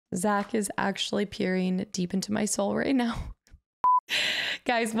Zach is actually peering deep into my soul right now.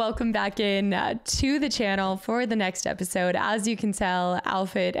 Guys, welcome back in to the channel for the next episode. As you can tell,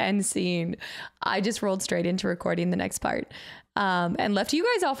 outfit and scene, I just rolled straight into recording the next part and left you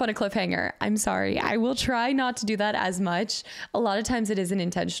guys off on a cliffhanger. I'm sorry. I will try not to do that as much. A lot of times it isn't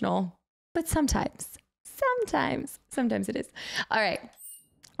intentional, but sometimes it is. All right.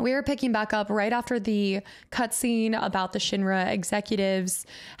 We're picking back up right after the cutscene about the Shinra executives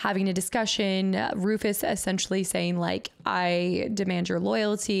having a discussion. Rufus essentially saying, like, I demand your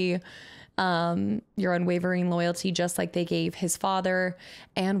loyalty, your unwavering loyalty, just like they gave his father.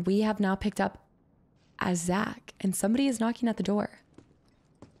 And we have now picked up as Zach, and somebody is knocking at the door.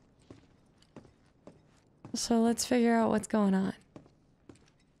 So let's figure out what's going on.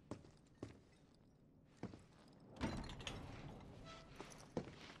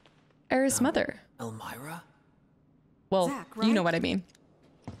 Aerith's mother. Elmira? Well, Zach, right? you know what I mean.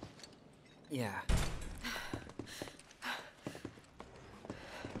 Yeah.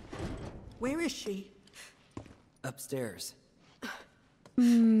 Where is she? Upstairs.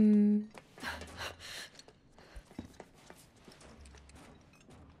 Mother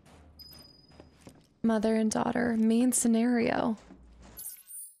and daughter, main scenario.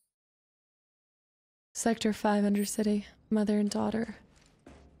 Sector 5 Undercity, mother and daughter.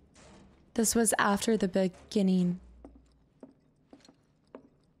 This was after the beginning,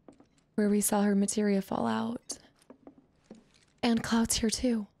 where we saw her materia fall out. And Cloud's here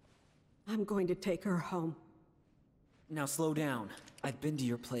too. I'm going to take her home. Now slow down. I've been to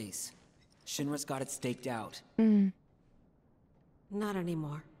your place. Shinra's got it staked out. Not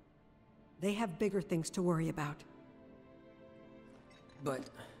anymore. They have bigger things to worry about. But...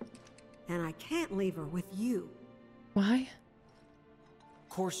 And I can't leave her with you. Why?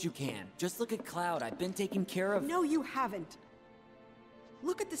 Of course you can. Just look at Cloud. I've been taking care of... No, you haven't.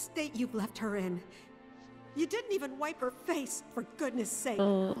 Look at the state you've left her in. You didn't even wipe her face, for goodness sake.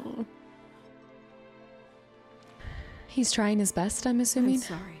 Oh. He's trying his best, I'm assuming. I'm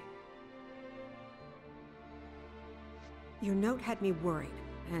sorry. Your note had me worried,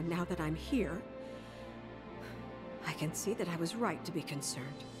 and now that I'm here, I can see that I was right to be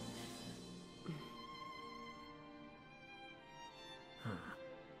concerned.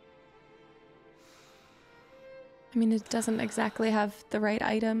 I mean, it doesn't exactly have the right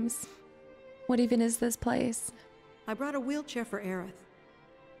items. What even is this place? I brought a wheelchair for Aerith.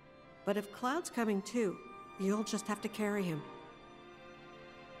 But if Cloud's coming too, you'll just have to carry him.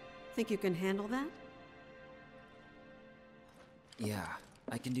 Think you can handle that? Yeah,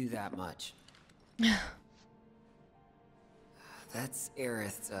 I can do that much. That's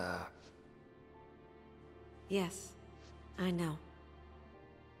Aerith's, Yes, I know.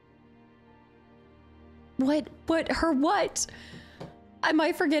 What? What? Her what? Am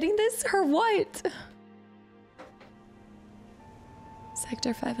I forgetting this? Her what?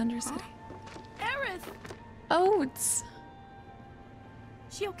 Sector 5 Undercity. Aerith! Oats.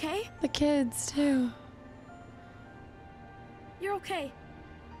 She okay? The kids, too. You're okay.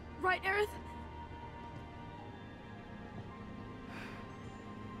 Right, Aerith?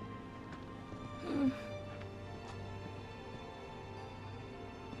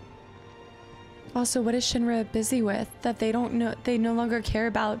 Also, what is Shinra busy with that they don't know? They no longer care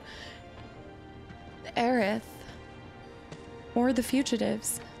about Aerith or the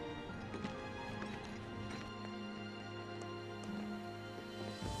fugitives.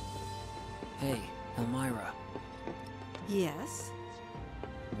 Hey, Elmira. Yes?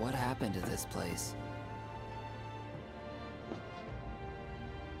 What happened to this place?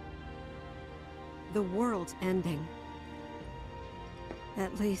 The world's ending.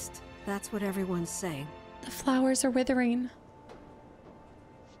 At least, that's what everyone's saying. The flowers are withering.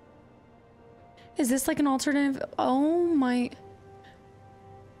 Is this like an alternative? Oh my.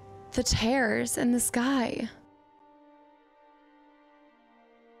 The tears in the sky.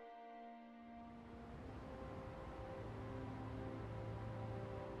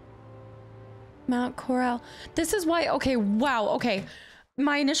 Mount Corel. This is why, okay, wow, okay.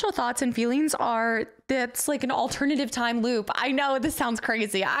 My initial thoughts and feelings are that's like an alternative time loop. I know this sounds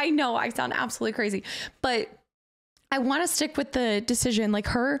crazy. I know I sound absolutely crazy, but I want to stick with the decision, like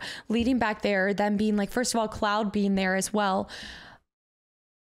her leading back there, then being like, first of all, Cloud being there as well.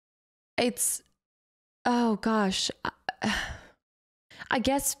 It's, oh gosh. I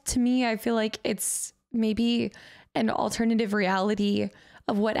guess to me, I feel like it's maybe an alternative reality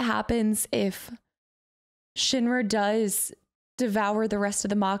of what happens if Shinra does devour the rest of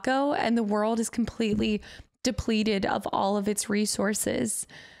the Mako and the world is completely depleted of all of its resources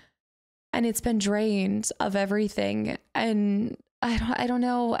and it's been drained of everything. And I don't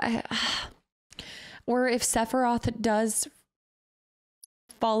know. Or if Sephiroth does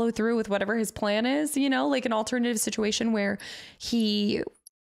follow through with whatever his plan is, you know, like an alternative situation where he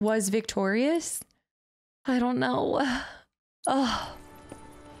was victorious. I don't know. Oh,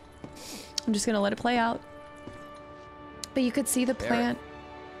 I'm just gonna let it play out. But you could see the plant.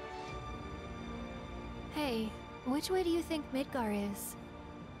 Hey, which way do you think Midgar is?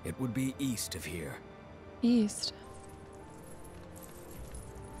 It would be east of here. East.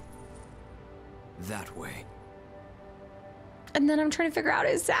 That way. And then I'm trying to figure out,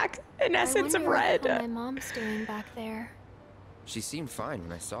 is Zack an essence of red? How my mom's doing back there. She seemed fine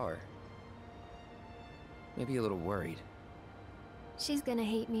when I saw her. Maybe a little worried. She's gonna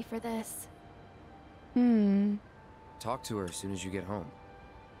hate me for this. Talk to her as soon as you get home.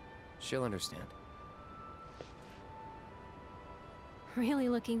 She'll understand. Really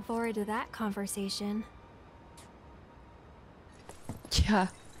looking forward to that conversation. Yeah.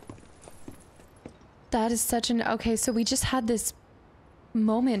 That is such an... Okay, so we just had this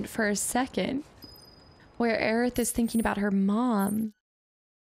moment for a second where Aerith is thinking about her mom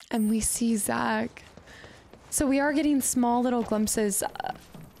and we see Zack. So we are getting small little glimpses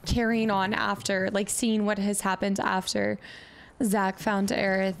carrying on after, like seeing what has happened after Zack found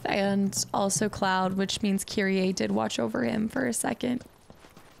Aerith, and also Cloud, which means Kyrie did watch over him for a second.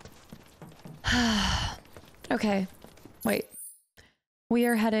 Okay, wait. We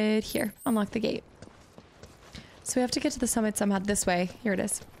are headed here. Unlock the gate. So we have to get to the summit somehow. This way. Here it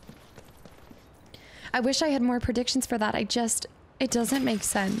is. I wish I had more predictions for that. It doesn't make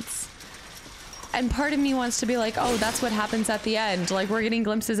sense. And part of me wants to be like, oh, that's what happens at the end. Like, we're getting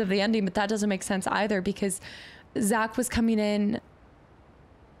glimpses of the ending, but that doesn't make sense either, because Zack was coming in.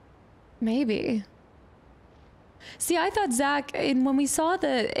 Maybe. See, I thought Zack, and when we saw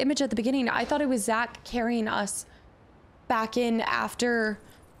the image at the beginning, I thought it was Zack carrying us back in after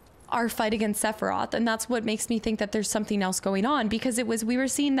our fight against Sephiroth, and that's what makes me think that there's something else going on, because we were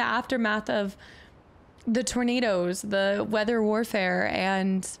seeing the aftermath of the tornadoes, the weather warfare,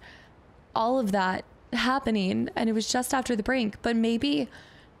 and all of that happening, and it was just after the brink. But maybe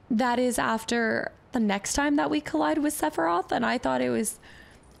that is after the next time that we collide with Sephiroth, and I thought it was,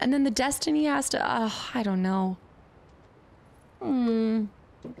 and then the destiny has to, I don't know.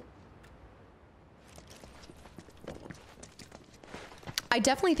 I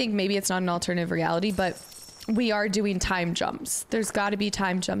definitely think maybe it's not an alternative reality, but we are doing time jumps. There's got to be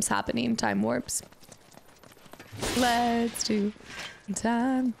time jumps happening, time warps. Let's do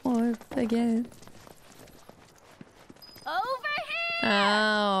time warp again. Over here!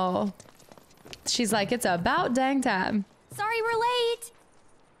 Oh. She's like, it's about dang time. Sorry we're late.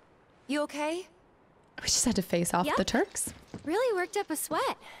 You okay? We just had to face off the Turks. Really worked up a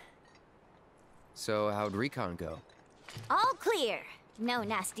sweat. So how'd recon go? All clear. No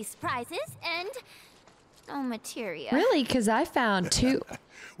nasty surprises, and no materia. Really? Because I found 2.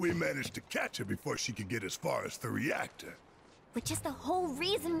 We managed to catch her before she could get as far as the reactor. Which is the whole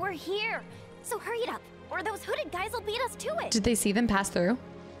reason we're here. So hurry it up, or those hooded guys will beat us to it. Did they see them pass through?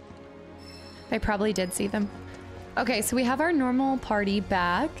 They probably did see them. Okay, so we have our normal party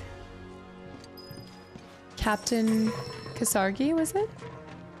back. Captain Kasargi, was it?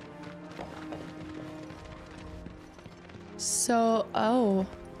 So, oh.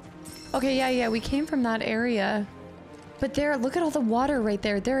 Okay, yeah, we came from that area. But there, look at all the water right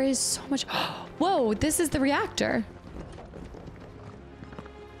there. There is so much. Whoa, this is the reactor.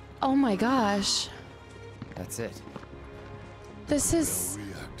 Oh my gosh. That's it. This is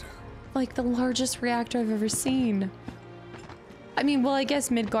like the largest reactor I've ever seen. I mean, well, I guess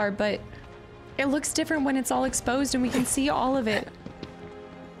Midgar, but it looks different when it's all exposed and we can see all of it.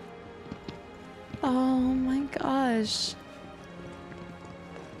 Oh my gosh.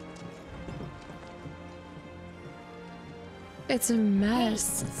 It's a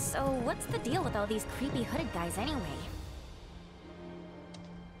mess. Hey, so what's the deal with all these creepy hooded guys anyway?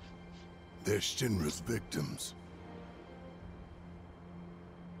 They're Shinra's victims.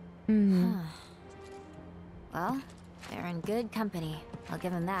 Well, they're in good company. I'll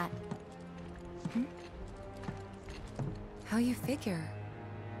give them that. How you figure?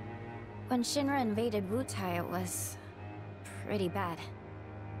 When Shinra invaded Wutai, it was pretty bad.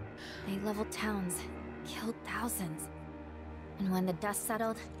 They leveled towns, killed thousands. And when the dust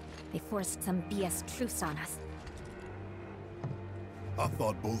settled, they forced some BS truce on us. I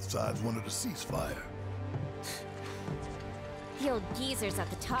thought both sides wanted a ceasefire. The old geezers at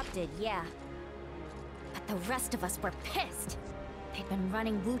the top did, yeah. But the rest of us were pissed. They'd been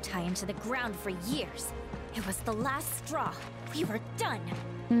running Wutai into the ground for years. It was the last straw. We were done.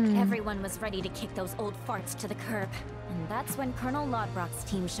 Everyone was ready to kick those old farts to the curb. And that's when Colonel Lodbrok's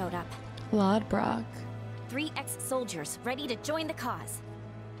team showed up. Lodbrok. 3 ex-soldiers ready to join the cause.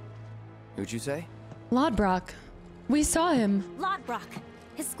 Who'd you say? Lodbrok. We saw him. Lodbrok.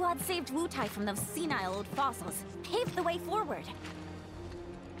 His squad saved Wutai from those senile old fossils, paved the way forward.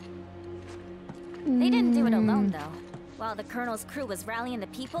 They didn't do it alone, though. While the Colonel's crew was rallying the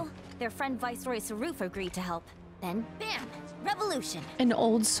people, their friend Viceroy Saruf agreed to help. Then, bam! Revolution! An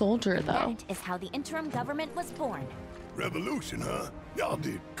old soldier, though. That is how the interim government was born. Revolution, huh? Y'all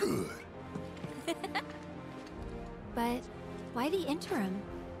did good. But why the interim?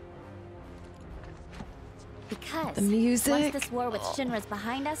 Because The music. once this war with Shinra's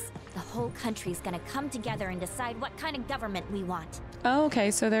behind us, the whole country's gonna come together and decide what kind of government we want. Oh, okay,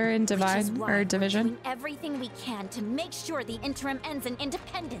 so they're in Which is divide why or we're division. doing everything we can to make sure the interim ends in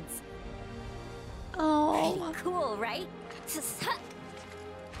independence. Oh, Pretty cool, right?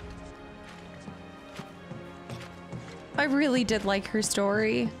 I really did like her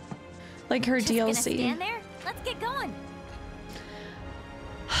story, like her Just gonna DLC. stand there? Let's get going.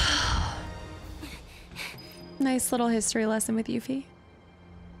 Nice little history lesson with Yuffie.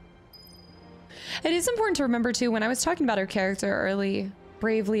 It is important to remember too, when I was talking about her character early,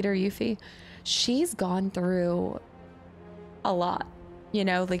 brave leader Yuffie, she's gone through a lot. You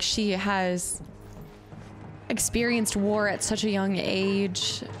know, like she has experienced war at such a young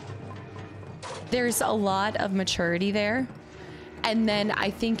age. There's a lot of maturity there. And then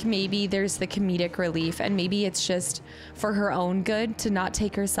I think maybe there's the comedic relief, and maybe it's just for her own good to not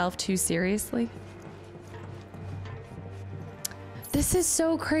take herself too seriously. This is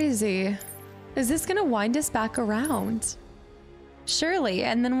so crazy. Is this gonna wind us back around? Surely,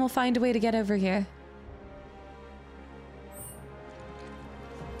 and then we'll find a way to get over here.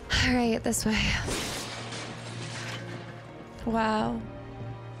 All right, this way. Wow.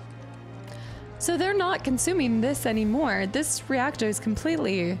 So they're not consuming this anymore. This reactor is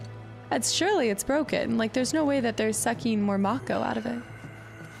completely... surely it's broken. Like, there's no way that they're sucking more Mako out of it.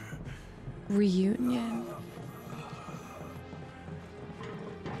 Reunion.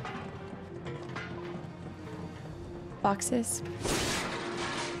 Boxes.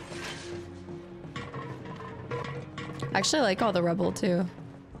 Actually, I like all the rubble too.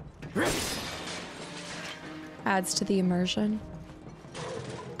 Adds to the immersion.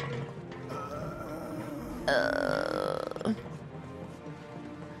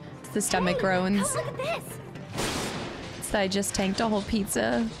 It's the stomach groans. Oh, look at this. It's that I just tanked a whole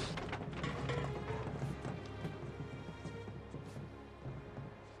pizza.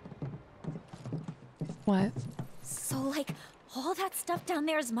 What? So, like, all that stuff down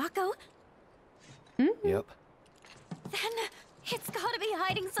there is Mako? Yep. Then it's gotta be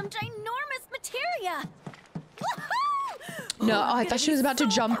hiding some ginormous materia. Woohoo! No, Oh, I it's thought she was gonna about to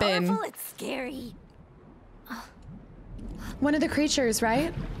be so jump in. powerful, it's scary. One of the creatures,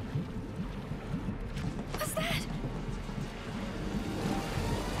 right? What's that?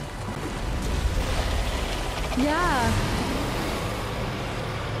 Yeah.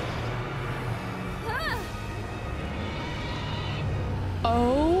 Ah!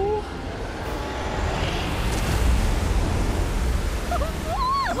 Oh.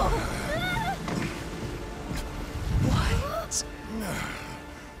 Whoa! What?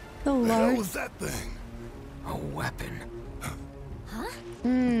 The What large. was that thing? A weapon.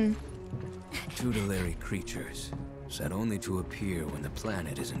 Hmm. Tutelary creatures, said only to appear when the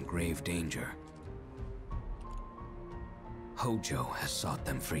planet is in grave danger. Hojo has sought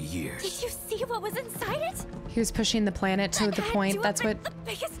them for years. Did you see what was inside it? He was pushing the planet to That the had point. to That's have what. been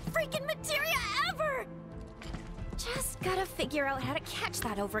the biggest freaking materia ever. Just gotta figure out how to catch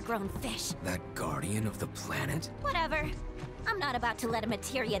that overgrown fish. That guardian of the planet? Whatever. I'm not about to let a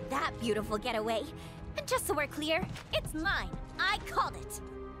materia that beautiful get away. And just so we're clear, it's mine. I called it.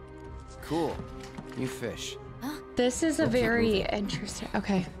 Cool. You fish. This is a very interesting.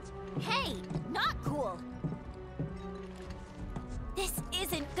 Okay. Hey, not cool. This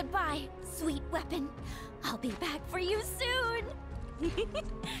isn't goodbye, sweet weapon. I'll be back for you soon.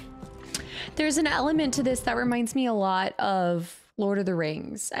 There's an element to this that reminds me a lot of Lord of the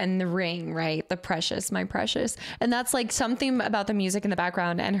Rings and the ring, right? The precious, my precious. And that's like something about the music in the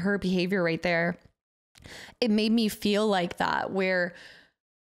background and her behavior right there. It made me feel like that, where,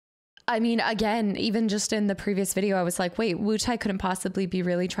 I mean, again, even just in the previous video, I was like, wait, Wutai couldn't possibly be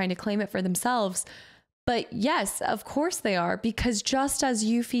really trying to claim it for themselves. But yes, of course they are, because just as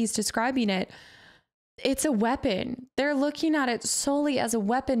Yuffie's describing it, it's a weapon. They're looking at it solely as a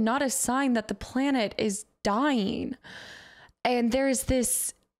weapon, not a sign that the planet is dying. And there's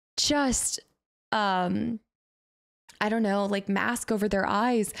this just, I I don't know, like mask over their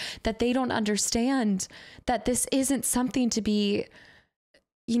eyes, that they don't understand that this isn't something to be,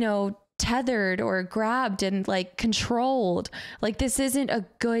 you know, tethered or grabbed and like controlled. Like this isn't a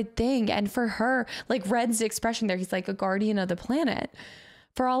good thing. And for her, like Red's expression there, he's like a guardian of the planet.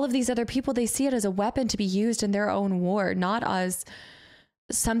 For all of these other people, they see it as a weapon to be used in their own war, not as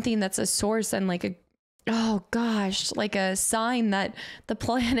something that's a source and like a, oh gosh, like a sign that the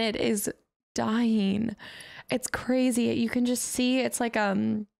planet is dying. It's crazy. You can just see it's like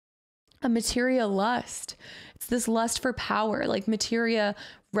a materia lust. It's this lust for power. Like materia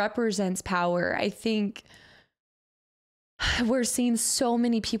represents power. I think we're seeing so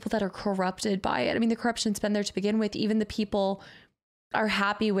many people that are corrupted by it. I mean, the corruption's been there to begin with. Even the people are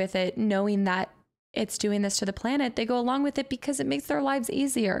happy with it, knowing that it's doing this to the planet. They go along with it because it makes their lives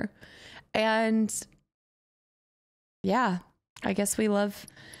easier. And yeah, I guess we love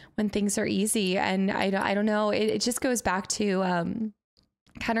when things are easy. And I don't know, it just goes back to,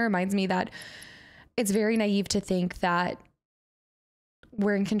 kind of reminds me that it's very naive to think that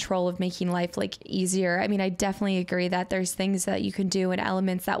we're in control of making life like easier. I mean, I definitely agree that there's things that you can do and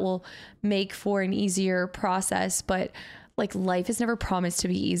elements that will make for an easier process, but like life is never promised to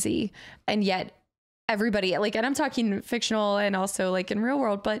be easy. And yet everybody, like, and I'm talking fictional and also like in real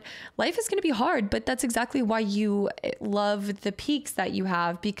world, but life is going to be hard. But that's exactly why you love the peaks that you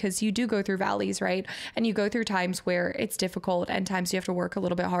have, because you do go through valleys, right? And you go through times where it's difficult and times you have to work a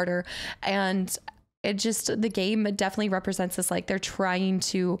little bit harder. And it just, the game definitely represents this, like they're trying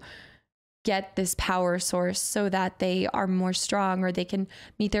to get this power source so that they are more strong, or they can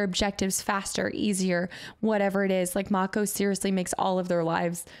meet their objectives faster, easier, whatever it is. Like Mako seriously makes all of their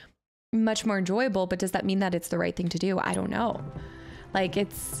lives much more enjoyable, but does that mean that it's the right thing to do? I don't know. Like,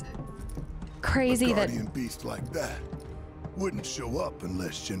 it's crazy that guardian beast like that wouldn't show up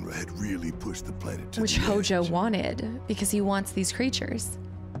unless Shinra had really pushed the planet to which the Hojo edge. wanted, because he wants these creatures.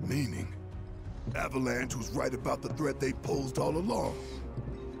 Meaning, Avalanche was right about the threat they posed all along.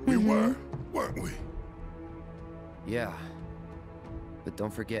 We were, weren't we? Yeah. But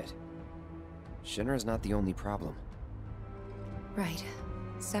don't forget, Shinra's not the only problem. Right.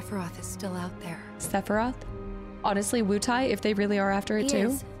 Sephiroth is still out there. Sephiroth? Honestly, Wutai, if they really are after it He too.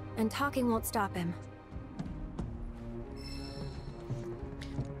 is, and talking won't stop him.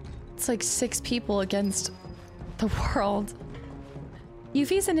 It's like 6 people against the world.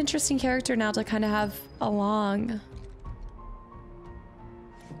 Yuffie's an interesting character now to kind of have along.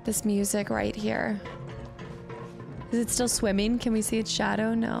 This music right here. Is it still swimming? Can we see its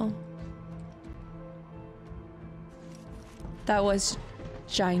shadow? No. That was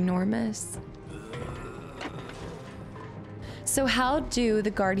ginormous. So how do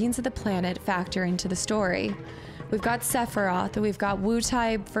the Guardians of the Planet factor into the story? We've got Sephiroth, we've got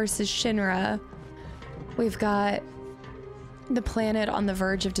Wutai versus Shinra. We've got the planet on the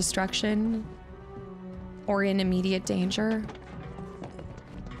verge of destruction or in immediate danger.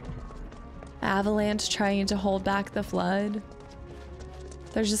 Avalanche trying to hold back the flood.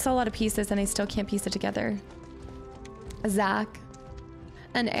 There's just a lot of pieces and I still can't piece it together. Zack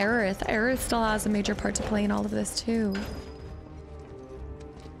and Aerith. Aerith still has a major part to play in all of this too.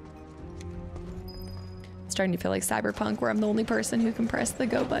 It's starting to feel like Cyberpunk, where I'm the only person who can press the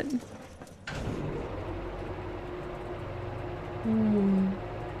go button.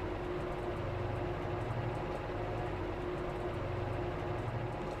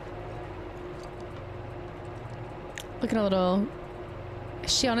 Looking a little...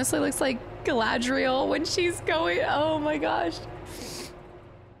 She honestly looks like Galadriel when she's going... Oh my gosh.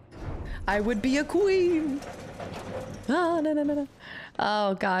 I would be a queen. Oh, no.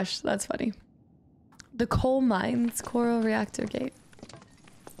 Oh gosh, that's funny. The coal mines, Coral Reactor Gate.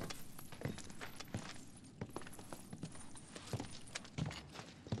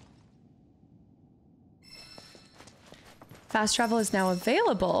 Fast travel is now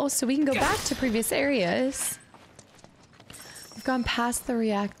available, so we can go back to previous areas. We've gone past the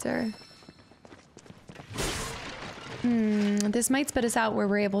reactor. This might spit us out where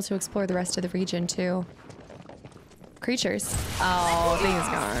we're able to explore the rest of the region too. Creatures. Oh, these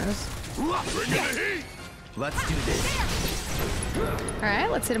guys. Let's do this. All right,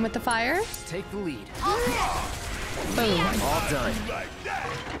 let's hit him with the fire. Take the lead. Boom. All done.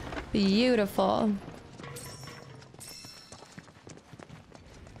 Beautiful.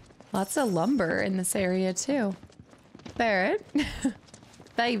 Lots of lumber in this area too. Barret.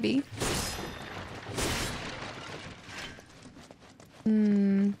 Baby.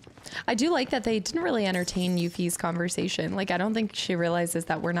 I do like that they didn't really entertain Yuffie's conversation. Like, I don't think she realizes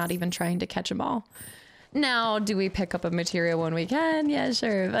that we're not even trying to catch them all. Now, do we pick up a material when we can? Yeah,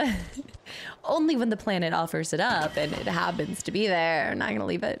 sure, but only when the planet offers it up and it happens to be there. I'm not gonna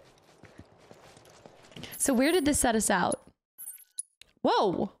leave it. So where did this set us out?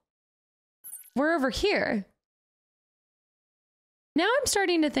 Whoa! We're over here. Now I'm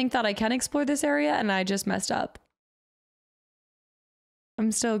starting to think that I can explore this area and I just messed up.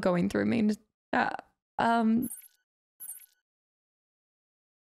 I'm still going through main...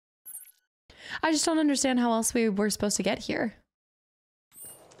 I just don't understand how else we were supposed to get here.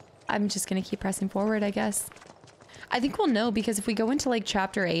 I'm just gonna keep pressing forward, I guess. I think we'll know because if we go into like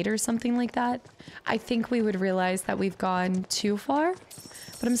chapter 8 or something like that, I think we would realize that we've gone too far.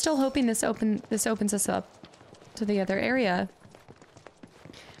 But I'm still hoping this opens us up to the other area.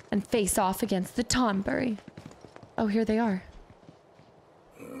 And face off against the Tonberry. Oh, here they are.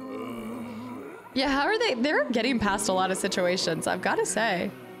 Yeah, how are they? They're getting past a lot of situations, I've got to say.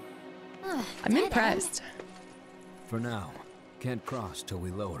 I'm impressed. For now, can't cross till we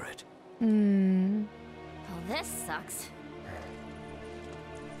lower it. Well, this sucks.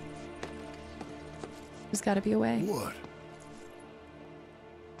 There's got to be a way. What?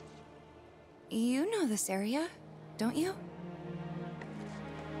 You know this area, don't you?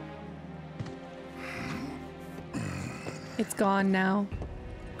 It's gone now.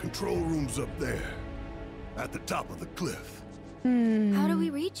 Control room's up there, at the top of the cliff. How do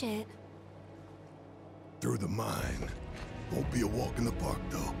we reach it? Through the mine. Won't be a walk in the park,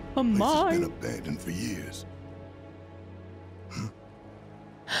 though. A Place has mine? been abandoned for years.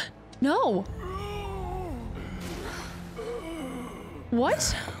 No.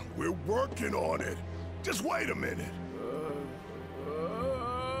 What? We're working on it. Just wait a minute.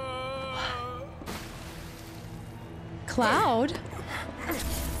 Cloud?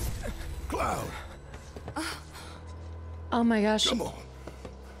 Cloud, Oh my gosh. come on.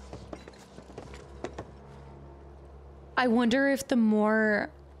 I wonder if the more,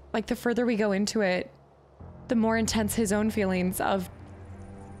 like the further we go into it, the more intense his own feelings of...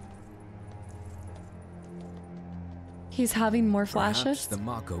 He's having more Perhaps flashes? the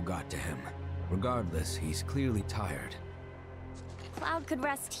Mako got to him. Regardless, he's clearly tired. Cloud could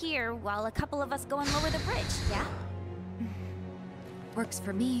rest here while a couple of us go and lower the bridge, yeah? Works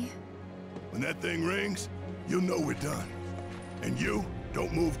for me. When that thing rings, you'll know we're done. And you,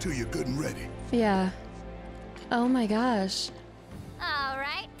 don't move till you're good and ready. Yeah. Oh my gosh. All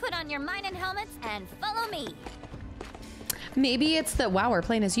right, put on your mining helmets and follow me. Maybe it's the... Wow, we're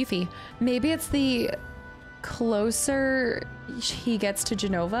playing as Yuffie. Maybe it's the closer he gets to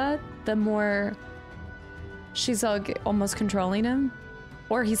Genova, the more she's almost controlling him.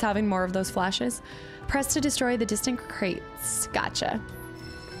 Or he's having more of those flashes. Press to destroy the distant crates. Gotcha.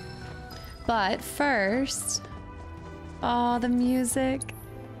 But first... Oh, the music.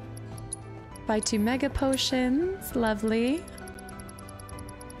 Buy 2 mega potions. Lovely.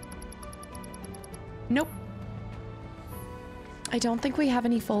 Nope. I don't think we have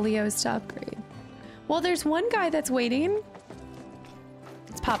any folios to upgrade. Well, there's one guy that's waiting.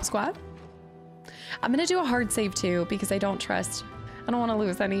 It's Pop Squad. I'm gonna do a hard save too because I don't trust. I don't want to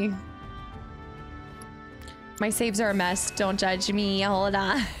lose any. My saves are a mess. Don't judge me. Hold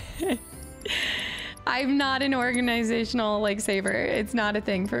on. I'm not an organizational like saver. It's not a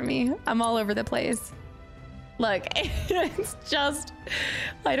thing for me. I'm all over the place. Look, it's just,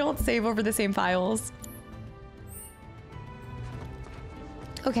 I don't save over the same files.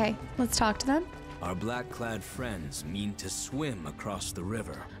 Okay, let's talk to them. Our black-clad friends mean to swim across the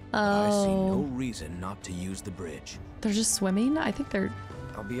river. But I see no reason not to use the bridge. They're just swimming? I think they're...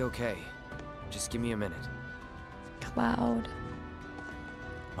 I'll be okay. Just give me a minute. Cloud.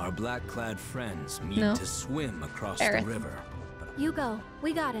 Our black-clad friends mean No. to swim across Aerith. the river. You go.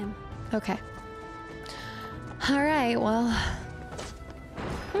 We got him. Okay. All right, well.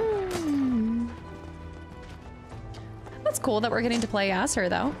 That's cool that we're getting to play as her,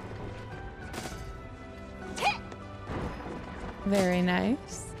 though. Very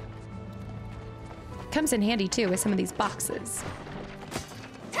nice. Comes in handy, too, with some of these boxes.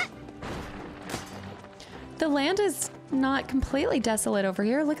 The land is not completely desolate over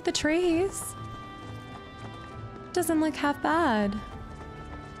here. Look at the trees. Doesn't look half bad.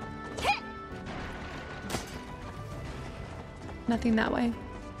 Nothing that way.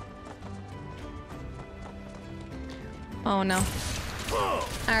 Oh no. All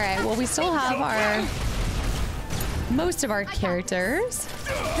right, well we still have our most of our characters.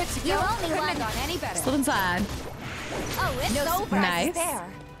 You only one. Slip inside. Oh, it's over. Nice. There.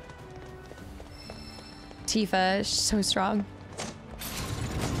 Tifa, so strong.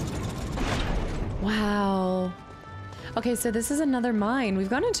 Wow. Okay, so this is another mine. We've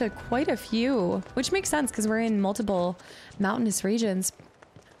gone into quite a few, which makes sense because we're in multiple mountainous regions.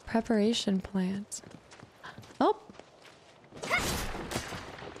 Preparation plant. Oh.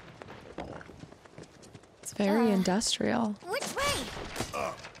 It's very industrial. Which way?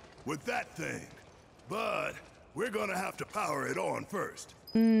 With that thing. But we're gonna have to power it on first.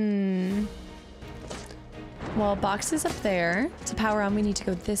 Well, box is up there. To power on, we need to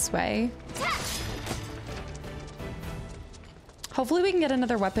go this way. Hopefully we can get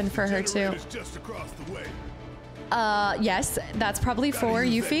another weapon for her too. Just across the way. Yes, that's probably for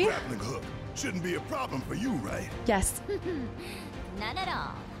Yuffie. Grappling hook. Shouldn't be a problem for you, right? Yes. None at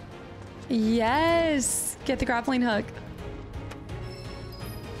all. Yes. Get the grappling hook.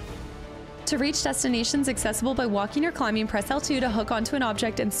 To reach destinations accessible by walking or climbing, press L2 to hook onto an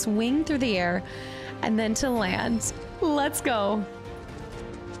object and swing through the air, and then to land. Let's go.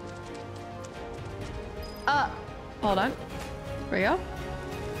 Hold on. There we go.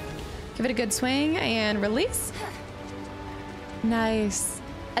 Give it a good swing and release. Nice.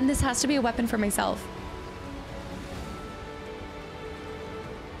 And this has to be a weapon for myself.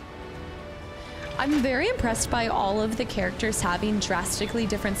 I'm very impressed by all of the characters having drastically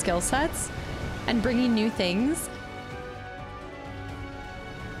different skill sets and bringing new things.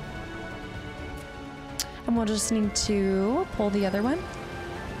 And we'll just need to pull the other one.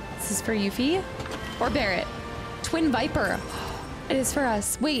 This is for Yuffie or Barret. Twin Viper. It is for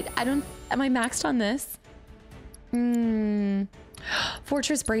us. Wait, am I maxed on this?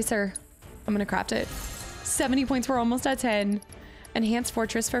 Fortress Bracer. I'm gonna craft it. 70 points, we're almost at 10. Enhanced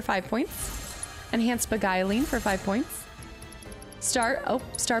Fortress for 5 points. Enhanced Beguiling for 5 points. Star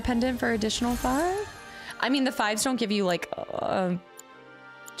Pendant for additional 5. I mean, the 5s don't give you like a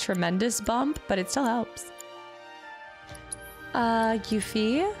tremendous bump, but it still helps.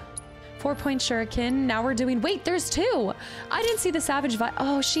 Yuffie. 4-point Shuriken. Now we're doing, wait, there's 2. I didn't see the Savage Vi.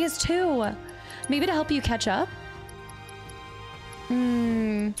 Oh, she has 2. Maybe to help you catch up.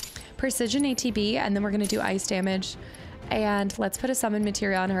 Precision ATB, and then we're gonna do ice damage. And let's put a summon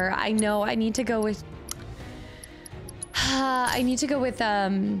material on her. I know I need to go with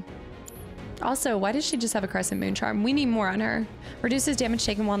also, why does she just have a Crescent Moon Charm? We need more on her. Reduces damage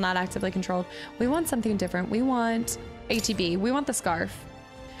taken while not actively controlled. We want something different. We want ATB. We want the scarf.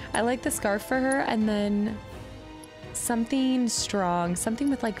 I like the scarf for her, and then something strong, something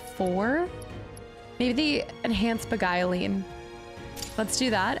with like 4. Maybe the enhanced Beguiling. Let's do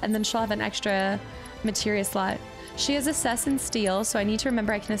that, and then she'll have an extra materia slot. She has Assess and Steal, so I need to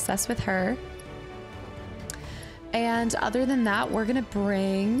remember I can assess with her. And other than that, we're gonna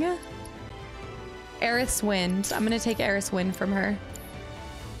bring Aerith's Wind. I'm gonna take Aerith's Wind from her.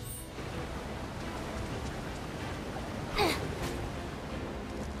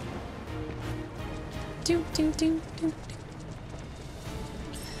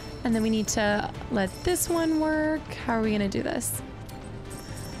 And then we need to let this one work. How are we gonna do this?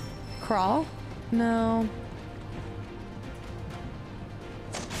 Crawl? No.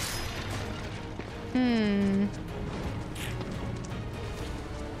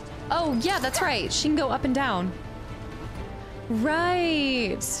 Oh, yeah, that's right. She can go up and down.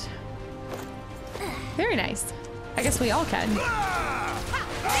 Right. Very nice. I guess we all can.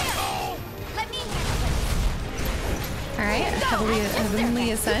 All right,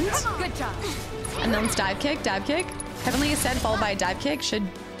 Heavenly Ascent. Good job. And then it's dive kick. Heavenly Ascent followed by a dive kick.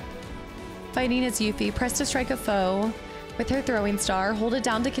 Fighting as Yuffie. Press to strike a foe with her throwing star. Hold it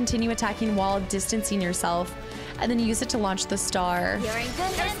down to continue attacking while distancing yourself. And then use it to launch the star. You're in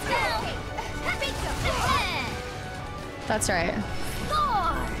good hands now. That's right.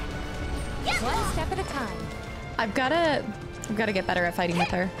 One step at a time. I've got to get better at fighting with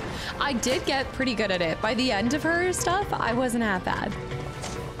her. I did get pretty good at it. By the end of her stuff, I wasn't half bad.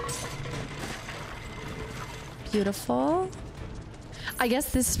 Beautiful. I guess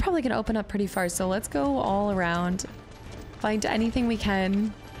this is probably going to open up pretty far, so let's go all around. Find anything we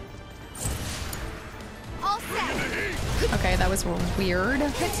can. All set. Okay, that was weird.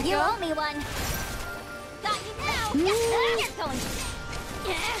 You owe me one. Got you now. You're going.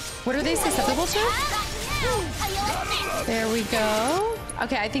 What are they susceptible to? There we go.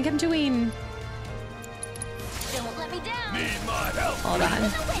 Okay, I think I'm doing... Don't let me down. Need my help. Hold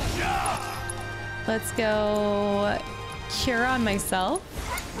on. Let's go cure on myself.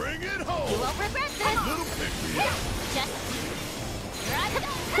 Bring it home. You won't regret this. Little pick me up.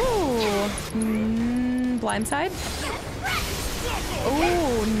 Ooh. Blindside.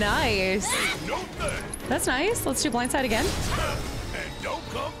 Ooh, nice. No thing. That's nice. Let's do blindside again. And don't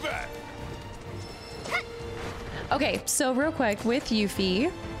come back. Okay, so real quick with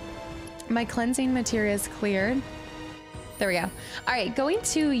Yuffie, my cleansing materia is cleared. There we go. All right, going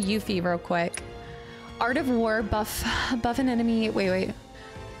to Yuffie real quick. Art of War, buff an enemy. Wait.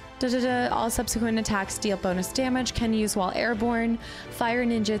 All subsequent attacks deal bonus damage. Can use while airborne. Fire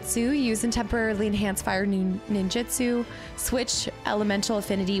ninjutsu. Use and temporarily enhance fire ninjutsu. Switch elemental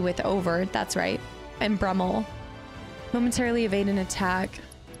affinity with over. That's right. And Brummel. Momentarily evade an attack.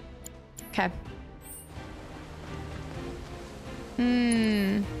 Okay.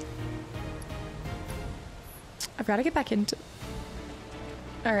 I've got to get back into...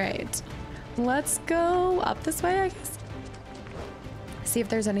 All right. Let's go up this way, I guess. See if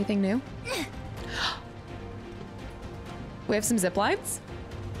there's anything new. We have some zip lines.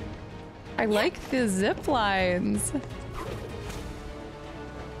 I like the zip lines.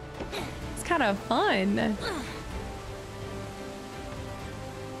 It's kind of fun.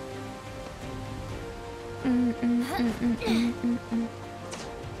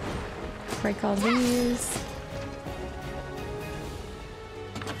 Break all these.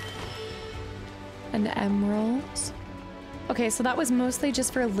 An emerald. Okay, so that was mostly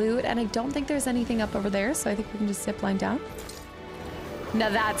just for loot, and I don't think there's anything up over there, so I think we can just zip line down. Now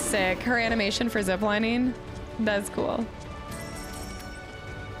that's sick. Her animation for zip lining. That's cool.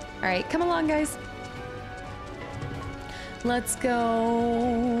 All right, come along, guys. Let's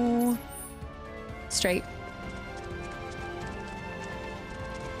go straight.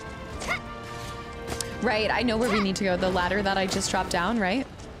 Right, I know where we need to go. The ladder that I just dropped down, right?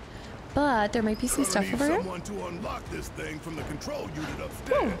 But there might be some stuff over here. Someone to unlock this thing from the control unit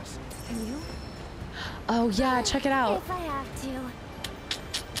upstairs. Can you? Oh yeah, check it out. If I have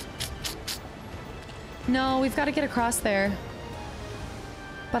to. No, we've got to get across there.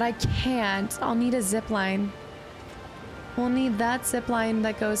 But I can't. I'll need a zip line. We'll need that zip line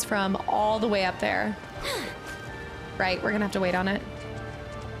that goes from all the way up there. Right, we're gonna have to wait on it.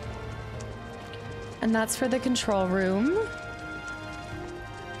 And that's for the control room.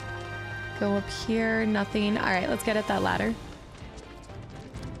 Go up here, nothing. All right, let's get at that ladder.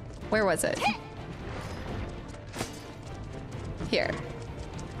 Where was it? Here.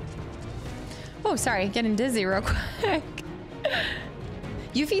 Oh, sorry, getting dizzy real quick.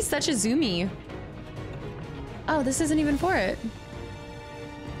 Yuffie's such a zoomie. Oh, this isn't even for it.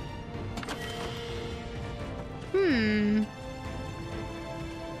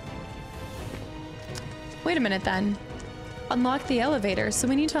 Wait a minute then. Unlock the elevator. So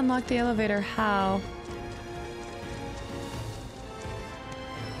we need to unlock the elevator. How?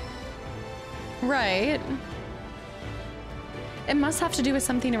 Right. It must have to do with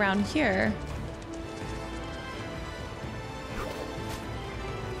something around here.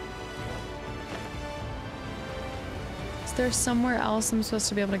 Is there somewhere else I'm supposed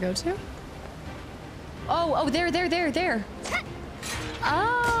to be able to go to? Oh, there.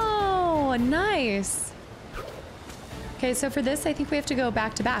 Oh, nice. Okay, so for this, I think we have to go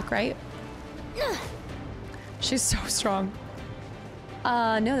back to back, right? She's so strong.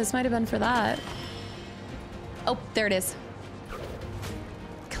 No, this might have been for that. Oh, there it is.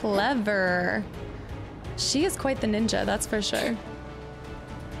 Clever. She is quite the ninja, that's for sure.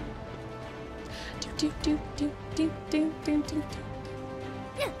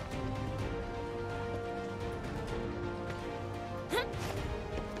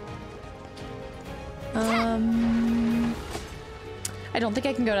 I don't think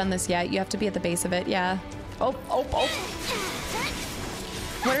I can go down this yet. You have to be at the base of it, yeah. Oh.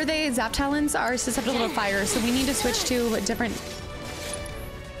 What are they? Zap talons are susceptible to fire, so we need to switch to a different...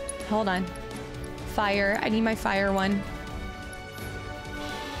 Hold on. Fire. I need my fire one.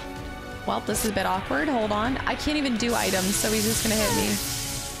 Well, this is a bit awkward. Hold on. I can't even do items, so he's just gonna hit me.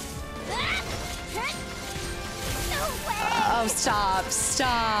 Oh, stop.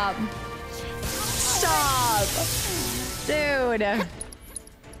 Dude.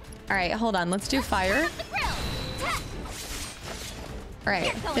 All right, hold on. Let's do fire. All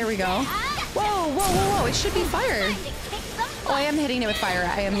right, there we go. Whoa. It should be fire. Oh, I am hitting it with fire.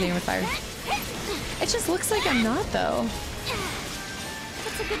 It just looks like I'm not, though.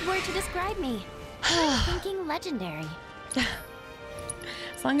 That's a good word to describe me. I'm thinking legendary.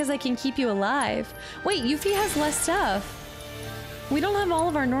 As long as I can keep you alive. Wait, Yuffie has less stuff. We don't have all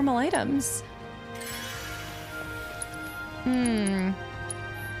of our normal items. All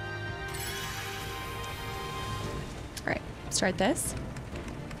right, start this.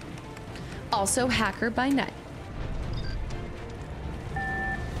 Also, hacker by night.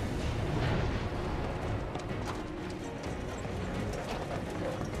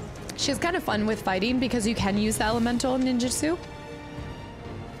 She's kind of fun with fighting because you can use the elemental ninjutsu.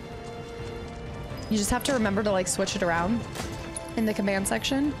 You just have to remember to like switch it around in the command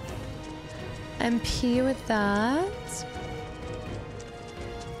section. MP with that.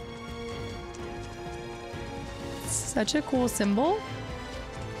 Such a cool symbol.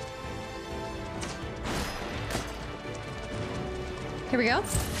 Here we go.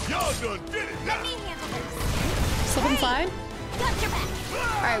 Y'all done did it now. Slip and slide.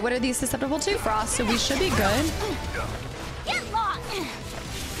 All right, what are these susceptible to? Frost, so we should be good.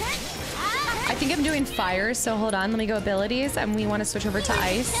 I think I'm doing fire, so hold on. Let me go abilities, and we want to switch over to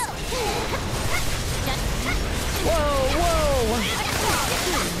ice. Whoa, whoa.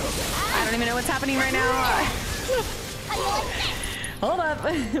 I don't even know what's happening right now. Hold up.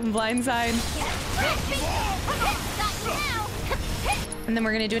 Blind side. And then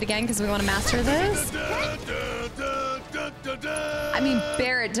we're going to do it again because we want to master this. I mean,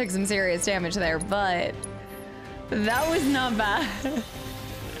 Barret took some serious damage there, but that was not bad.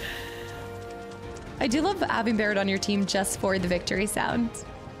 I do love having Barret on your team just for the victory sound.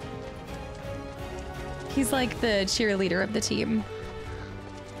 He's like the cheerleader of the team.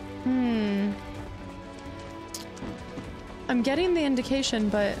 I'm getting the indication,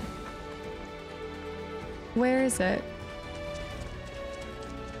 but where is it?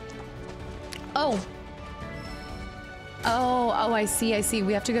 Oh. Oh, I see.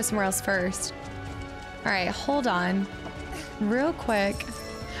 We have to go somewhere else first. All right, hold on. Real quick.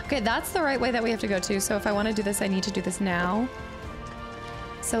 Okay, that's the right way that we have to go to. So if I want to do this, I need to do this now.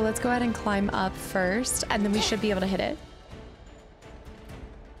 So let's go ahead and climb up first, and then we should be able to hit it.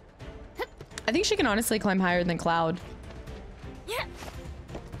 I think she can honestly climb higher than Cloud.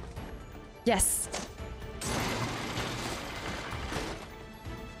 Yes.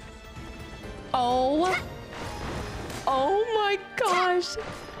 Oh. Oh my gosh.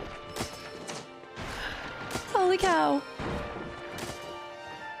 Holy cow.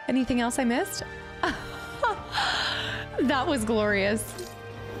 Anything else I missed? That was glorious.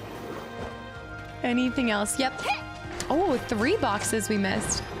 Anything else? Yep. Oh, 3 boxes we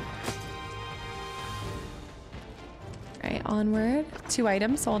missed. All right, onward. 2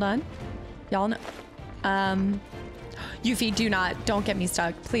 items. Hold on. Y'all know. Yuffie, don't get me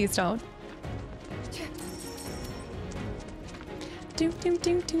stuck. Please don't.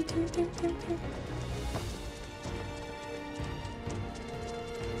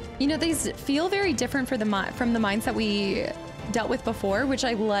 You know, these feel very different from the mines that we dealt with before, which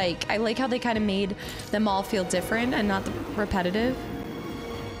I like. I like how they kind of made them all feel different and not repetitive.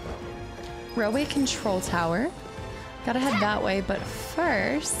 Railway control tower. Gotta head that way, but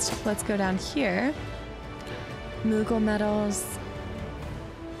first, let's go down here. Moogle metals.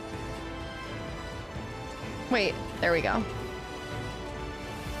 Wait, there we go.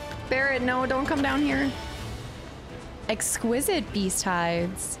 Barret, no, don't come down here. Exquisite beast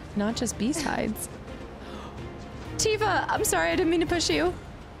hides. Not just beast hides. Tifa, I'm sorry, I didn't mean to push you.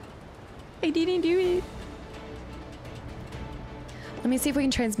 I didn't do it. Let me see if we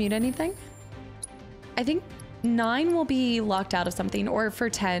can transmute anything. I think 9 will be locked out of something, or for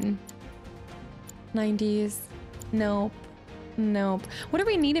 10. 90s. Nope. Nope. What are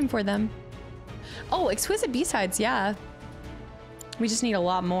we needing for them? Oh, exquisite beast hides, yeah. We just need a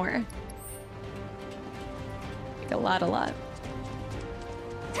lot more. Like a lot. Let's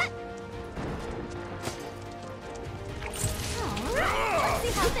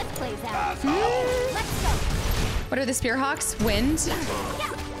see how this plays out. Let's go. What are the Spearhawks? Wind?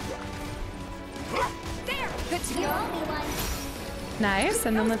 There. Good to go. Nice.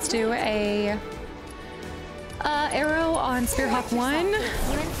 And then let's do a arrow on Spearhawk 1.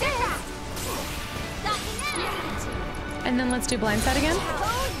 And then let's do blindside again.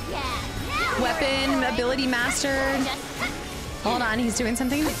 Weapon, ability mastered. Hold on, he's doing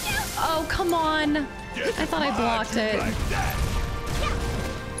something. Oh, come on. I thought I blocked it.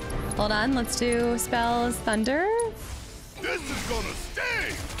 Hold on, let's do spells, thunder. This is gonna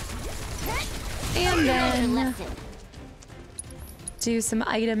sting. And then do some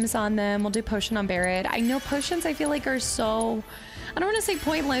items on them. We'll do potion on Barret. I know potions I feel like are so, I don't want to say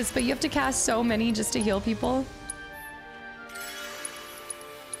pointless, but you have to cast so many just to heal people.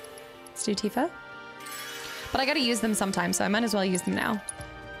 Let's do Tifa. But I gotta use them sometime, so I might as well use them now.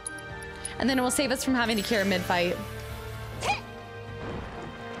 And then it will save us from having to cure mid-fight.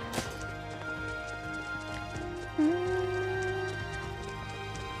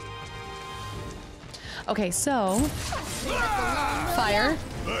 Okay, so fire.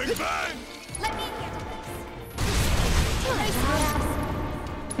 Bang, bang.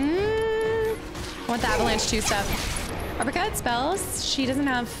 I want the avalanche 2-step. Uppercut spells. She doesn't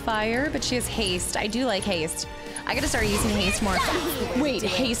have fire, but she has haste. I do like haste. I gotta start using haste more. Wait,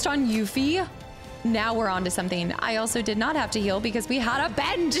 haste on Yuffie? Now we're on to something. I also did not have to heal because we had a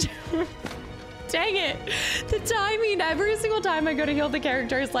bend. Dang it. The timing, every single time I go to heal the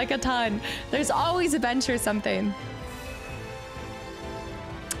character is like a ton. There's always a bench or something.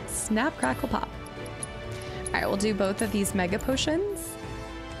 Snap, crackle, pop. All right, we'll do both of these mega potions.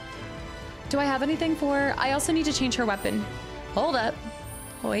 Do I have anything for... I also need to change her weapon. Hold up.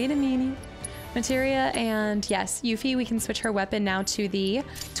 Wait a minute. Materia and yes, Yuffie, we can switch her weapon now to the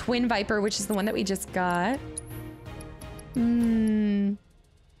Twin Viper, which is the one that we just got.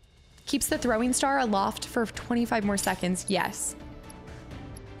 Keeps the throwing star aloft for 25 more seconds. Yes.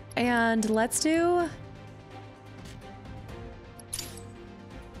 And let's do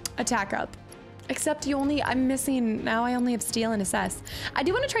attack up. Except you only, I'm missing, now I only have steal and assess. I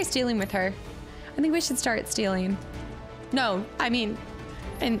do want to try stealing with her. I think we should start stealing. No, I mean,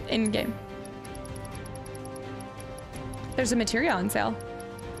 in game. There's a materia on sale.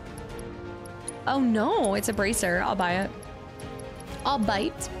 Oh no, it's a bracer. I'll buy it. I'll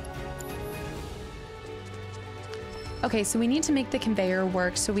bite. Okay, so we need to make the conveyor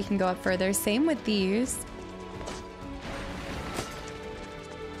work so we can go up further. Same with these.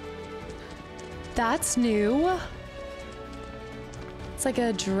 That's new. It's like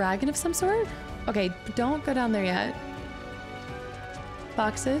a dragon of some sort. Okay, don't go down there yet.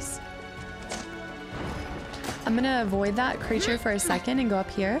 Boxes. I'm gonna avoid that creature for a second and go up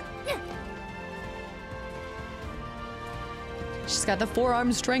here. She's got the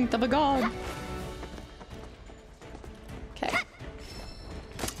forearm strength of a god. Okay.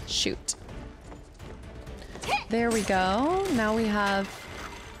 Shoot. There we go. Now we have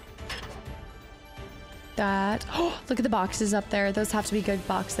that. Oh, look at the boxes up there. Those have to be good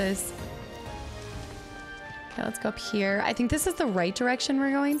boxes. Okay, let's go up here. I think this is the right direction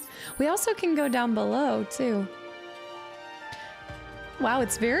we're going. We also can go down below too. Wow,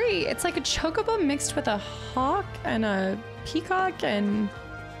 it's like a chocobo mixed with a hawk and a peacock and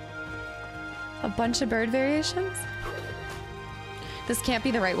a bunch of bird variations. This can't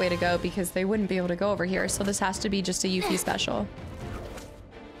be the right way to go because they wouldn't be able to go over here. So this has to be just a Yuffie special.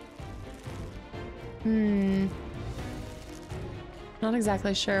 Not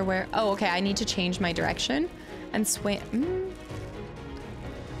exactly sure where. Oh, okay. I need to change my direction and swim.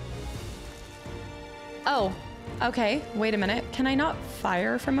 Oh, okay. Wait a minute. Can I not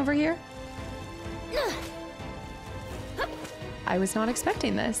fire from over here? I was not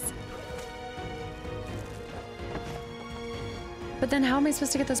expecting this. But then how am I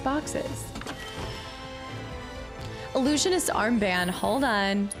supposed to get those boxes? Illusionist armband. Hold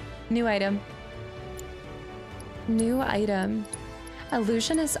on. New item. New item.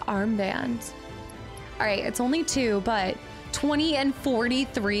 Illusionist armband. All right, it's only 2, but 20 and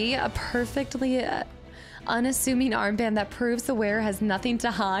 43, a perfectly unassuming armband that proves the wearer has nothing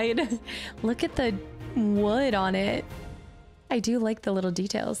to hide. Look at the wood on it. I do like the little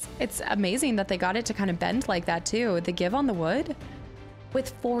details. It's amazing that they got it to kind of bend like that too. The give on the wood with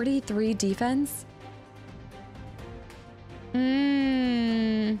 43 defense.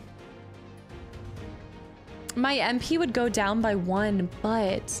 My MP would go down by 1, and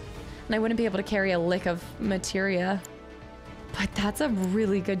I wouldn't be able to carry a lick of materia. But that's a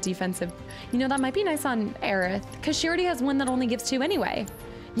really good defensive. You know, that might be nice on Aerith, because she already has one that only gives 2 anyway.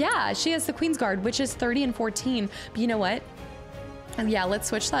 Yeah, she has the Queen's Guard, which is 30 and 14. But you know what? Yeah, let's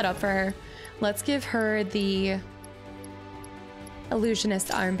switch that up for her. Let's give her the Illusionist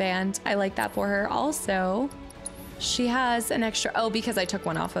armband. I like that for her. Also, she has an extra... Oh, because I took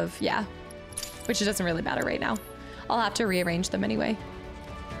one off of... Yeah. Which it doesn't really matter right now. I'll have to rearrange them anyway.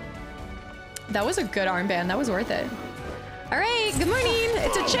 That was a good armband. That was worth it. All right, good morning.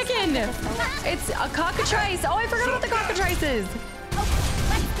 It's a chicken. It's a cockatrice. Oh, I forgot about the cockatrices.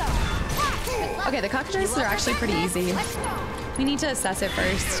 Okay, the cockatrices are actually pretty easy. We need to assess it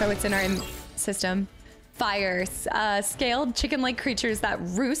first, so it's in our system. Fires, scaled chicken-like creatures that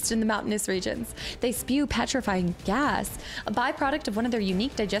roost in the mountainous regions. They spew petrifying gas, a byproduct of one of their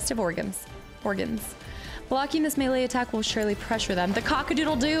unique digestive organs. Blocking this melee attack will surely pressure them. The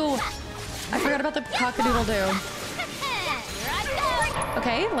cockadoodle-doo. I forgot about the cockadoodle-doo.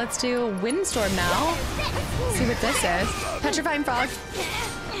 Okay, let's do windstorm now. See what this is. Petrifying frog.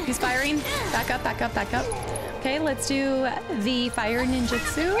 He's firing. Back up, back up, back up. Okay, let's do the fire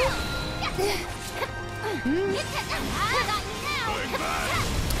ninjutsu.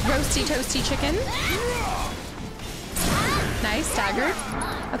 Roasty toasty chicken. Nice, staggered.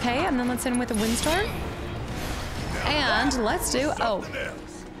 Okay, and then let's hit him with a windstorm. And let's do... Oh,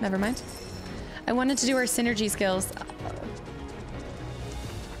 never mind. I wanted to do our synergy skills.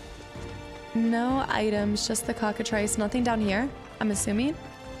 No items, just the cockatrice. Nothing down here, I'm assuming.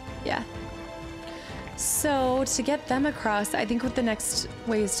 Yeah. So to get them across, I think what the next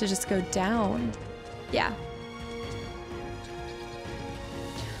way is to just go down. Yeah.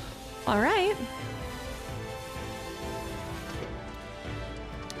 All right.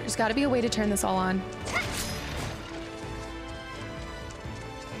 There's got to be a way to turn this all on.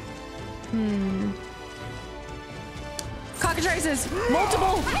 Cockatrices!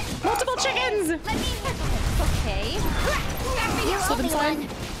 Multiple chickens! Okay. Slip inside.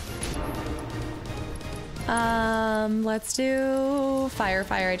 Let's do fire.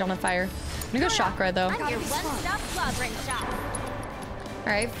 I don't have fire. I'm gonna go chakra though. I'm your one-stop slobbering shop.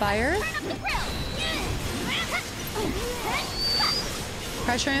 All right, fire.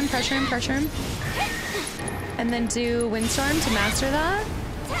 Pressure him. And then do windstorm to master that.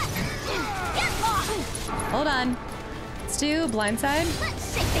 Hold on. Let's do blindside.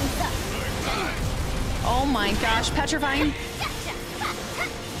 Let's shake things up. Oh my gosh, petrifying.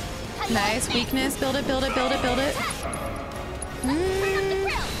 Nice, weakness, build it.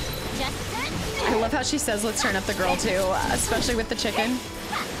 I love how she says let's turn up the grill too, especially with the chicken.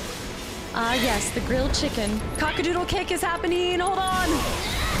 Yes, the grilled chicken. Cockadoodle kick is happening, hold on.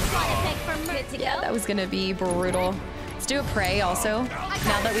 Yeah, that was gonna be brutal. Let's do a prey also,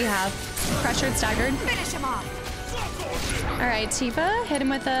 now that we have pressured staggered. Finish him off. All right, Tifa, hit him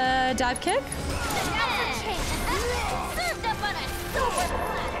with a dive kick.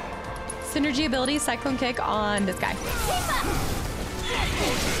 Synergy ability, cyclone kick on this guy.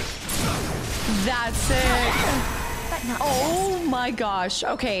 That's it. Oh my gosh.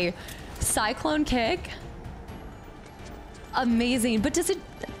 Okay, cyclone kick. Amazing, but does it...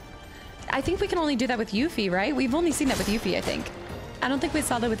 I think we can only do that with Yuffie, right? We've only seen that with Yuffie, I think. I don't think we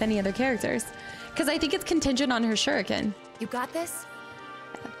saw that with any other characters. Because I think it's contingent on her shuriken. You got this?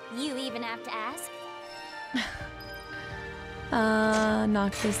 You even have to ask?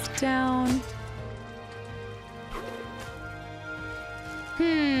 Knock this down.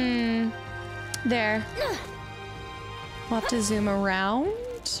 There. We'll have to zoom around.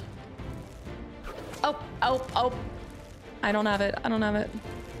 Oh. I don't have it.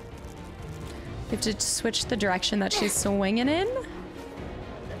 We have to switch the direction that she's swinging in.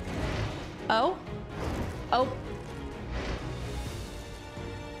 Oh.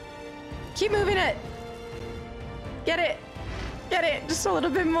 Keep moving it. Get it. Just a little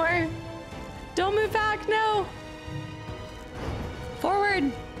bit more. Don't move back. No.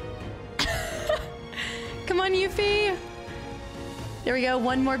 Forward. Come on, Yuffie. There we go.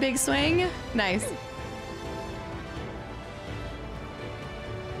 One more big swing. Nice.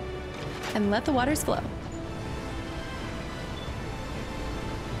 And let the waters flow.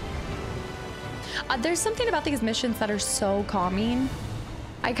 There's something about these missions that are so calming.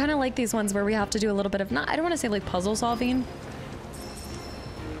 I kind of like these ones where we have to do a little bit of, I don't want to say like puzzle solving,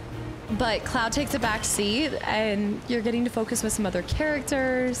 but Cloud takes a back seat and you're getting to focus with some other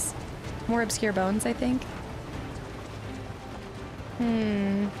characters. More obscure bones, I think.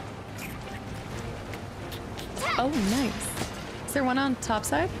 Oh, nice. Is there one on top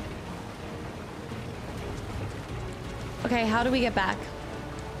side? Okay, how do we get back?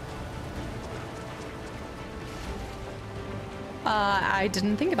 I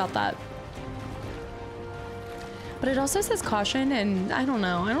didn't think about that. But it also says caution, and I don't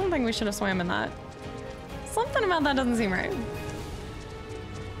know. I don't think we should have swam in that. Something about that doesn't seem right.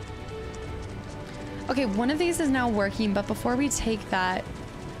 Okay, one of these is now working, but before we take that,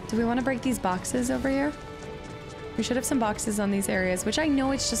 do we want to break these boxes over here? We should have some boxes on these areas, which I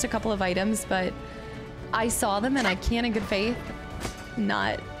know it's just a couple of items, but I saw them and I can't in good faith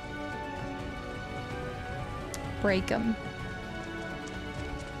not break them.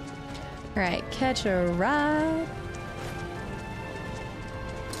 All right, catch a ride.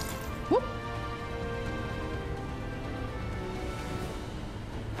 Whoop.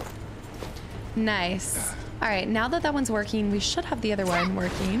 Nice. All right, now that that one's working, we should have the other one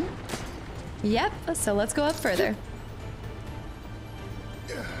working. Yep, so let's go up further.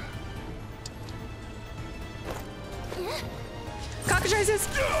 Cockatrices!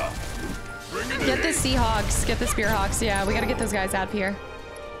 Get the Seahawks, get the Spearhawks. Yeah, we gotta get those guys out of here.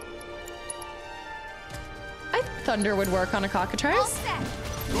 I think thunder would work on a cockatrice.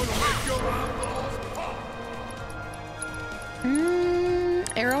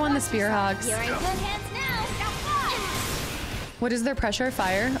 Arrow on the Spearhawks. You're in good hands now. What is their pressure?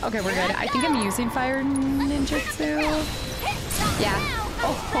 Fire? Okay, we're good. I think I'm using fire ninjutsu. Yeah.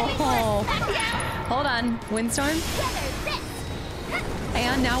 Oh. Hold on. Windstorm.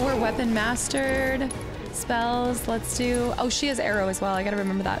 And now we're weapon mastered. Spells. Let's do... Oh, she has arrow as well. I gotta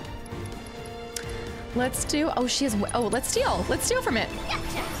remember that. Let's do... Oh, she has... Oh, let's steal. Let's steal from it.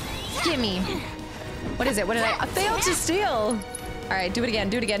 Gimme. What is it? What did I failed to steal. All right, do it again.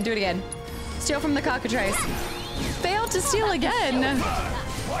 Do it again. Do it again. Steal from the cockatrice. Failed to steal again.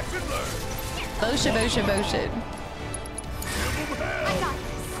 Bullshit.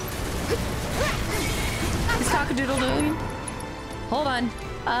 cock-a-doodle-doo. Hold on.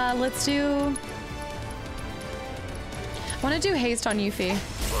 Let's do... I want to do haste on Yuffie.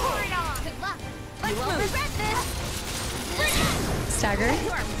 Stagger.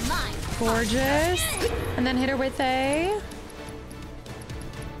 Gorgeous. And then hit her with a...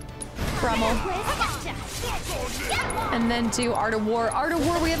 Brummel. And then do Art of War. Art of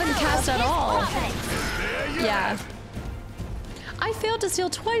War we haven't cast at all. Yeah. I failed to steal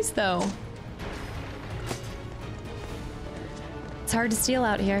twice though. It's hard to steal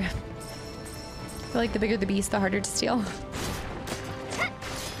out here. I feel like the bigger the beast, the harder to steal.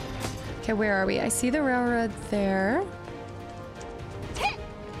 Okay, where are we? I see the railroad there.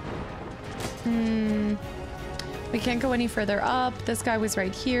 We can't go any further up. This guy was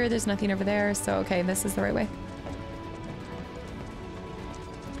right here. There's nothing over there. So, okay, this is the right way.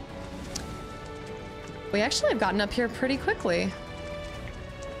 We actually have gotten up here pretty quickly. I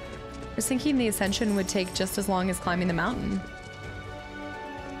was thinking the ascension would take just as long as climbing the mountain.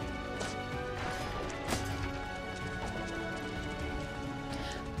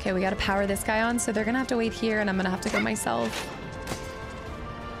 Okay, we gotta power this guy on, so they're gonna have to wait here and I'm gonna have to go myself.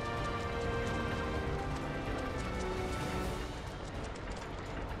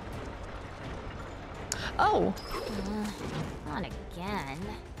 Oh! Not again.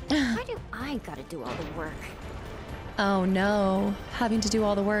 Why do I gotta do all the work? Oh no, having to do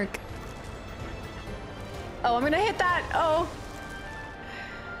all the work. Oh, I'm gonna hit that! Oh!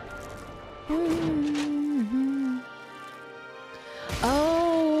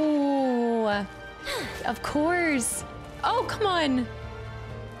 Oh! Of course! Oh, come on!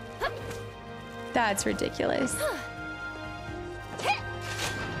 That's ridiculous.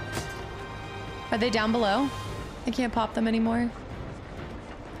 Are they down below? I can't pop them anymore.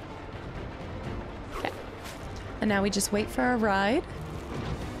 Okay. And now we just wait for our ride.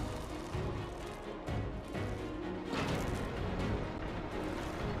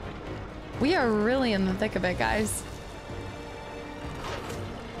 We are really in the thick of it, guys.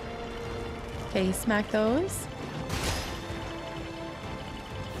 Okay, smack those.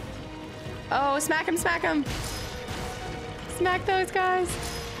 Oh, smack him, smack him. Smack those guys.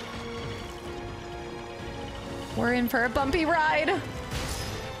 We're in for a bumpy ride.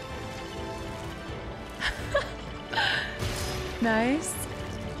 Nice.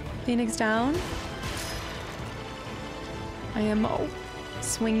 Phoenix down. I am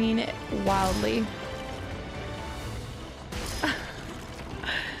swinging it wildly.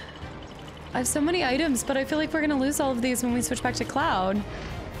 I have so many items, but I feel like we're gonna lose all of these when we switch back to Cloud.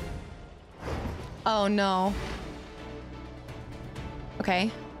 Oh no.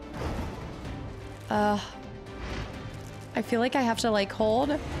 Okay. I feel like I have to like hold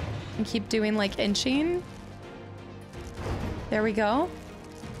and keep doing like inching. There we go.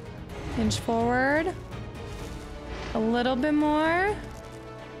 Inch forward. A little bit more.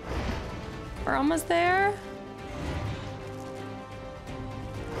 We're almost there.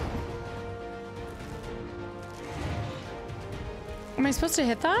 Am I supposed to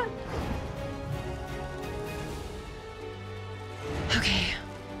hit that? Okay.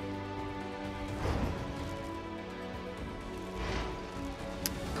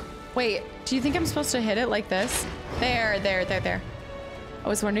 Wait, do you think I'm supposed to hit it like this? There. I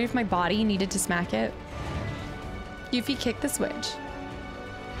was wondering if my body needed to smack it. Yuffie, kick the switch.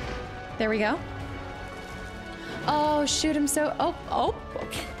 There we go. Oh, shoot, I'm so... Oh.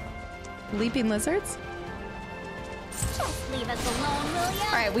 Leaping lizards. Just leave us alone, will ya?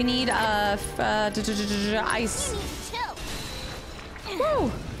 All right, we need ice.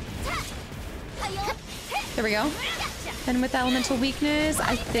 Woo! There we go. And with elemental weakness,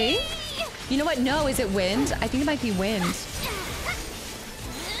 I think. You know what? No, is it wind? I think it might be wind.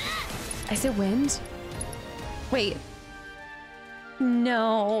 Is it wind? Wait.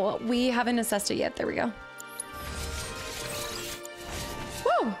 No, we haven't assessed it yet. There we go.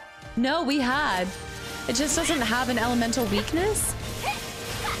 Woo! No, we had. It just doesn't have an elemental weakness.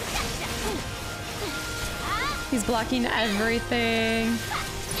 He's blocking everything.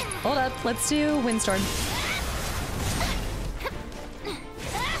 Hold up, let's do Windstorm.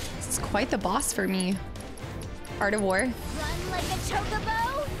 This is quite the boss for me. Art of War. Run like a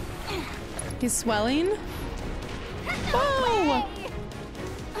chocobo. He's swelling. Whoa!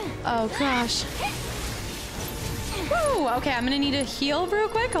 Oh gosh. Woo! Okay, I'm gonna need a heal real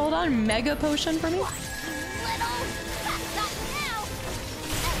quick. Hold on, mega potion for me.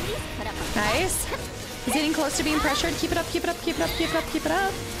 Nice. He's getting close to being pressured. Keep it up, keep it up, keep it up, keep it up, keep it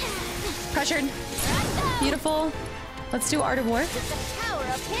up. Pressured. Beautiful. Let's do Art of War.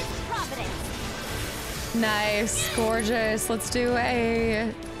 Nice, gorgeous. Let's do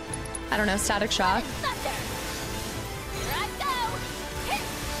a, I don't know, static shock.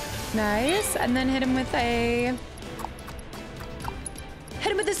 Nice. And then hit him with a...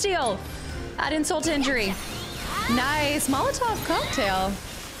 Hit him with the steel. Add insult to injury. Nice. Molotov cocktail.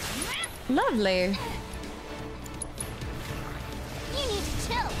 Lovely. You need to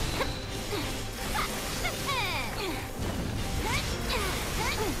chill.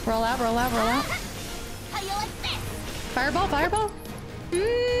 Roll out, roll out, roll out. How you like this? Fireball, fireball.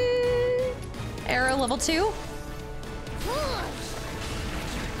 Arrow level 2.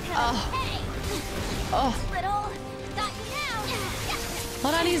 Oh. Little. Got you now.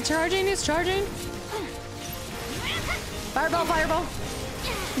 Hold on, he's charging, he's charging. Fireball, fireball.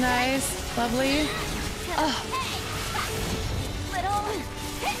 Nice, lovely. Oh.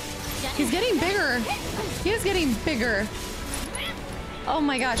 He's getting bigger. He is getting bigger. Oh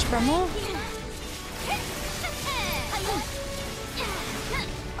my gosh, Brummel.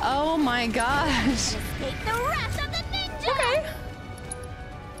 Oh my gosh. Okay.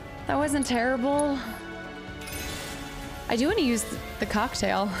 That wasn't terrible. I do want to use the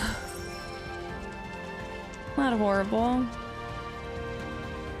cocktail. Not horrible.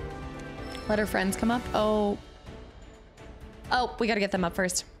 Let her friends come up. Oh. Oh, we gotta get them up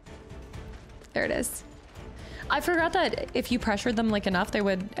first. There it is. I forgot that if you pressured them like enough, they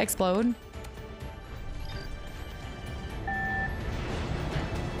would explode.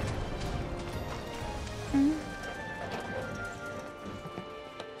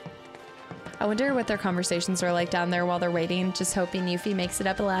 I wonder what their conversations are like down there while they're waiting, just hoping Yuffie makes it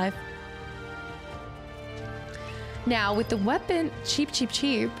up alive. Now, with the weapon, cheap, cheap,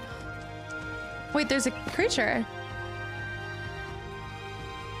 cheap. Wait, there's a creature.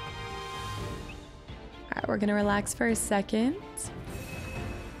 All right, we're gonna relax for a second.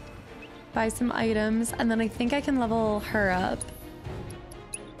 Buy some items, and then I think I can level her up.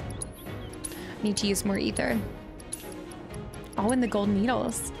 Need to use more ether. Oh, and the gold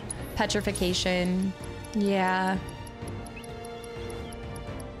needles. Petrification. Yeah.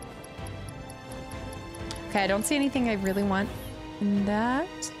 Okay, I don't see anything I really want in that.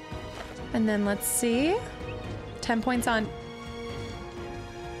 And then let's see. 10 points on.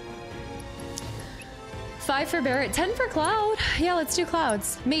 5 for Barret, 10 for Cloud. Yeah, let's do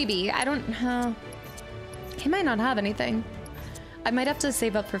Clouds. Maybe. I don't... he might not have anything. I might have to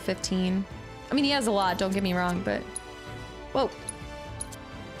save up for 15. I mean, he has a lot, don't get me wrong, but... Whoa.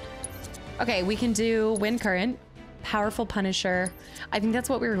 Okay, we can do Wind Current. Powerful Punisher. I think that's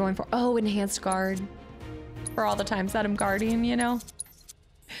what we were going for. Oh, Enhanced Guard. For all the times that I'm guarding, you know?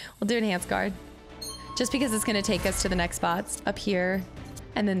 We'll do Enhanced Guard. Just because it's going to take us to the next spots. Up here.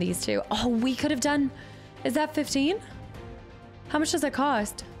 And then these two. Oh, we could have done... Is that 15? How much does that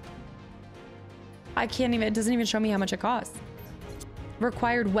cost? I can't even... It doesn't even show me how much it costs.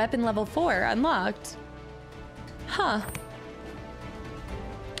 Required weapon level 4. Unlocked. Huh.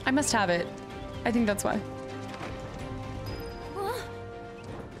 I must have it. I think that's why.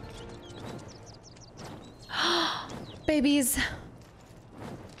 Babies.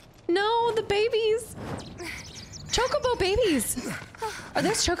 No, the babies. Chocobo babies. Are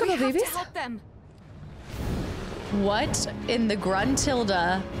those Chocobo babies? To help them. What in the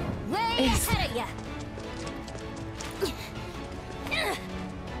Gruntilda Way is... ahead of ya.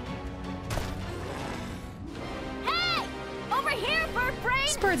 Hey! Over here, bird brain!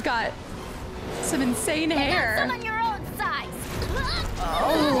 This bird's got some insane hair. Some on your own size.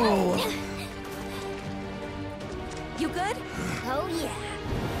 Oh. You good? Oh yeah.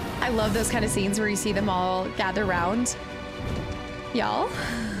 I love those kind of scenes where you see them all gather round. Y'all?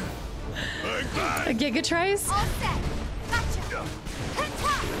 A Gigatrise? All set. Gotcha.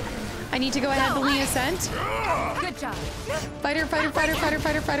 I need to go ahead and the ascent. Good job. Fighter, fighter, fighter, fighter,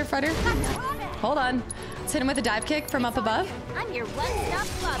 fighter, fighter, fighter. Hold on. Let's hit him with a dive kick from up above. I'm your one-stop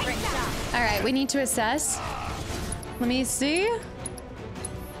clobbering shop. All right, we need to assess. Let me see.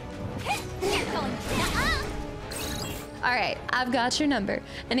 All right, I've got your number.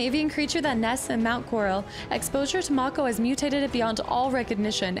 An avian creature that nests in Mount Coral. Exposure to Mako has mutated it beyond all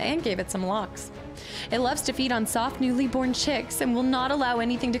recognition and gave it some locks. It loves to feed on soft, newly born chicks and will not allow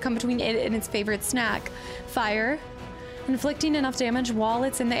anything to come between it and its favorite snack, fire. Inflicting enough damage while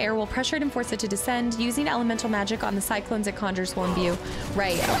it's in the air will pressure it and force it to descend. Using elemental magic on the cyclones it conjures will imbue.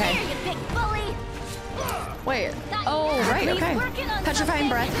 Right, okay. There, you big bully. Wait. Oh, right, okay. Petrifying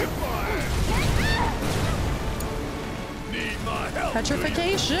breath.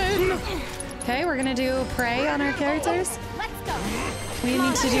 Petrification. Okay, we're gonna do prey on our characters. Let's go. We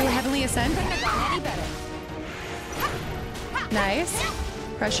need to do heavenly ascent. Nice.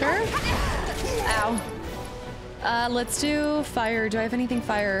 Pressure. Ow. Let's do fire. Do I have anything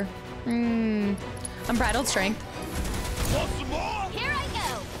fire? Unbridled strength. Here I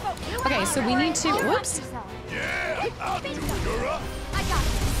go. Okay, so we need to, whoops. Yeah, I'll do it, Yura. I got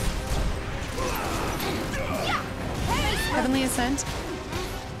Heavenly Ascent.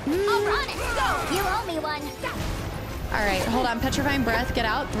 I'll run it. Go. You owe me one. All right, hold on. Petrifying Breath, get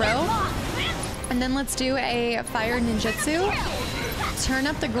out, throw. And then let's do a Fire Ninjutsu. Turn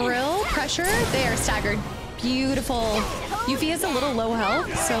up the grill, pressure. They are staggered. Beautiful. Yuffie has a little low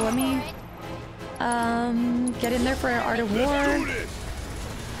health, so let me get in there for Art of War.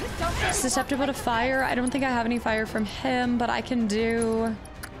 Susceptible to fire. I don't think I have any fire from him, but I can do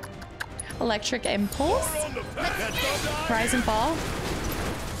Electric Impulse. Rise and Fall.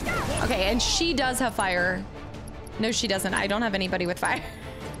 Okay, and she does have fire. No, she doesn't. I don't have anybody with fire.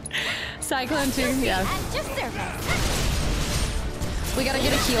 Cyclone too, yeah. We gotta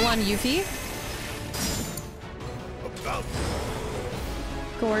get a heal on Yuffie.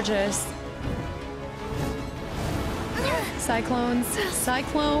 Gorgeous. Cyclones.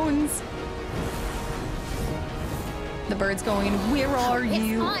 Cyclones. The bird's going, where are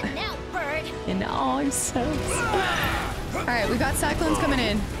you? It's on now, bird. And now I'm so All right, we got cyclones coming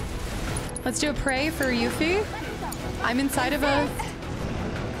in. Let's do a pray for Yuffie. I'm inside of a...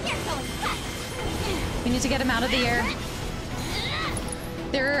 We need to get him out of the air.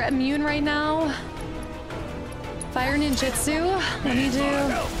 They're immune right now. Fire ninjutsu. Let me do...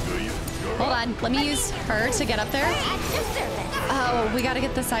 Hold on. Let me use her to get up there. Oh, we gotta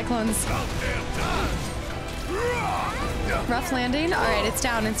get the cyclones. Rough landing. All right, it's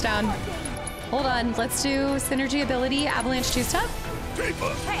down. It's down. Hold on. Let's do synergy ability. Avalanche two-step. Hey,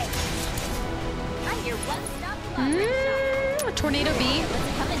 I'm your one-stop Tornado B.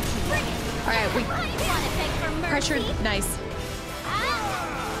 All right, we pressured. Nice.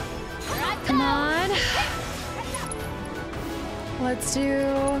 Come on. Let's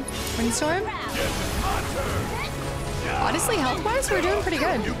do Windstorm. Honestly, health-wise, we're doing pretty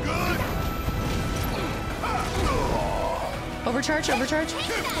good. Overcharge, overcharge.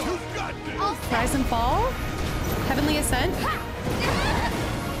 Rise and Fall. Heavenly Ascent.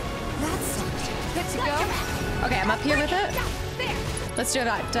 That's good to go. Okay, I'm up here with it. Let's do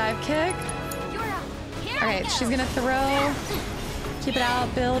that dive kick. All right, she's gonna throw. Keep it out.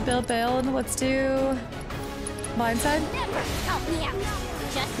 Build, build, build. Let's do blindside.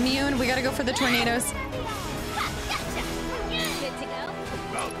 Immune. We gotta go for the tornadoes.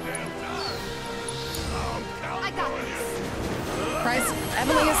 Rise,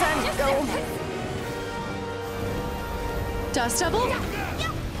 Heavenly Ascent. Go. Dust Devil.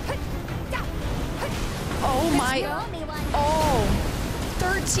 Oh my. Oh.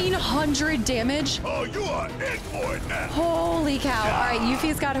 1,300 damage. Oh, you are in for it now. Holy cow. All right,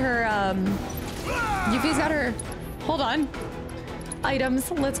 Yuffie's got her, hold on. Items.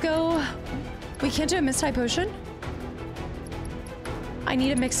 Let's go. We can't do a mist-type potion. I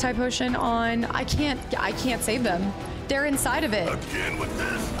need a mixed type potion on, I can't save them. They're inside of it. Again with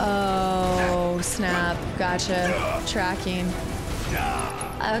this? Oh, snap. Gotcha. Tracking.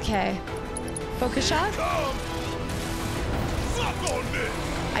 Okay. Focus shot.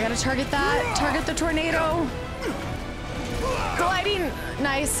 I gotta target that. Target the tornado. Gliding.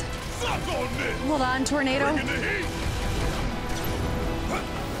 Nice. Hold on, tornado.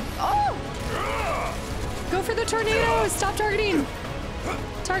 Oh! Go for the tornadoes. Stop targeting.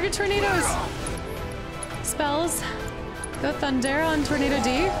 Target tornadoes. Spells. Go Thunder on Tornado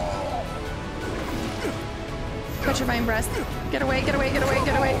D. Petrifying Breath. Get away, get away, get away,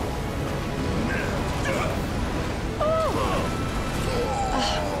 get away.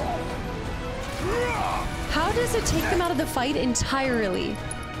 How does it take them out of the fight entirely?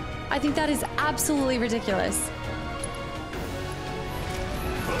 I think that is absolutely ridiculous.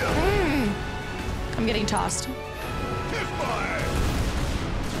 I'm getting tossed.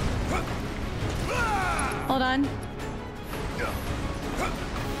 Hold on.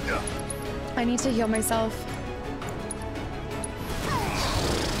 I need to heal myself.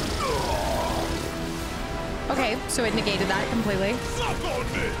 Okay, so it negated that completely.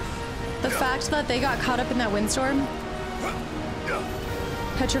 The fact that they got caught up in that windstorm.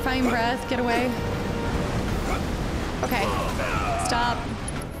 Petrifying Breath, get away. Okay, stop.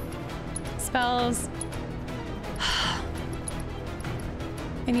 Spells. I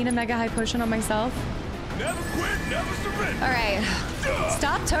need a mega high potion on myself. Never quit, never surrender. All right,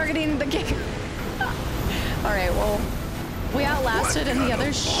 stop targeting the king. All right, well, we outlasted and the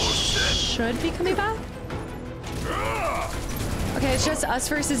others should be coming back. Okay, it's just us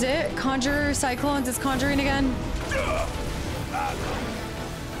versus it. Conjure Cyclones is conjuring again.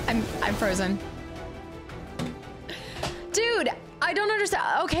 I'm frozen. Dude, I don't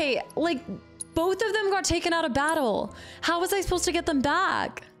understand. Okay, like both of them got taken out of battle. How was I supposed to get them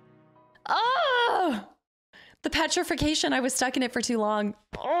back? Oh! The petrification, I was stuck in it for too long.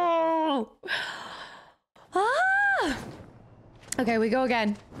 Oh! Ah! Okay, we go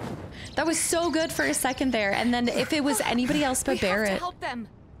again. That was so good for a second there. And then if it was anybody else but Barret. Have to help them.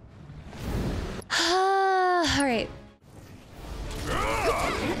 All right.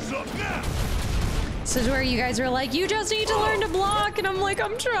 This is where you guys were like, you just need to learn to block. And I'm like,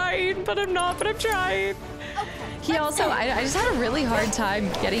 I'm trying, but I'm not, but I'm trying. He also, I just had a really hard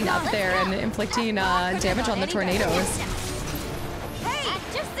time getting up there and inflicting damage on the tornadoes.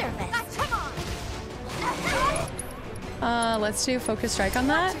 Let's do focus strike on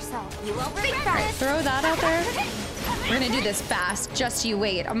that. Alright, throw that out there. We're gonna do this fast. Just you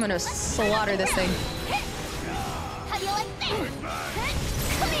wait. I'm gonna slaughter this thing.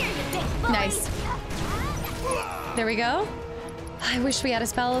 Nice. There we go. I wish we had a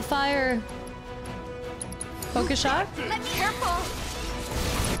spell of fire. Focus shot.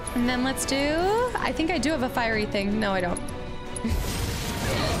 And then let's do... I think I do have a fiery thing. No, I don't.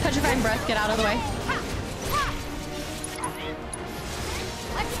 Petrifying breath. Get out of the way.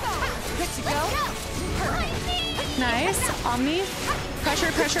 Nice. Omni.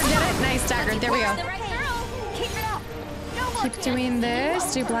 Pressure, pressure. Get it. Nice. Staggered. There we go. Keep doing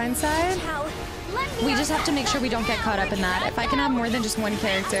this. Do blindside. We just have to make sure we don't get caught up in that. If I can have more than just one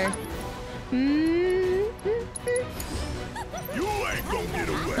character.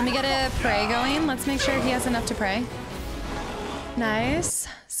 Let me get a pray going. Let's make sure he has enough to pray. Nice.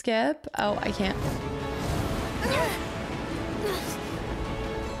 Skip. Oh, I can't.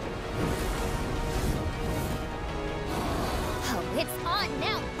 Oh, it's on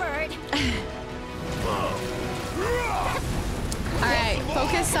now, bird. All right,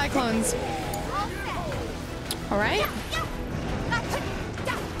 focus cyclones. All right.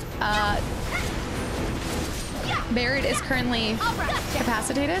 Barret is currently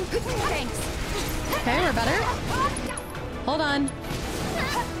incapacitated. Okay, we're better. Hold on.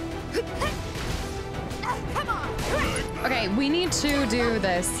 Okay, we need to do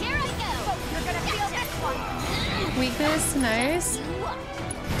this. Weakness, nice.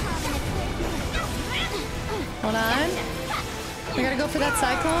 Hold on. We gotta go for that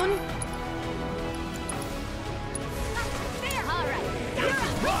cyclone.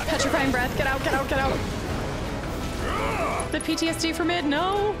 Petrifying breath. Get out, get out, get out. The PTSD for mid,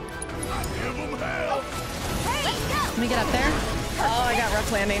 no. Let me get up there. Oh, I got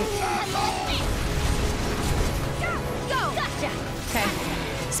rough landing. Okay.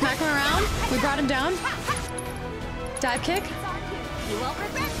 Smack him around. We brought him down. Dive kick.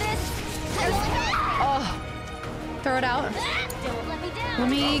 Oh. Throw it out. Let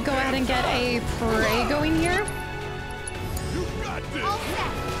me go ahead and get a pray going here.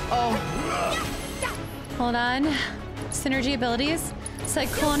 Oh. Hold on. Synergy abilities.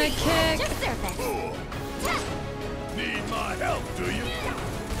 Cyclonic kick. Need my help, do you?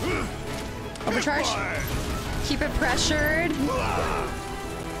 Overcharge. Keep it pressured.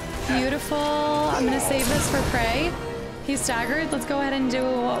 Beautiful. I'm gonna save this for prey. He's staggered. Let's go ahead and do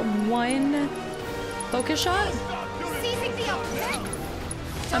one focus shot.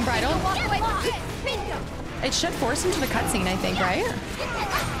 Unbridled. It should force him to the cutscene, I think, right?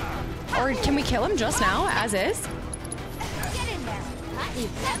 Or can we kill him just now, as is?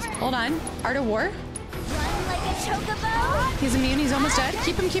 Hold on. Art of War. He's immune. He's almost dead.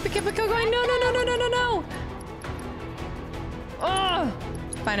 Keep him, keep it going. No, no, no, no, no, no, no. Oh.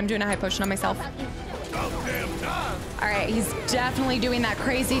 Fine, I'm doing a high potion on myself. All right, he's definitely doing that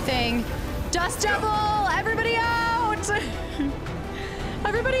crazy thing. Dust Devil! Everybody out!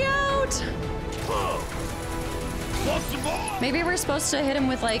 Everybody out! Maybe we're supposed to hit him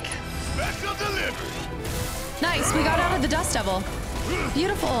with like... Nice, we got out of the Dust Devil.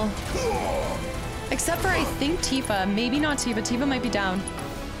 Beautiful. Except for I think Tifa. Maybe not Tifa. Tifa might be down.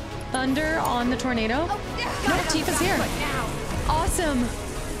 Thunder on the tornado. No, Tifa's here. Awesome.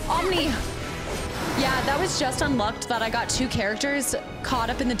 Omni. Yeah, that was just unlucked that I got two characters caught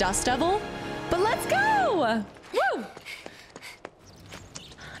up in the Dust Devil. But let's go! Woo!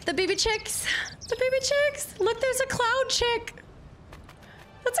 The baby chicks. The baby chicks. Look, there's a cloud chick.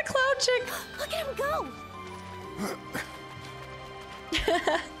 That's a cloud chick. Look at him go.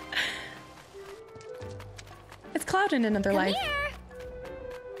 It's Cloud in another life. Here.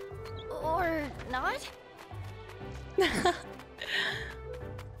 Or not?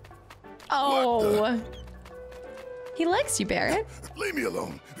 Oh. He likes you, Barret. Leave me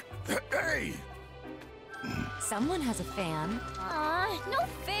alone. Hey. Someone has a fan. No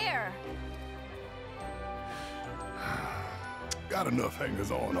fair. Got enough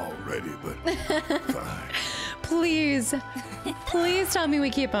hangers on already, but fine. Please. Please tell me we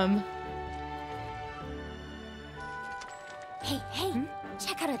keep him.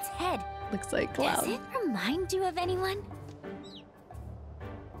 its head. Looks like Cloud. Does it remind you of anyone?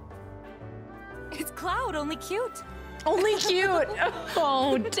 It's Cloud, only cute. Only cute.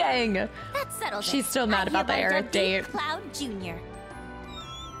 Oh, dang. That settles She's it. still mad about the hereby Aerith dub thee date. Cloud Jr.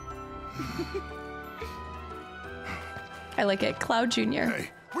 I like it. Cloud Jr. Hey,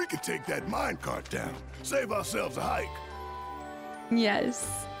 we could take that minecart down. Save ourselves a hike.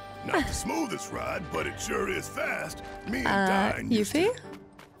 Yes. Not the smoothest ride, but it sure is fast. Me and Dine used Yuffie? to...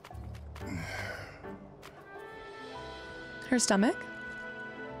 Her stomach?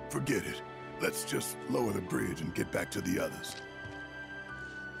 Forget it. Let's just lower the bridge and get back to the others.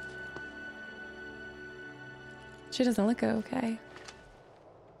 She doesn't look okay.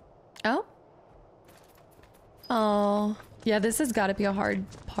 Oh? Oh. Yeah, this has got to be a hard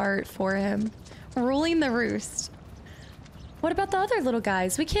part for him. Ruling the roost. What about the other little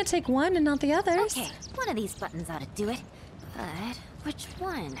guys? We can't take one and not the others. Okay, one of these buttons ought to do it. But which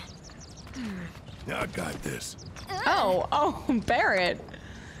one? I got this. Oh, Barret.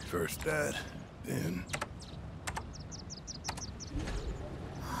 First that, then...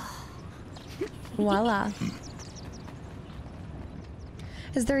 Voila.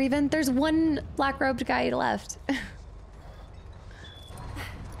 Is there even? There's one black-robed guy left.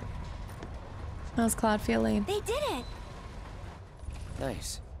 How's Cloud feeling? They did it.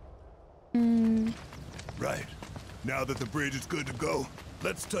 Nice. Right. Now that the bridge is good to go,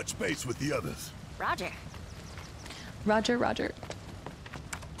 let's touch base with the others. Roger. Roger, Roger.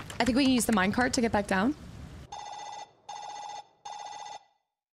 I think we can use the minecart to get back down.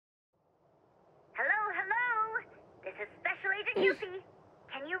 Hello? This is Special Agent Yuffie.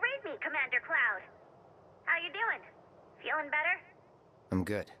 Can you read me, Commander Cloud? How you doing? Feeling better? I'm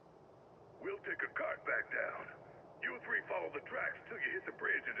good. We'll take a cart back down. You three follow the tracks till you hit the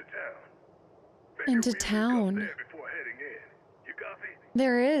bridge into town. Into town. There before heading in. You copy?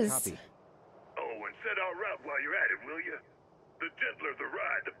 There is. Copy. Oh, and set our route while you're at it, will you? The gentler the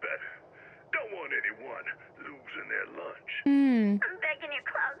ride, the better. Don't want anyone losing their lunch. Hmm. I'm begging you,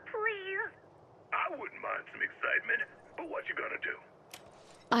 Cloud, please. I wouldn't mind some excitement, but what you gonna do?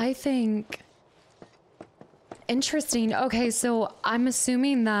 I think... Interesting. Okay, so I'm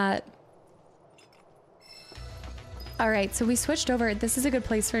assuming that... Alright, so we switched over. This is a good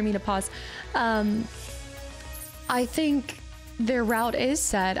place for me to pause. I think their route is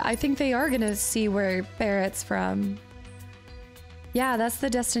set. I think they are gonna see where Barret's from. Yeah, that's the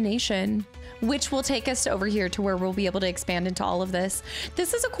destination, which will take us over here to where we'll be able to expand into all of this.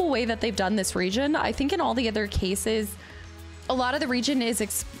 This is a cool way that they've done this region. I think in all the other cases, a lot of the region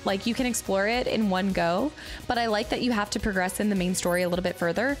is like you can explore it in one go, but I like that you have to progress in the main story a little bit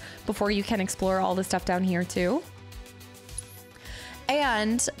further before you can explore all the stuff down here too.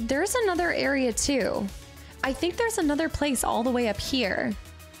 And there's another area too. I think there's another place all the way up here.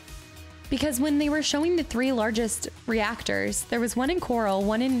 Because when they were showing the 3 largest reactors, there was one in Coral,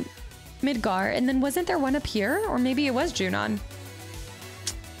 one in Midgar, and then wasn't there one up here? Or maybe it was Junon.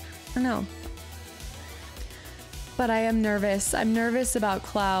 I don't know. But I am nervous. I'm nervous about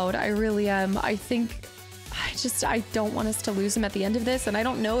Cloud. I really am. I think... I don't want us to lose him at the end of this, and I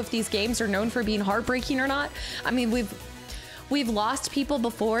don't know if these games are known for being heartbreaking or not. I mean, we've lost people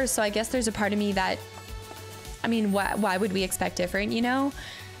before, so I guess there's a part of me that... I mean, why would we expect different, you know?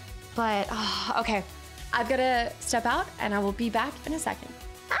 But, okay. I've got to step out, and I will be back in a second.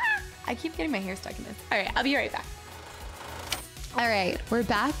 Ah! I keep getting my hair stuck in this. All right, I'll be right back. All right, we're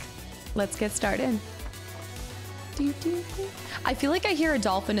back. Let's get started. I feel like I hear a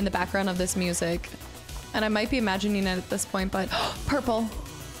dolphin in the background of this music, and I might be imagining it at this point, but purple.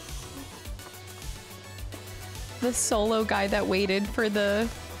 The solo guy that waited for the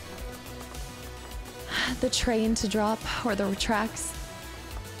train to drop, or the tracks.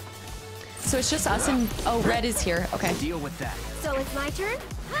 So it's just us and... Oh, Red is here. Okay. Deal with that. So it's my turn?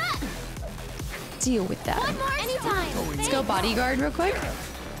 Deal with that. One more anytime. Let's go bodyguard real quick.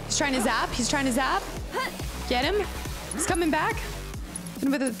 He's trying to zap. He's trying to zap. Get him. He's coming back. Hit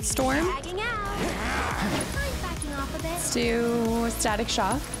him with a storm. Backing out. I'm backing off a bit. Let's do a static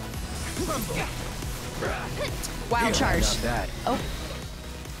shock. Wild charge. Oh.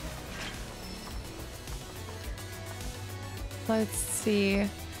 Let's see.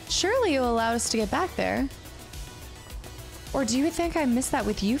 Surely you'll allow us to get back there. Or do you think I missed that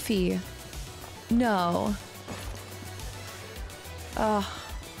with Yuffie? No. Ugh.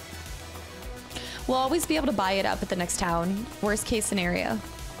 We'll always be able to buy it up at the next town. Worst case scenario.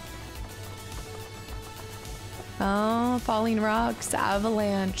 Oh, falling rocks,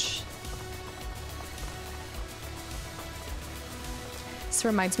 avalanche. This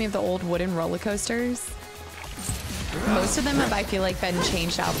reminds me of the old wooden roller coasters. Most of them have, I feel like, been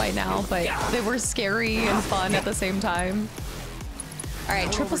changed out by now, but they were scary and fun at the same time. All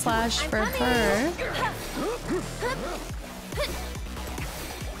right, triple slash for her.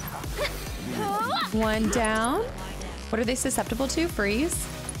 One down. What are they susceptible to? Freeze?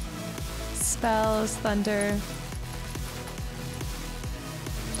 Spells, thunder.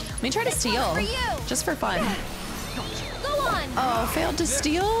 Let me try to steal, just for fun. Go on. Oh, failed to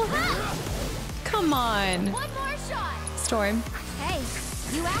steal? Come on. One more shot. Storm. Hey,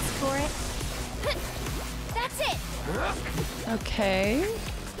 you asked for it. That's it. Okay.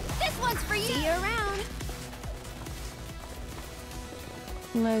 This one's for you. See you around.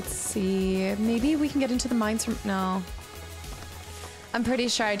 Let's see. Maybe we can get into the mines from... No. I'm pretty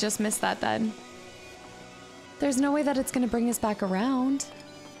sure I just missed that then. There's no way that it's going to bring us back around.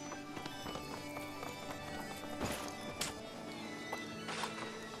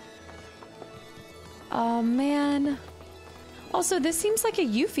 Oh, man. Also, this seems like a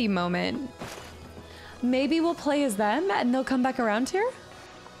Yuffie moment. Maybe we'll play as them and they'll come back around here?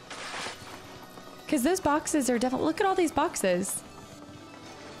 Because those boxes are definitely... Look at all these boxes.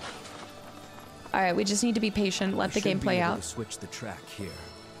 All right, we just need to be patient. Let the game play out. Switch the track here.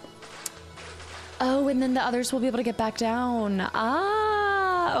 Oh, and then the others will be able to get back down.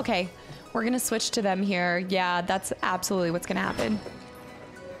 Ah, okay. We're going to switch to them here. Yeah, that's absolutely what's going to happen.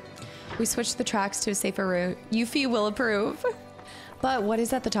 We switch the tracks to a safer route. Yuffie will approve. But what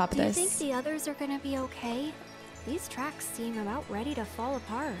is at the top of this? Do you think the others are gonna be okay? These tracks seem about ready to fall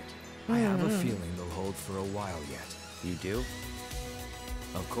apart. I have a feeling they'll hold for a while yet. You do?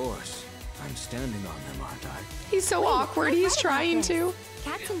 Of course. I'm standing on them, aren't I? He's so awkward. He's trying to.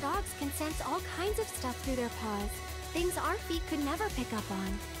 Cats and dogs can sense all kinds of stuff through their paws. Things our feet could never pick up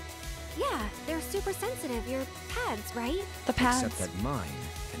on. Yeah, they're super sensitive. Your pads, right? The pads. Except that mine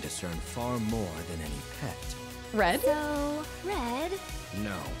can discern far more than any pet. Red? So, Red?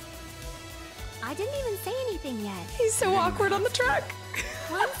 No. I didn't even say anything yet. He's so awkward on the track.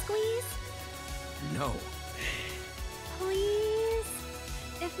 One squeeze? No. Please?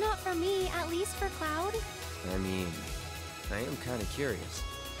 If not for me, at least for Cloud? I mean, I am kind of curious.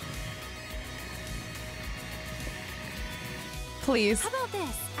 Please. How about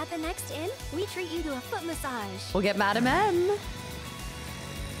this? At the next inn, we treat you to a foot massage. We'll get Madam M.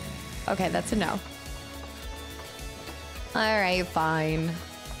 Okay, that's a no. All right, fine.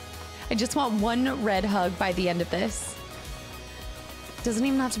 I just want one red hug by the end of this. Doesn't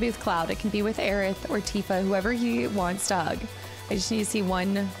even have to be with Cloud. It can be with Aerith or Tifa, whoever he wants to hug. I just need to see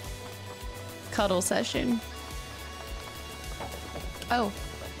one cuddle session. Oh.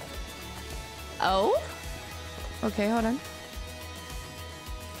 Oh? Okay, hold on.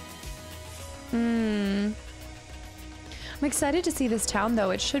 I'm excited to see this town,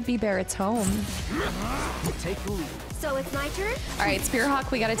 though. It should be Barret's home. Take the lead. So it's my turn? All right,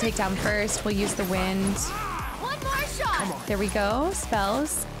 Spearhawk, we got to take down first. We'll use the wind. One more shot. There we go.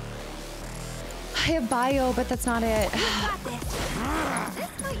 Spells. I have bio, but that's not it.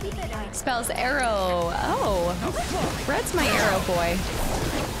 Spells arrow. Oh, Red's my arrow boy.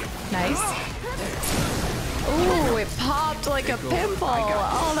 Nice. Ooh, it popped like a pimple.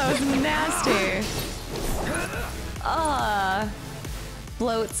 Oh, that was nasty.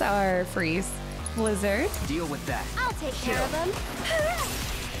 Bloats are freeze. Blizzard. Deal with that. I'll take care of them.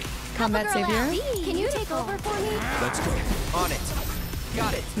 Combat savior. Can you take over for me? Let's go. On it.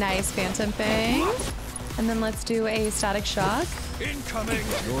 Got it. Nice phantom thing. And then let's do a static shock. Incoming.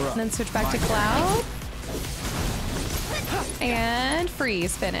 And then switch back to Cloud. And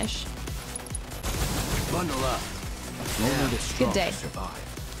freeze. Finish. Bundle up. Only the strong Good day.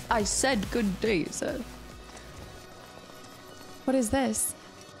 survive. I said good day, sir. What is this?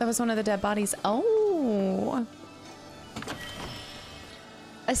 That was one of the dead bodies. Oh.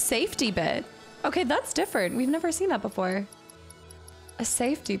 A safety bit. Okay, that's different. We've never seen that before. A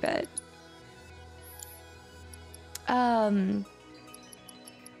safety bit. I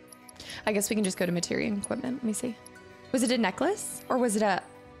guess we can just go to material equipment. Let me see. Was it a necklace or was it a...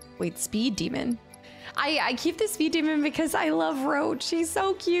 Wait, speed demon. I keep the speed demon because I love Roach. He's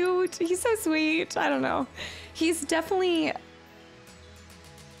so cute. He's so sweet. I don't know. He's definitely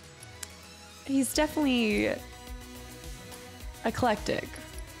eclectic.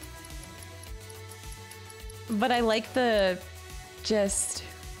 But I like the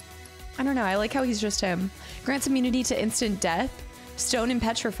I don't know. I like how he's just him. Grants immunity to instant death. Stone and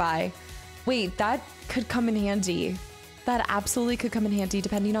petrify. Wait, that could come in handy. That absolutely could come in handy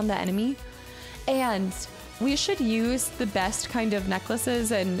depending on the enemy. And we should use the best kind of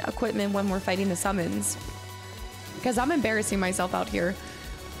necklaces and equipment when we're fighting the summons. Because I'm embarrassing myself out here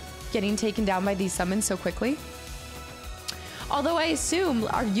getting taken down by these summons so quickly. Although I assume,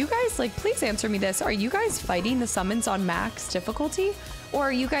 are you guys, like, please answer me this. Are you guys fighting the summons on max difficulty? Or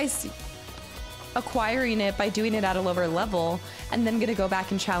are you guys acquiring it by doing it at a lower level and then gonna go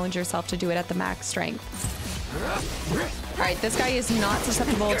back and challenge yourself to do it at the max strength? All right, this guy is not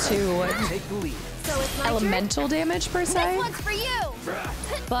susceptible to elemental damage per se, For you.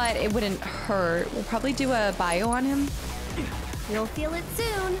 but it wouldn't hurt. We'll probably do a bio on him. You'll feel it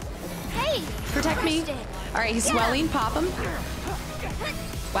soon. Hey, Protect me. All right, he's swelling. Pop him.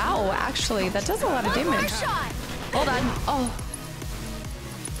 Wow, actually, that does a lot of damage. Hold on. Oh.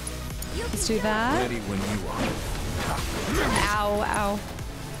 Let's do that. Ready when you are. Ow, ow.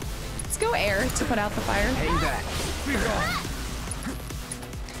 Let's go air to put out the fire. Hang back.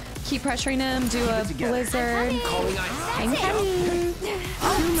 Keep pressuring him. Do a blizzard. Calling I'm coming.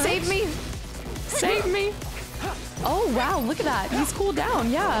 Oh, save me. Save me. Oh, wow, look at that. He's cooled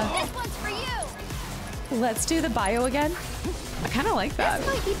down, yeah. This one's for you. Let's do the bio again. I kind of like that. This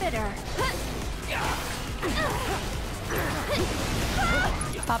might be bitter.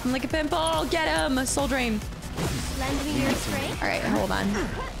 Pop him like a pimple. Get him. Soul drain. Lend me your strength. All right, hold on.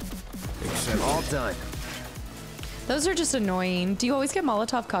 Except all done. Those are just annoying. Do you always get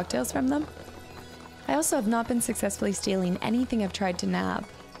Molotov cocktails from them? I also have not been successfully stealing anything I've tried to nab.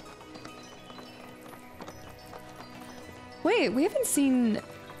 Wait, we haven't seen...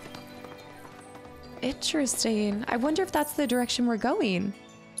 Interesting. I wonder if that's the direction we're going.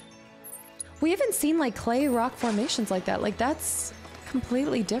 We haven't seen like clay rock formations like that. Like that's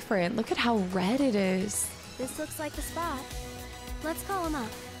completely different. Look at how red it is. This looks like the spot. Let's call him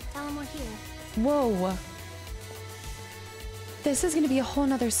up. Tell him we're here. Whoa. This is gonna be a whole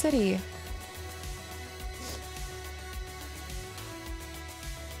nother city.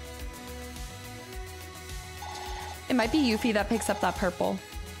 It might be Yuffie that picks up that purple.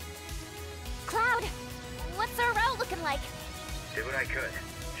 Cloud, what's our route looking like? Did what I could.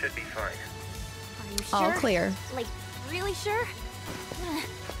 Should be fine. Are you All sure? clear. Like, really sure?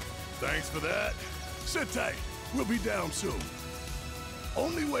 Thanks for that. Sit tight. We'll be down soon.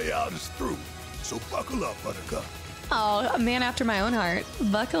 Only way out is through, so buckle up, Buttercup. Oh, a man after my own heart.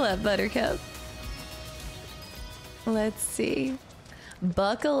 Buckle up, Buttercup. Let's see.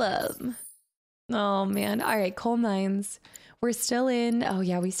 Buckle up. Oh, man. All right, coal mines. We're still in... Oh,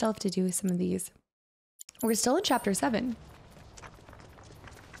 yeah, we still have to do some of these. We're still in Chapter 7.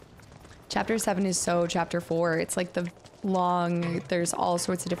 Chapter 7 is so Chapter 4. It's like the long... There's all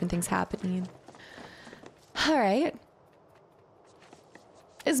sorts of different things happening. All right.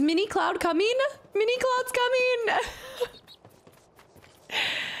 Is Mini Cloud coming? Mini Cloud's coming!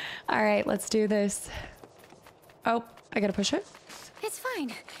 All right, let's do this. Oh, I gotta push it. It's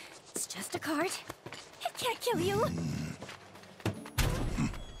fine. It's just a cart. It can't kill you.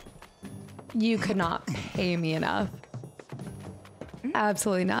 You could not pay me enough.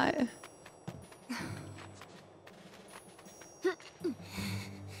 Absolutely not.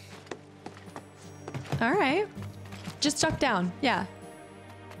 All right. Just duck down. Yeah.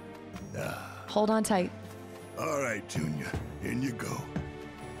 Hold on tight. All right, Junior. In you go.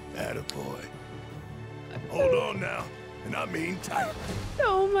 Attaboy. Hold on now. And I mean tight.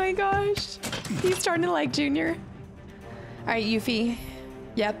 Oh my gosh. He's starting to like Junior. All right, Yuffie.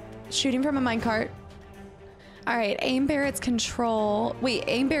 Yep. Shooting from a minecart. All right, aim Barret's control. Wait,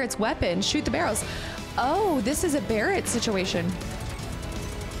 aim Barret's weapon. Shoot the barrels. Oh, this is a Barret situation.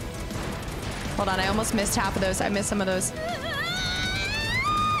 Hold on, I almost missed half of those. I missed some of those.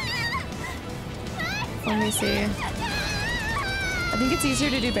 Let me see. I think it's easier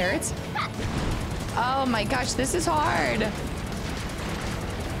to do Barret's. Oh my gosh, this is hard.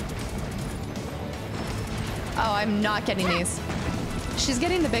 Oh, I'm not getting these. She's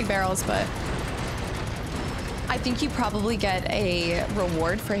getting the big barrels, but I think you probably get a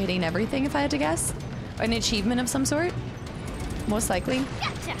reward for hitting everything, if I had to guess. An achievement of some sort. Most likely.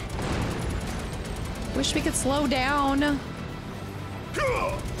 Wish we could slow down.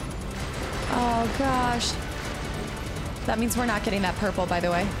 Oh gosh. That means we're not getting that purple, by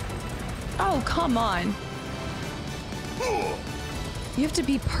the way. Oh, come on. You have to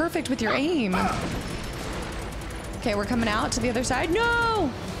be perfect with your aim. Okay, we're coming out to the other side.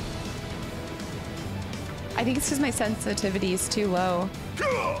 No! I think it's because my sensitivity is too low.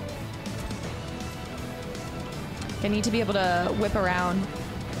 I need to be able to whip around.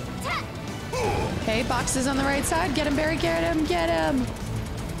 Okay, boxes on the right side. Get him, Barry. Get him. Get him.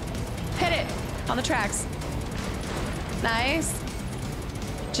 Hit it. On the tracks. Nice.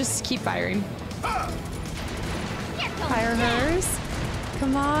 Just keep firing. Fire hers.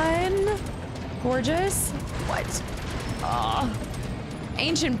 Come on. Gorgeous. What? Oh.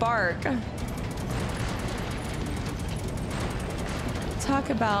 Ancient bark. talk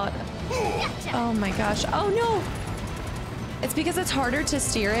about... Oh my gosh. Oh no! It's because it's harder to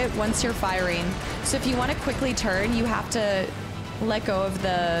steer it once you're firing. So if you want to quickly turn, you have to let go of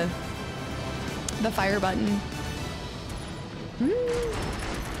the fire button.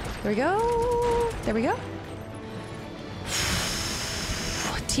 There we go. There we go.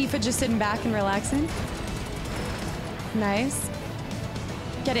 Tifa just sitting back and relaxing. Nice.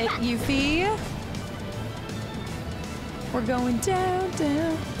 Get it, Yuffie. We're going down,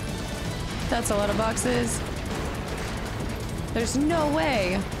 down. That's a lot of boxes. There's no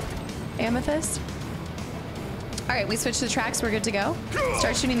way. Amethyst. All right, we switched the tracks. We're good to go.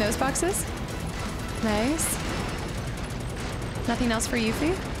 Start shooting those boxes. Nice. Nothing else for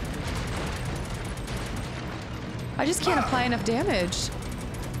Yuffie? I just can't apply enough damage.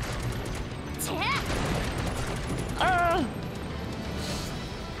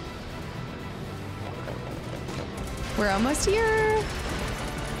 We're almost here.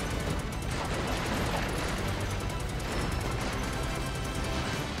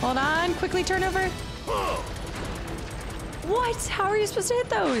 Hold on, quickly turn over. What? How are you supposed to hit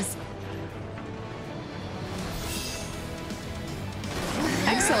those?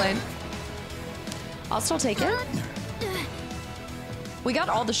 Excellent. I'll still take it. We got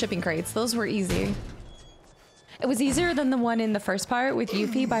all the shipping crates. Those were easy. It was easier than the one in the first part with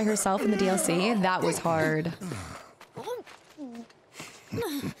Yuffie by herself in the DLC. That was hard.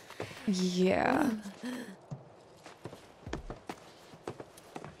 Yeah.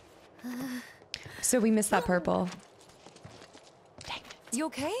 So we missed that purple. Dang it. You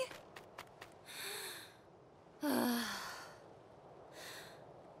okay?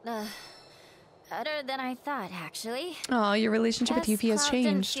 Better than I thought, actually. Oh, your relationship with Yuffie has changed.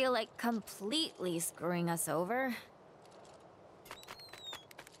 Didn't feel like completely screwing us over.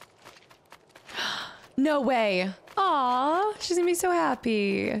 No way. Aw, she's gonna be so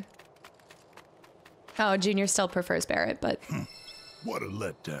happy. Oh, Junior still prefers Barret, but... What a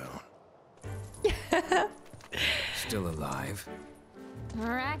letdown. Still alive.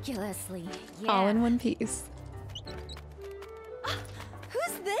 Miraculously, yeah. All in one piece.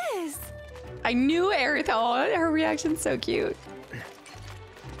 Who's this? I knew Aerith. Oh, her reaction's so cute.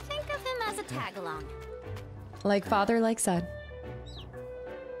 Think of him as a tag-along. Like father, like son.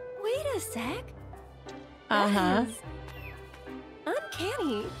 Wait a sec. Uh-huh.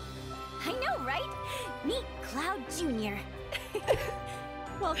 Uncanny. I know, right? Meet Cloud Jr.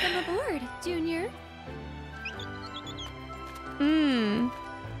 Welcome aboard, Junior. Kill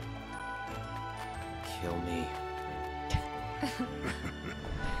me.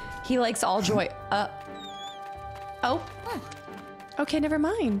 He likes all joy. Oh. Okay, never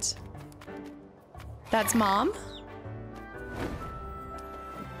mind. That's Mom.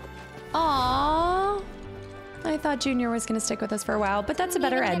 Aww. I thought Junior was gonna stick with us for a while, but that's a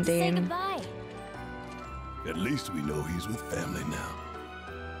better ending. At least we know he's with family now.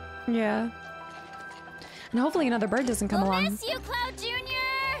 Yeah. And hopefully another bird doesn't come along. Miss you, Cloud Jr.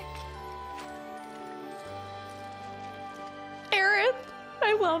 Aerith.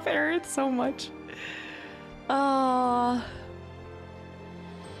 I love Aerith so much. Oh.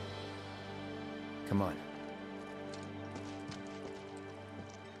 Come on.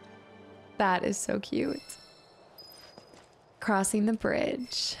 That is so cute. Crossing the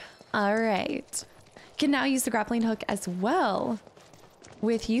bridge. All right. Can now use the grappling hook as well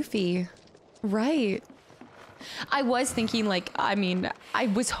with Yuffie. Right. I was thinking, like, I mean, I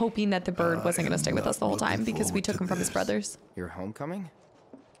was hoping that the bird wasn't going to stay with us the whole time because we took him from his brothers. Your homecoming?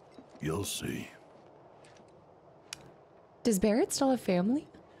 You'll see. Does Barret still have family?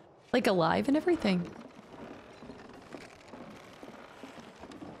 Like, alive and everything?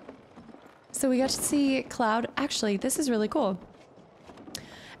 So we got to see Cloud. Actually, this is really cool.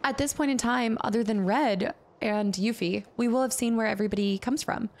 At this point in time, other than Red and Yuffie, we will have seen where everybody comes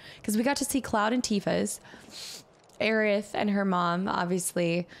from. Because we got to see Cloud and Tifa's, Aerith and her mom.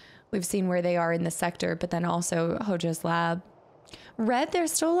 Obviously, we've seen where they are in the sector, but then also Hojo's lab. Red,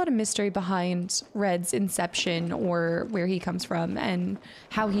 there's still a lot of mystery behind Red's inception or where he comes from and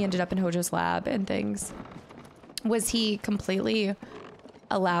how he ended up in Hojo's lab and things. Was he completely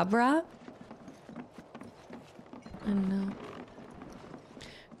a lab rat? I don't know.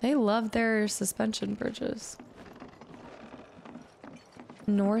 They love their suspension bridges.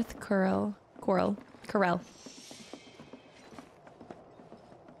 North Corel.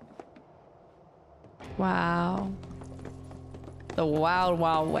 Wow. The Wild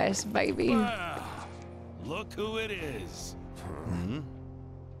Wild West, baby. Wow. Look who it is.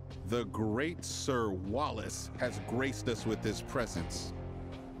 The great Sir Wallace has graced us with his presence.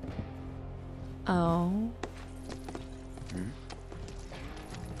 Oh.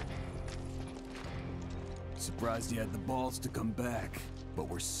 Surprised you had the balls to come back, but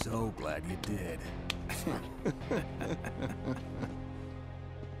we're so glad you did.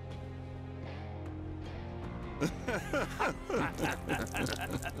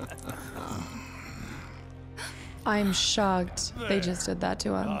 I'm shocked they just did that to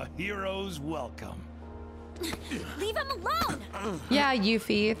him. A hero's welcome. Leave him alone! Yeah,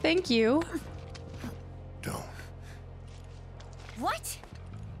 Yuffie, thank you. Don't. What?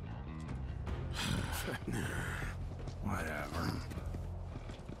 Whatever.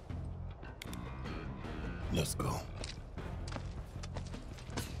 Let's go.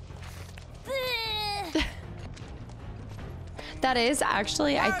 That is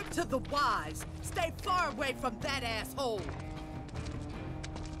actually, Word to the wise. Stay far away from that asshole.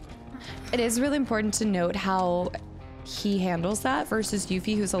 it is really important to note how he handles that versus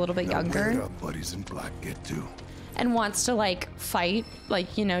Yuffie, who's a little bit younger. Wait up, buddies in black get to. And wants to like fight,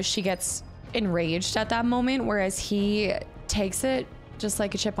 like, you know, she gets enraged at that moment, whereas he takes it just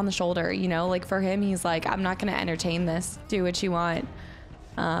like a chip on the shoulder, you know, like for him, he's like, I'm not gonna entertain this, do what you want.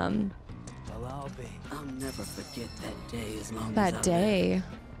 Well, I'll never forget that day as long as That day.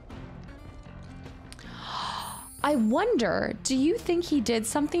 I wonder, do you think he did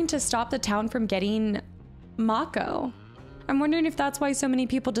something to stop the town from getting Mako? I'm wondering if that's why so many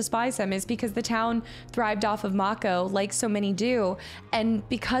people despise him, is because the town thrived off of Mako, like so many do, and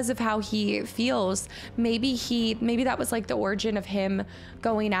because of how he feels, maybe that was like the origin of him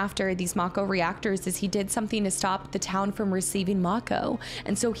going after these Mako reactors, is he did something to stop the town from receiving Mako,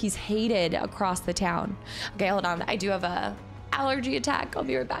 and so he's hated across the town. Okay, hold on, I do have a allergy attack. I'll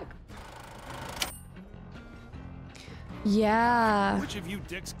be right back. Yeah. Which of you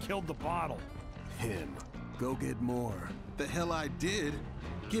dicks killed the bottle? Him. Go get more. The hell I did?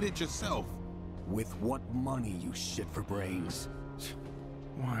 Get it yourself. With what money, you shit for brains?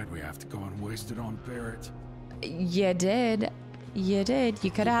 Why'd we have to go and waste it on Barret? You did. You did. You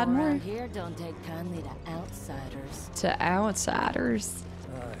could have had more. Around here don't take kindly to outsiders. To outsiders.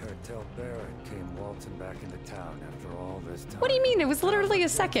 I heard tell Barret came waltzing back into town after all this time. What do you mean? It was literally a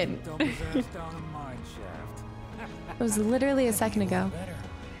second. It was literally a second ago.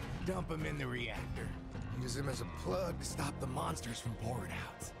 Dump him in the reactor. Use him as a plug to stop the monsters from pouring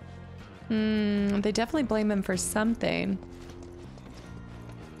out. They definitely blame him for something.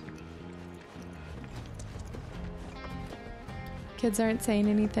 Kids aren't saying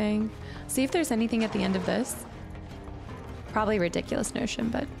anything. See if there's anything at the end of this. Probably a ridiculous notion,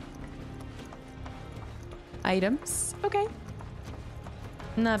 but... Items. Okay.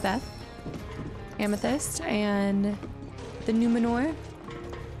 Not bad. Amethyst and the Numenor.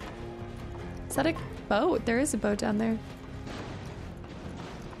 Is that a boat? There is a boat down there.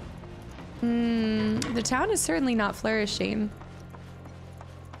 The town is certainly not flourishing.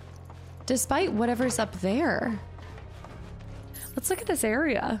 Despite whatever's up there. Let's look at this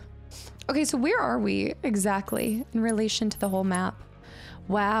area. Okay, so where are we exactly in relation to the whole map?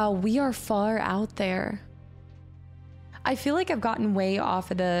 Wow, we are far out there. I feel like I've gotten way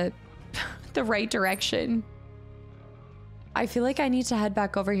off of the right direction. I feel like I need to head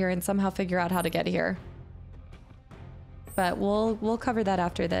back over here and somehow figure out how to get here. But we'll cover that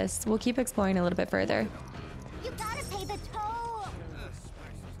after this. We'll keep exploring a little bit further. You gotta pay the toll.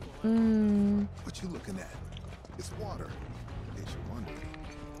 What you looking at? It's water. In case you wonder.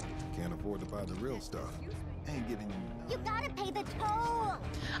 Can't afford to buy the real stuff. Ain't giving you. You gotta pay the toll.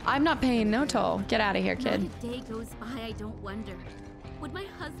 I'm not paying no toll. Get out of here, kid. Not a day goes by, I don't wonder. Would my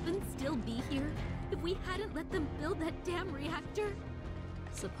husband still be here if we hadn't let them build that damn reactor?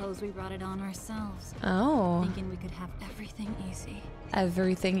 Suppose we brought it on ourselves. Oh. Thinking we could have everything easy.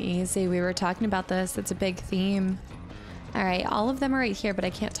 Everything easy. We were talking about this. It's a big theme. All right, all of them are right here, but I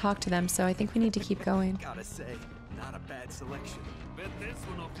can't talk to them, so I think we need to keep going. Gotta say, not a bad selection. Bet this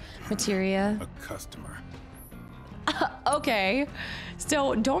one Materia. A customer. Okay.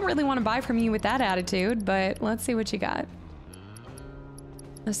 So don't really want to buy from you with that attitude, but let's see what you got.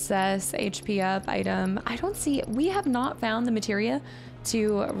 Assess, HP up, item. I don't see, we have not found the materia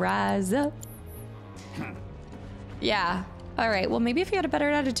to rise up. Yeah. All right. Well, maybe if you had a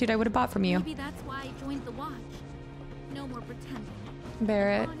better attitude, I would have bought from you. Maybe that's why I joined the watch. No more pretending.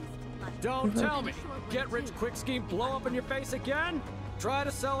 Barret. Don't tell me. Get rich quick scheme blow up in your face again? Try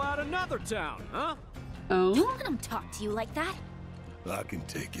to sell out another town, huh? Oh? Don't let him talk to you like that. I can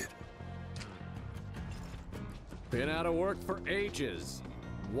take it. Been out of work for ages.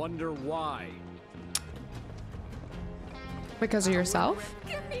 Wonder why. Because of yourself?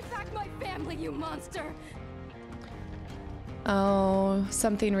 Give me back my family, you monster! Oh,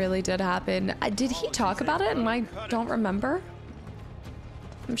 something really did happen. Did he talk about it and I don't remember?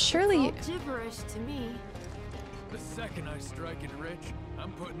 I'm surely... It's all gibberish to me. The second I strike it rich,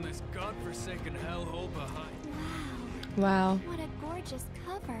 I'm putting this godforsaken hellhole behind. Wow. What a gorgeous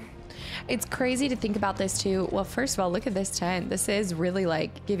cover. It's crazy to think about this too. Well, first of all, look at this tent. This is really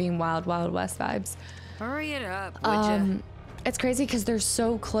like giving Wild Wild West vibes. Hurry it up, would ya? It's crazy because they're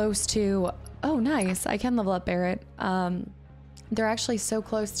so close to. Oh, nice. I can level up Barret. They're actually so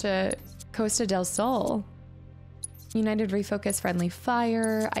close to Costa del Sol. United Refocus, Friendly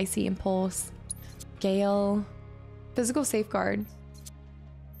Fire, Icy Impulse, Gale, Physical Safeguard.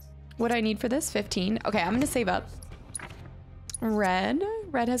 What do I need for this? 15. Okay, I'm gonna save up. Red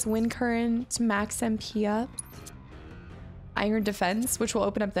has Wind Current, Max MP up. Iron Defense, which will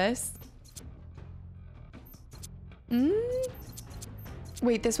open up this.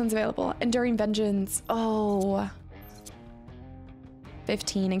 Wait, this one's available. Enduring Vengeance. Oh.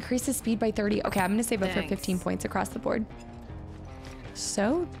 15. Increases speed by 30. Okay, I'm gonna save up for 15 points across the board.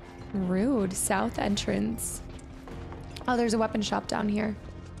 So rude. South entrance. Oh, there's a weapon shop down here.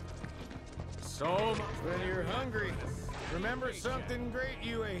 So, when you're hungry, remember something great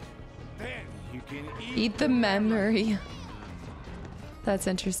you ate. Then you can Eat the memory. That's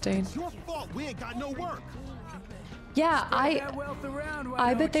interesting. It's your fault. We ain't got no work. Yeah,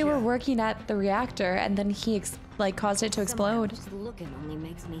 I bet they were working at the reactor and then he like caused it to explode. Just looking only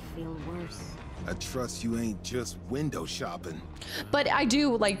makes me feel worse. I trust you ain't just window shopping. But I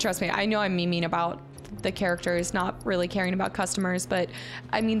do, like, trust me, I know I'm memeing about the characters not really caring about customers, but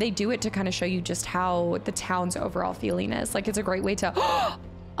I mean, they do it to kind of show you just how the town's overall feeling is. Like, it's a great way to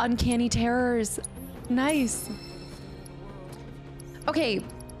uncanny terrors. Nice. Okay,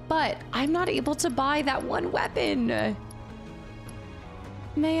 but I'm not able to buy that one weapon.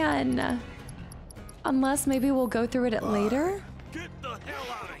 Man. Unless maybe we'll go through it later. Get the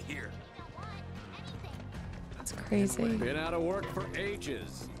hell out of here. That's crazy. Been out of work for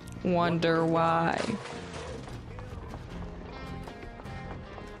ages. Wonder why.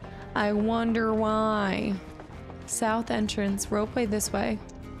 I wonder why. South entrance, ropeway this way.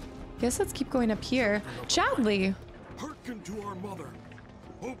 Guess let's keep going up here. Chadley. Hearken to our mother.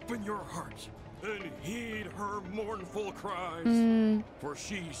 Open your heart and heed her mournful cries. For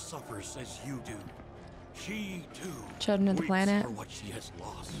she suffers as you do. She too Children of the weeps planet. for what she has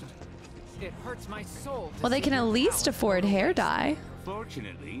lost. It hurts my soul. Well, they can at least afford hair dye.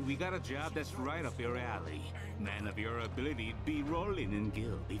 Fortunately, we got a job that's right up your alley. Man of your ability be rolling in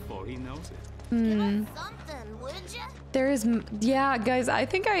guilt before he knows it. Something, would ya? There is, yeah, guys, I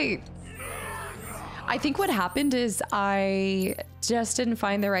think what happened is I just didn't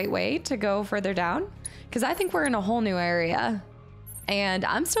find the right way to go further down, because I think we're in a whole new area and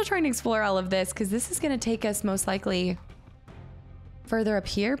I'm still trying to explore all of this because this is going to take us most likely further up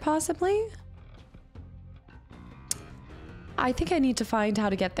here, possibly. I think I need to find how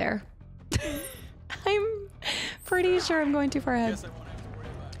to get there. I'm pretty sure I'm going too far ahead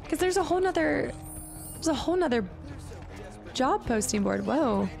because there's a whole nother job posting board.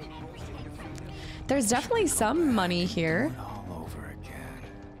 Whoa. There's definitely some money here. All over again.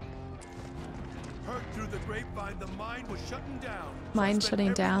 Heard through the grapevine the mine was shutting down. Mine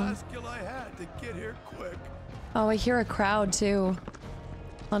shutting down. Last skill I had to get here quick. Oh, I hear a crowd too.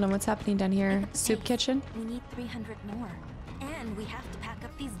 Hold on, what's happening down here? Soup kitchen? We need 300 more. And we have to pack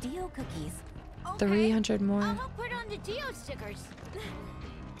up these Dio cookies. 300 more. I'll help put on the Dio stickers.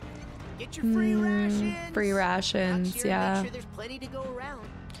 Get your free rations. Free rations, Doc yeah. make sure there's plenty to go around.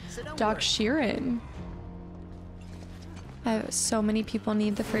 So don't Doc worry. Sheeran. So many people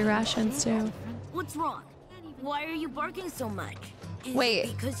need the free rations too. What's wrong? Why are you barking so much? Is Wait.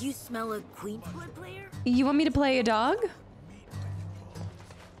 it because you smell a Queen's Blood player? You want me to play a dog?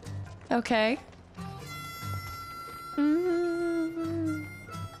 Okay.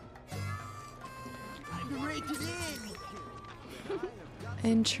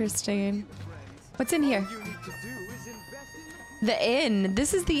 Interesting. What's in here? The inn.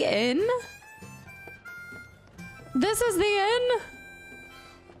 This is the inn? This is the inn?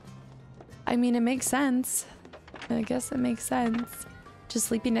 I mean, it makes sense. I guess it makes sense. Just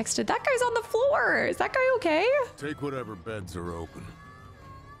sleeping next to... That guy's on the floor. Is that guy okay? Take whatever beds are open.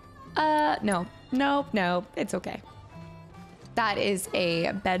 No. Nope. It's okay. That is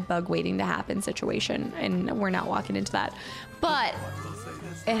a bed bug waiting to happen situation, and we're not walking into that. But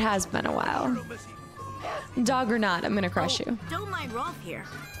it has been a while. Dog or not, I'm gonna crush you. Don't mind Rolf here.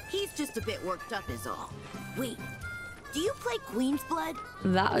 He's just a bit worked up is all. Wait, do you play Queen's Blood?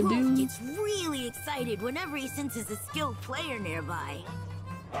 That I Rolf do. gets really excited whenever he senses a skilled player nearby.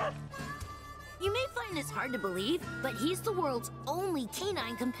 You may find this hard to believe, but he's the world's only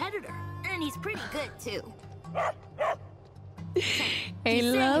canine competitor. And he's pretty good, too. I He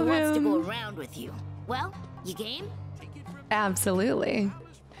said love he wants to him. go around around with you. Well, you game? Absolutely.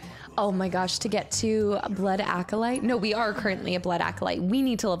 Oh my gosh, to get to a Blood Acolyte? No, we are currently a Blood Acolyte. We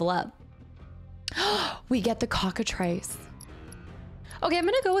need to level up. We get the Cockatrice. Okay, I'm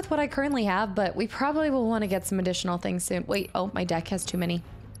gonna go with what I currently have, but we probably will want to get some additional things soon. Wait, oh, my deck has too many.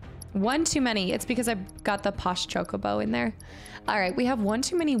 One too many. It's because I got the Posh Chocobo in there. All right, we have one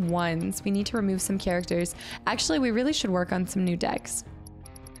too many ones. We need to remove some characters. Actually, we really should work on some new decks.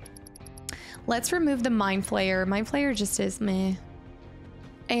 Let's remove the Mind Flayer. Mind Flayer just is meh.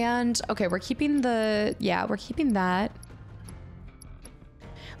 And, okay, we're keeping the, yeah, we're keeping that.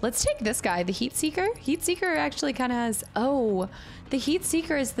 Let's take this guy, the Heat Seeker. Heat Seeker actually kind of has, oh, the Heat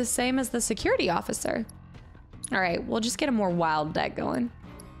Seeker is the same as the Security Officer. All right, we'll just get a more wild deck going.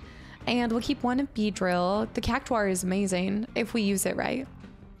 And we'll keep one of Beedrill. The Cactuar is amazing if we use it right.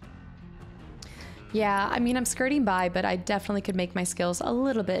 Yeah, I mean, I'm skirting by, but I definitely could make my skills a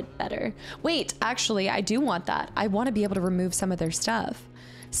little bit better. Wait, actually, I do want that. I want to be able to remove some of their stuff.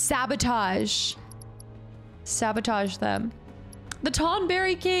 Sabotage. Sabotage them. The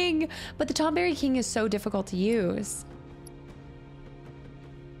Tonberry King! But the Tonberry King is so difficult to use.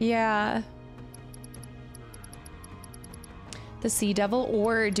 Yeah. The Sea Devil,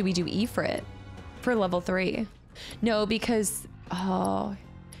 or do we do Ifrit for level 3? No, because, oh,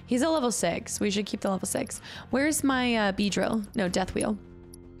 he's a level 6. We should keep the level 6. Where's my Beedrill? No, Death Wheel.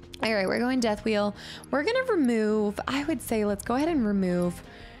 All right, we're going Death Wheel. We're gonna remove, I would say, let's go ahead and remove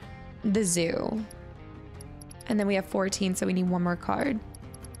the Zoo. And then we have 14, so we need one more card.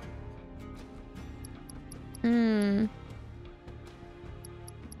 The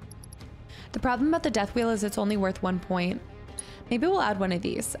problem about the Death Wheel is it's only worth 1 point. Maybe we'll add one of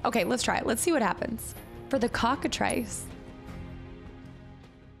these. Okay, let's try it. Let's see what happens. For the Cockatrice.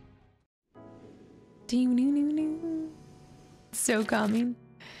 So calming.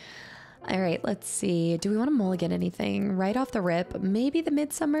 All right, let's see. Do we want to mulligan anything right off the rip? Maybe the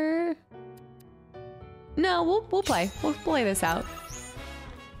Midsummer? No, we'll play. We'll play this out.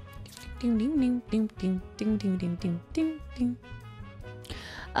 Let's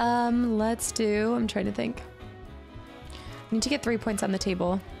do, I'm trying to think. I need to get 3 points on the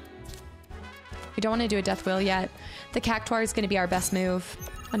table. We don't want to do a Death Wheel yet. The Cactuar is going to be our best move,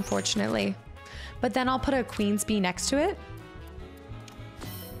 unfortunately. But then I'll put a Queen's Bee next to it.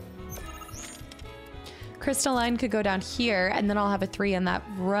 Crystalline could go down here, and then I'll have a 3 in that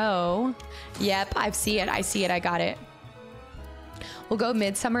row. Yep, I see it. I see it. I got it. We'll go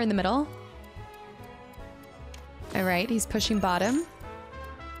Midsummer in the middle. All right, he's pushing bottom.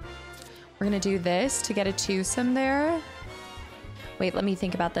 We're going to do this to get a twosome there. Wait, let me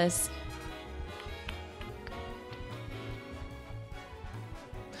think about this.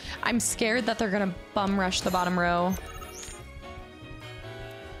 I'm scared that they're going to bum rush the bottom row.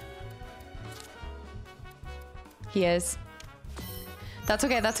 He is. That's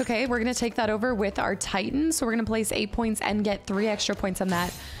okay, that's okay. We're gonna take that over with our Titan. So we're gonna place 8 points and get 3 extra points on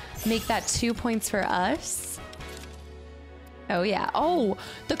that. Make that 2 points for us. Oh yeah, oh,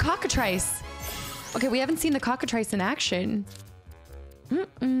 the Cockatrice. Okay, we haven't seen the Cockatrice in action.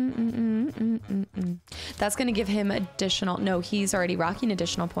 That's gonna give him additional, no, he's already rocking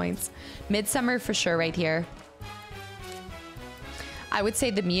additional points. Midsummer for sure right here. I would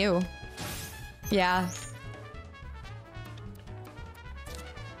say the Mew. Yeah.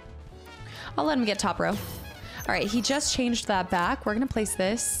 I'll let him get top row. All right, he just changed that back. We're gonna place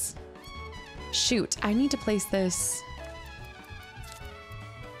this. Shoot, I need to place this.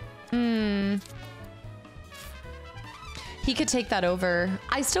 He could take that over.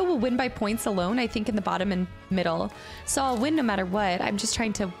 I still will win by points alone, I think, in the bottom and middle. So I'll win no matter what. I'm just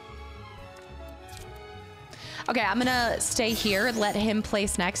trying to... Okay, I'm gonna stay here, let him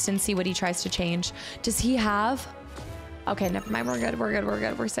place next and see what he tries to change. Does he have... Okay, never mind, we're good, we're good, we're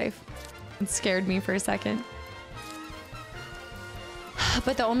good, we're safe. It scared me for a second.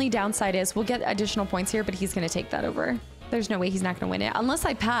 But the only downside is we'll get additional points here, but he's gonna take that over. There's no way he's not gonna win it, unless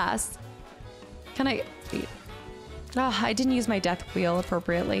I pass. Can I... Oh, I didn't use my Death Wheel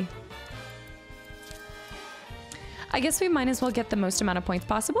appropriately. I guess we might as well get the most amount of points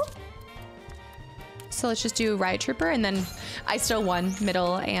possible. So let's just do Riot Trooper, and then I still won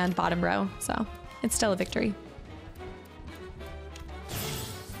middle and bottom row, so it's still a victory.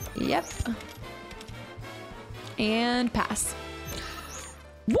 Yep. And pass.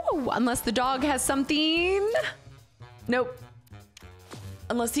 Whoa, unless the dog has something. Nope.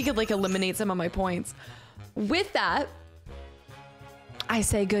 Unless he could like eliminate some of my points. With that, I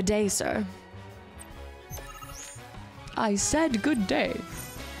say good day, sir. I said good day.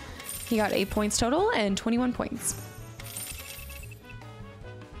 He got 8 points total and 21 points.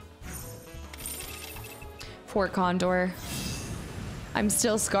 Fort Condor. I'm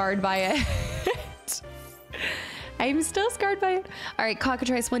still scarred by it. I'm still scarred by it. All right,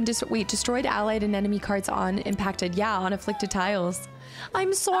 Cockatrice, when destroyed allied and enemy cards on impacted. Yeah, on afflicted tiles.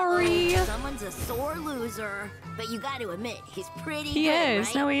 I'm sorry. Someone's a sore loser, but you got to admit, he's pretty He good, is.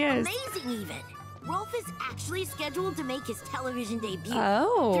 right? No, he is. Amazing, even. Rolf is actually scheduled to make his television debut.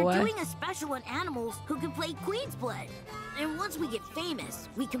 Oh. They're doing a special on animals who can play Queen's Blood. And once we get famous,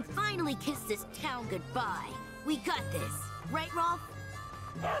 we can finally kiss this town goodbye. We got this. Right, Rolf?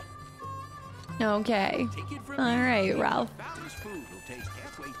 Okay. All right, Ralph.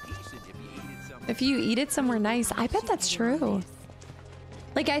 If you eat it somewhere nice, I bet that's true.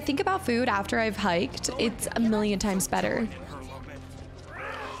 Like, I think about food after I've hiked, it's a million times better.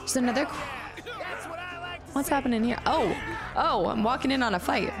 There's another... What's happening here? Oh, I'm walking in on a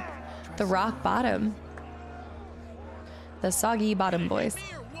fight. The rock bottom. The soggy bottom boys.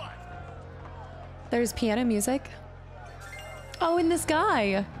 There's piano music. Oh, and this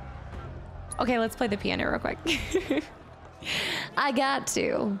guy. Okay, let's play the piano real quick. I got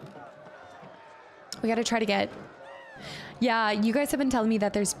to. We got to try to get... Yeah, you guys have been telling me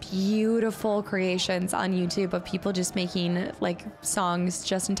that there's beautiful creations on YouTube of people just making like songs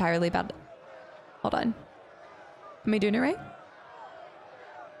just entirely about... Hold on. Am I doing it right?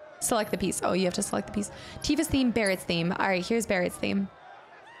 Select the piece. Oh, you have to select the piece. Tifa's theme, Barret's theme. All right, here's Barret's theme.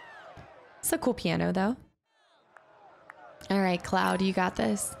 It's a cool piano though. All right, Cloud, you got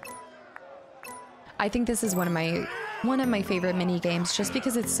this. I think this is one of my favorite mini games just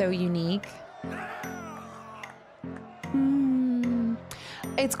because it's so unique.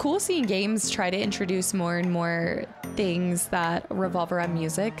 It's cool seeing games try to introduce more and more things that revolve around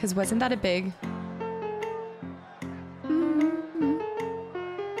music, because wasn't that a big...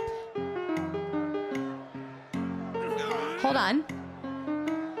 Hold on.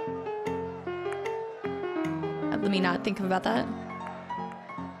 Let me not think about that.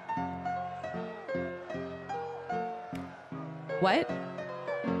 What?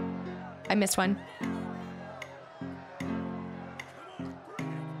 I missed one.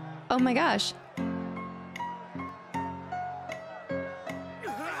 Oh my gosh.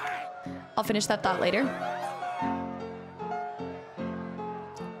 I'll finish that thought later.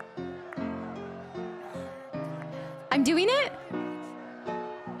 I'm doing it?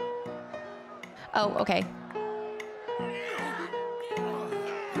 Oh, okay.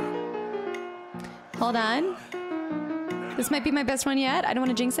 Hold on. This might be my best one yet. I don't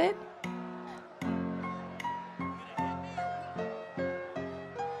want to jinx it.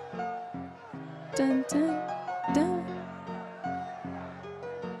 Dun, dun, dun.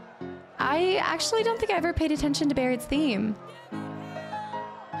 I actually don't think I ever paid attention to Barret's theme.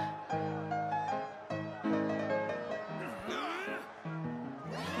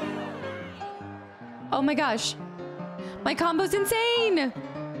 Oh my gosh. My combo's insane!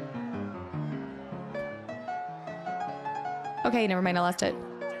 Okay, never mind, I lost it.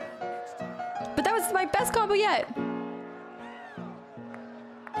 But that was my best combo yet!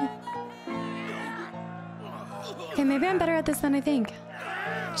 Okay, maybe I'm better at this than I think.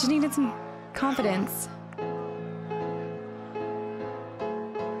 Just needed some confidence.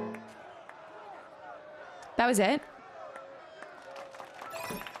 That was it?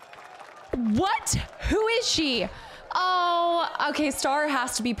 What? Who is she? Oh, okay, Star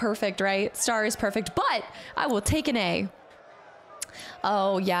has to be perfect, right? Star is perfect, but I will take an A.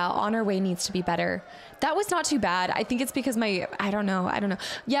 Oh yeah, On Our Way needs to be better. That was not too bad. I think it's because I don't know.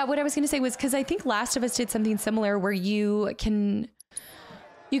 Yeah, what I was gonna say was because I think Last of Us did something similar where you can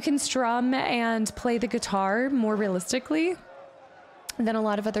strum and play the guitar more realistically than a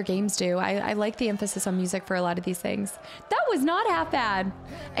lot of other games do. I like the emphasis on music for a lot of these things. That was not half bad.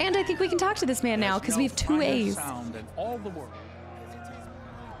 And I think we can talk to this man now because we have 2 A's.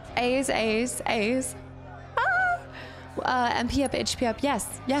 A's. MP up, HP up.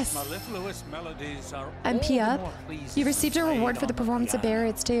 Yes. MP up. You received a reward for the performance of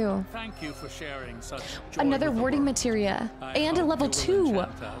Barret's too. Thank you for sharing such another warding materia and a level 2. With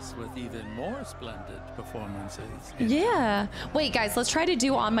even more splendid performances. Yeah. Wait, guys, let's try to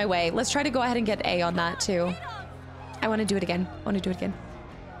do On My Way. Let's try to go ahead and get A on that too. I want to do it again.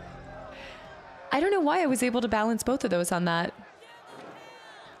 I don't know why I was able to balance both of those on that.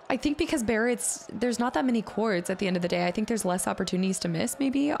 I think because Barret's, there's not that many chords at the end of the day. I think there's less opportunities to miss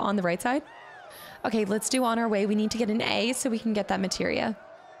maybe on the right side. Okay, let's do On Our Way. We need to get an A so we can get that materia.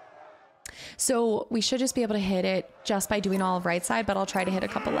 So we should just be able to hit it just by doing all of right side, but I'll try to hit a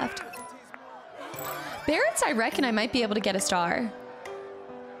couple left. Barret's, I reckon I might be able to get a star.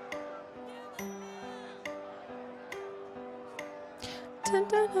 Dun,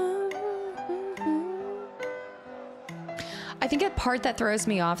 dun, dun. I think a part that throws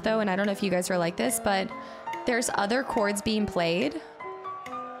me off though, and I don't know if you guys are like this, but there's other chords being played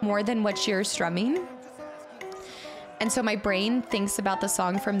more than what you're strumming. And so my brain thinks about the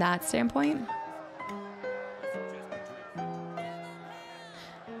song from that standpoint.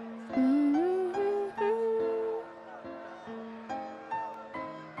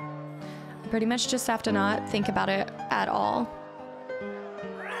 Pretty much just have to not think about it at all.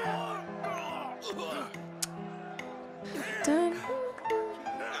 Dun.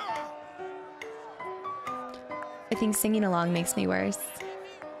 I think singing along makes me worse.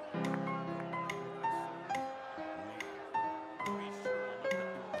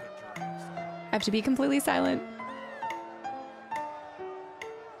 I have to be completely silent.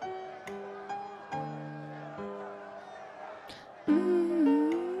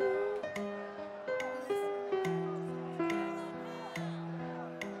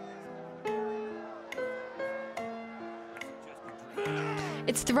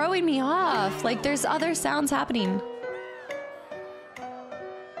 It's throwing me off. Like there's other sounds happening.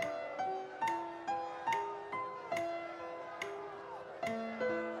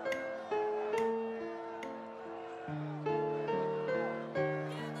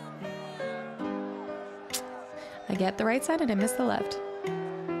 I get the right side and I miss the left.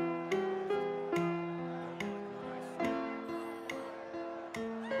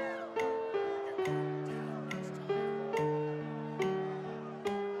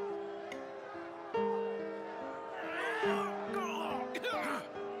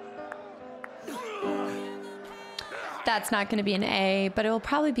 That's not going to be an A, but it will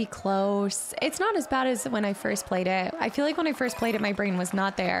probably be close. It's not as bad as when I first played it. I feel like when I first played it, my brain was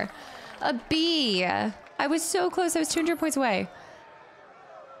not there. A B. I was so close. I was 200 points away.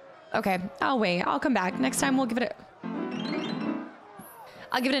 Okay, I'll wait. I'll come back. Next time we'll give it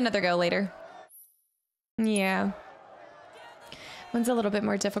I'll give it another go later. Yeah. One's a little bit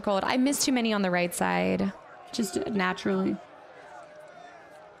more difficult. I missed too many on the right side. Just naturally.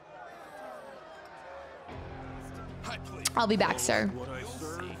 I'll be back, sir.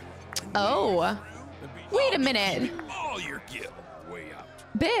 Oh. Wait a minute.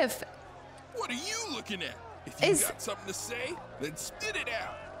 Biff. What are you looking at? If you got something to say, then spit it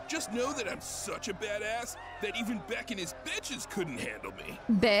out. Just know that I'm such a badass that even Beck and his bitches couldn't handle me.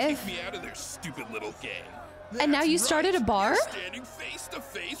 Biff. Kick me out of their stupid little gang. And now you started a bar? You're standing face to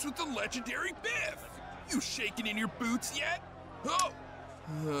face with the legendary Biff. You shaking in your boots yet? Oh.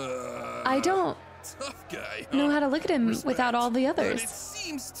 I don't Tough guy, huh? know how to look at him without all the others. But it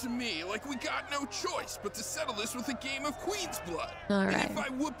seems to me like we got no choice but to settle this with a game of Queen's Blood. All and right. if I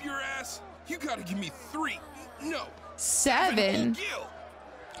whoop your ass, you gotta give me 3. No. 7. Gil.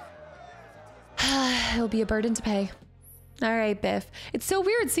 It'll be a burden to pay. All right, Biff. It's so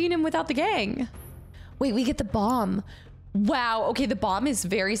weird seeing him without the gang. Wait, we get the bomb. Wow. Okay, the bomb is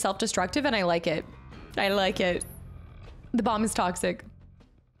very self-destructive and I like it. I like it. The bomb is toxic.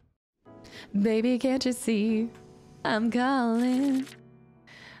 Baby, can't you see? I'm calling.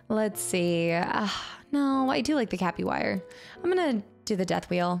 Let's see. No, I do like the Cappy Wire. I'm gonna do the Death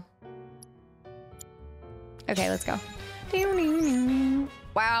Wheel. Okay, let's go.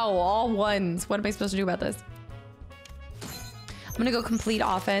 Wow, all ones. What am I supposed to do about this? I'm gonna go complete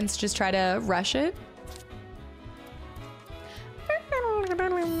offense. Just try to rush it.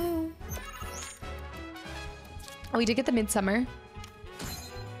 Oh, we did get the Midsummer.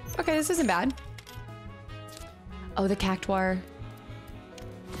 Okay, this isn't bad. Oh, the Cactuar.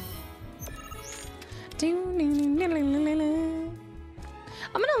 I'm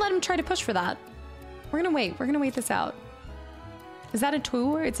gonna let him try to push for that. We're gonna wait. We're gonna wait this out. Is that a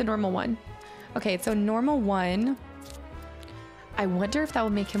 2 or it's a normal 1? Okay, so normal 1. I wonder if that will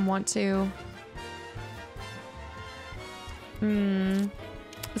make him want to.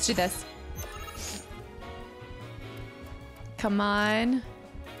 Let's do this. Come on.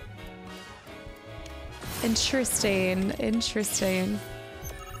 Interesting. Interesting.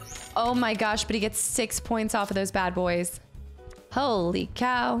 Oh my gosh, but he gets 6 points off of those bad boys. Holy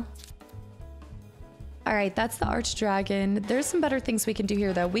cow. All right, that's the Archdragon. There's some better things we can do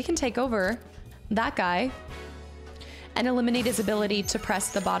here, though. We can take over that guy and eliminate his ability to press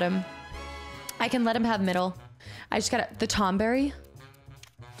the bottom. I can let him have middle. I just gotta... The Tomberry?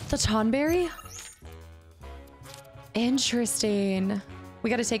 The Tonberry? Interesting. We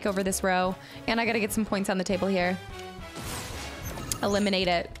gotta take over this row. And I gotta get some points on the table here. Eliminate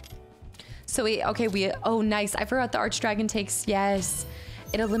it. So oh, nice. I forgot the Archdragon takes, yes.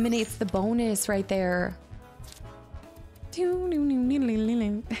 It eliminates the bonus right there.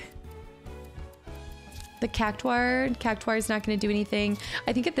 The Cactuar is not going to do anything.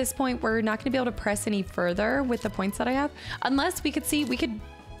 I think at this point we're not going to be able to press any further with the points that I have, unless we could see we could.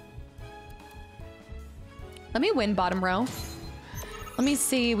 Let me win bottom row. Let me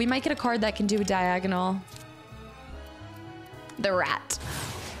see. We might get a card that can do a diagonal. The rat.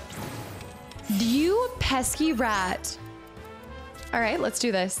 You pesky rat. All right, let's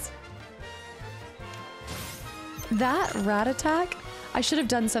do this. That rat attack? I should have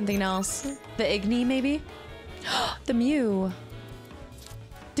done something else. The Igni, maybe? The Mew.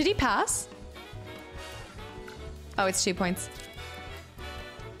 Did he pass? Oh, it's 2 points.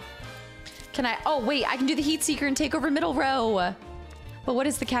 Can I? Oh, wait, I can do the Heat Seeker and take over middle row. But what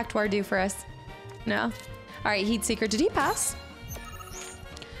does the Cactuar do for us? No. All right, Heat Seeker. Did he pass?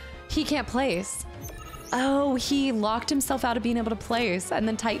 He can't place. Oh, he locked himself out of being able to place and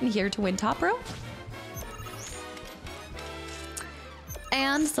then Titan here to win top row.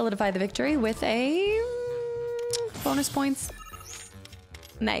 And solidify the victory with a bonus points.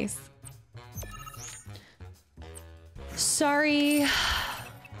 Nice. Sorry.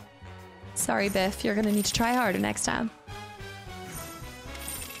 Sorry, Biff. You're gonna need to try harder next time.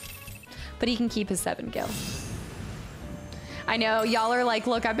 But he can keep his 7 gil. I know, y'all are like,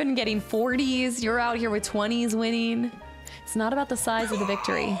 look, I've been getting 40s. You're out here with 20s winning. It's not about the size of the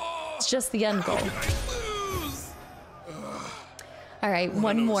victory. It's just the end goal. All right,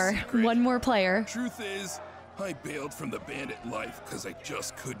 one more player. Truth is, I bailed from the bandit life because I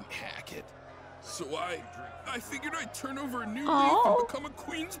just couldn't hack it. So I figured I'd turn over a new leaf and become a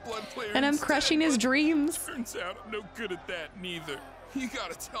Queen's Blood player. And I'm crushing his dreams. Turns out I'm no good at that neither. You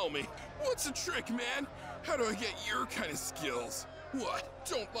gotta tell me, what's the trick, man? How do I get your kind of skills? What?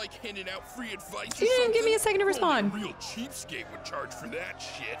 Don't like handing out free advice? You didn't give me a second to respond. Only a real cheapskate would charge for that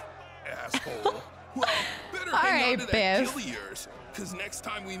shit, asshole. Well, better All hang right, on to that Biff. gil of yours, because next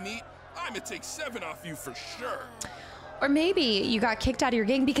time we meet, I'ma take 7 off you for sure. Or maybe you got kicked out of your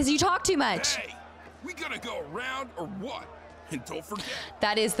gang because you talk too much. Hey, we gonna go around or what? And don't forget.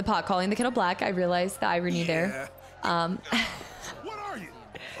 That is the pot calling the kettle black. I realized the irony there. What are you?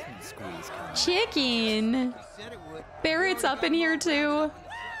 Chicken. Barret's up in here too.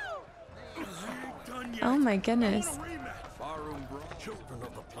 Oh my goodness.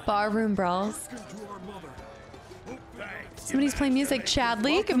 Barroom brawls. Somebody's playing music.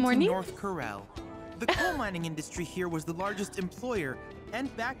 Chadley, good morning. North Corral. The coal mining industry here was the largest employer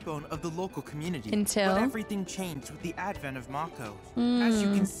and backbone of the local community. Until? But everything changed with the advent of Mako. As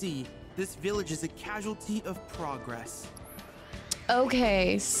you can see, this village is a casualty of progress.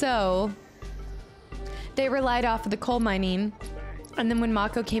 Okay, so they relied off of the coal mining, and then when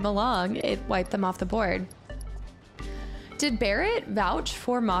Mako came along, it wiped them off the board. Did Barret vouch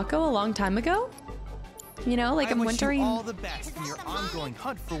for Mako a long time ago? You know, like I'm wondering. I wish you all the best in your ongoing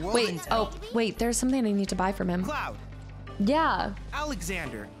hunt for world Wait, intel. oh, wait, there's something I need to buy from him. Cloud. Yeah.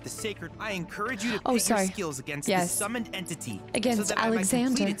 Alexander, the sacred. I encourage you to pit your skills against this summoned entity. Against so that Alexander. I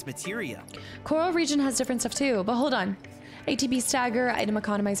might complete its materia. Coral region has different stuff too, but hold on. ATB stagger, item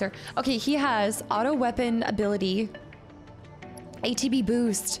economizer. Okay, he has auto weapon ability. ATB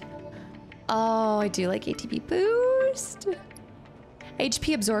boost. Oh, I do like ATB boost.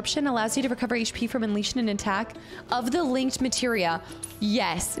 HP absorption allows you to recover HP from unleashing an attack of the linked materia.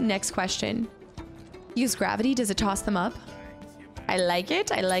 Yes, next question. Use gravity, does it toss them up? I like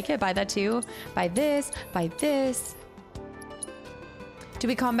it, I like it. Buy that too. Buy this, buy this. Do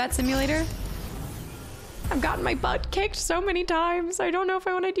we combat simulator? I've gotten my butt kicked so many times. I don't know if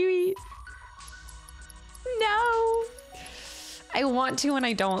I want to do it. No. I want to and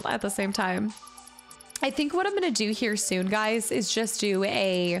I don't at the same time. I think what I'm going to do here soon, guys, is just do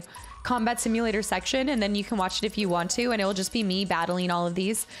a combat simulator section, and then you can watch it if you want to, and it'll just be me battling all of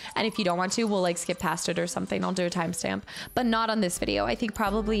these. And if you don't want to, we'll like skip past it or something. I'll do a timestamp, but not on this video. I think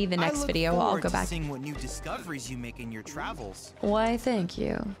probably the next video I'll go back. Seeing what new discoveries you make in your travels. Why, thank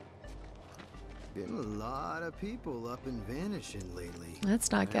you. Been a lot of people up and vanishing lately. That's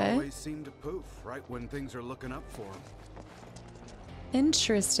not They good. always seem to poof right when things are looking up for them.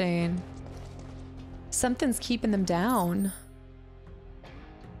 Interesting. Something's keeping them down.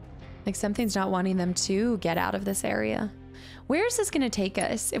 Like something's not wanting them to get out of this area. Where is this going to take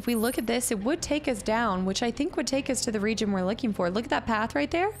us? If we look at this, it would take us down, which I think would take us to the region we're looking for. Look at that path right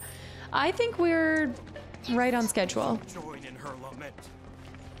there. I think we're right on schedule.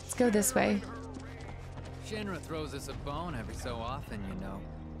 Let's go this way. Shinra throws us a bone every so often, you know.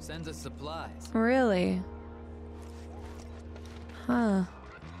 Sends us supplies. Really? Huh.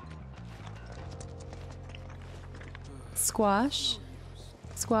 Squash.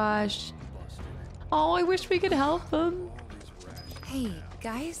 Squash. Oh, I wish we could help them. Hey,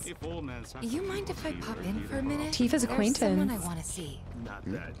 Guys, If all men you mind if I pop in for a minute? Tifa's There's acquaintance. someone I want to see. Not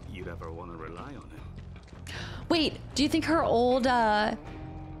that you'd ever want to rely on him. Wait, do you think her old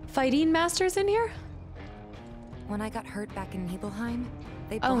fighting master's in here? When I got hurt back in Nibelheim,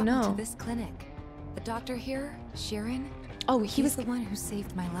 they brought me to this clinic. The doctor here, Sharon. Oh, he's the one who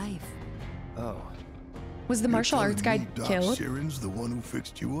saved my life. Oh. Was the martial arts guy Doc killed? Sharon's the one who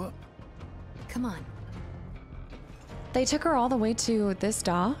fixed you up? Come on. They took her all the way to this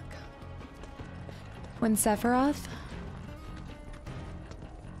dock? When Sephiroth?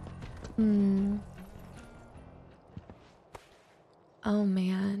 Oh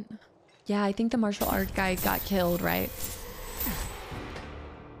man. Yeah, I think the martial art guy got killed, right?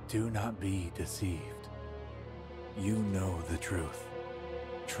 Do not be deceived. You know the truth.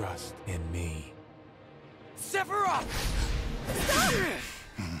 Trust in me. Sephiroth! Stop!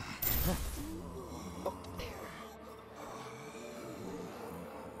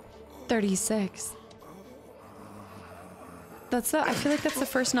 36. That's the, I feel like that's the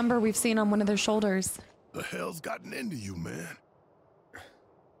first number we've seen on one of their shoulders. The hell's gotten into you, man?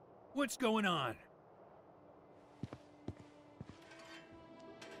 What's going on?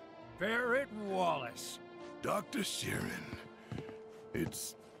 Barret Wallace. Dr. Sharon.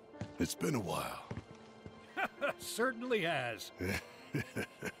 It's been a while. Certainly has.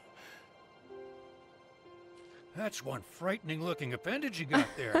 That's one frightening looking appendage you got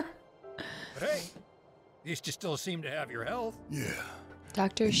there. But hey, at least you still seem to have your health. Yeah.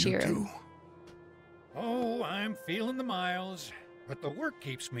 Dr. Sharon. Oh, I'm feeling the miles, but the work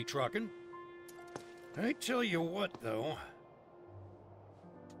keeps me trucking. I tell you what, though.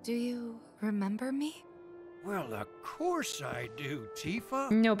 Do you remember me? Well, of course I do,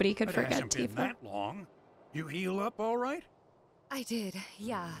 Tifa. Nobody could It forget hasn't been Tifa. that long. You heal up all right? I did,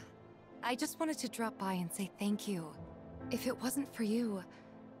 yeah. I just wanted to drop by and say thank you. If it wasn't for you,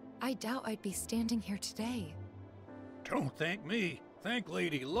 I doubt I'd be standing here today. Don't thank me. Thank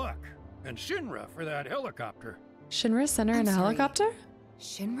Lady Luck and Shinra for that helicopter. Shinra sent her in a helicopter?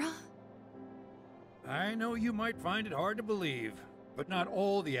 Shinra? I know you might find it hard to believe, but not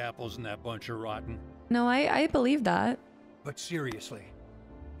all the apples in that bunch are rotten. No, I believe that. But seriously,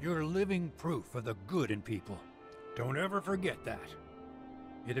 you're living proof of the good in people. Don't ever forget that.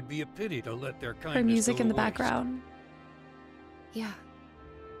 It'd be a pity to let their kindness Her music go in the to waste. background. Yeah.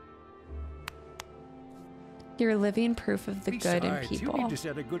 You're living proof of the good in Besides, people. you need to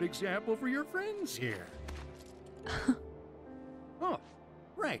set a good example for your friends here. Oh,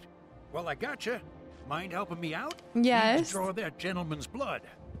 right. Well, I gotcha. Mind helping me out? Yes. Need to draw that gentleman's blood.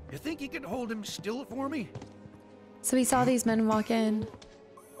 You think you could hold him still for me? So he saw these men walk in.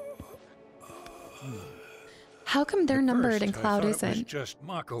 How come they're numbered and Cloud I thought it was isn't? just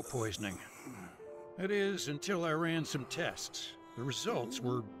Mako poisoning. That is, until I ran some tests. The results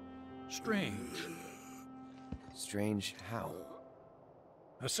were strange. Strange how?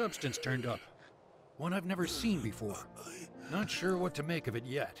 A substance turned up. One I've never seen before. Not sure what to make of it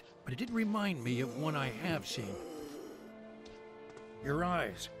yet, but it did remind me of one I have seen. Your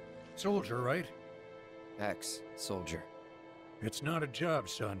eyes. Soldier, right? Ex-soldier. It's not a job,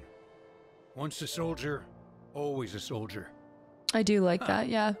 son. Once a soldier, always a soldier. I do like that,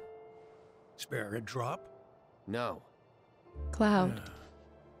 yeah. Spare a drop? No. Cloud.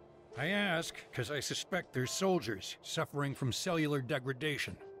 I ask because I suspect there's soldiers suffering from cellular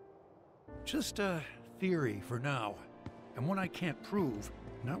degradation. Just a theory for now, and one I can't prove,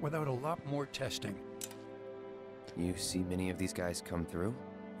 not without a lot more testing. You see many of these guys come through?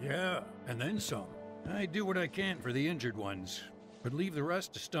 Yeah, and then some. I do what I can for the injured ones, but leave the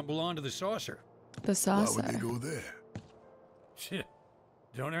rest to stumble onto the saucer. The saucer. Why would they go there? Shit.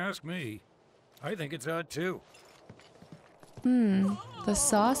 Don't ask me. I think it's odd too. The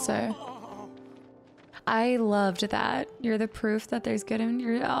saucer. I loved that. You're the proof that there's good in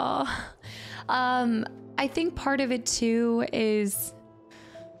your. Oh. I think part of it too is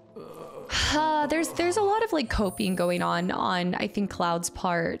there's a lot of like coping going on I think Cloud's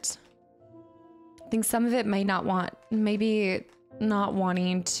part. I think some of it might maybe not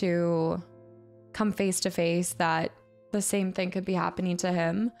wanting to come face to face that the same thing could be happening to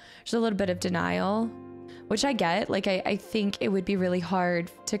him. There's a little bit of denial, which I get. Like, I think it would be really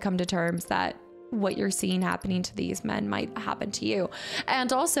hard to come to terms that what you're seeing happening to these men might happen to you.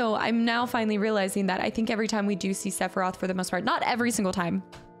 And also, I'm now finally realizing that I think every time we do see Sephiroth, for the most part, not every single time,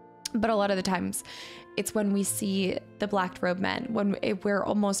 but a lot of the times, it's when we see the black robe men, when we're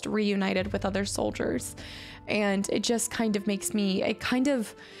almost reunited with other soldiers. And it just kind of makes me, it kind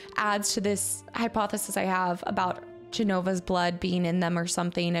of adds to this hypothesis I have about Genova's blood being in them or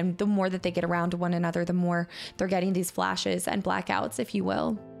something. And the more that they get around to one another, the more they're getting these flashes and blackouts, if you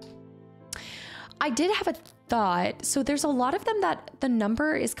will. I did have a thought. So there's a lot of them that the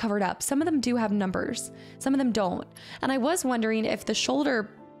number is covered up. Some of them do have numbers. Some of them don't. And I was wondering if the shoulder...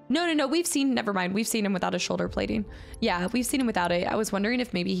 No, we've seen... Never mind. We've seen him without a shoulder plating. Yeah, we've seen him without it. I was wondering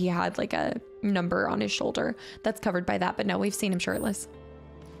if maybe he had like a number on his shoulder that's covered by that. But no, we've seen him shirtless.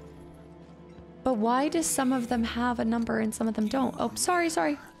 But why does some of them have a number and some of them don't? Oh,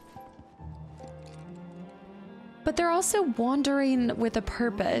 sorry. But they're also wandering with a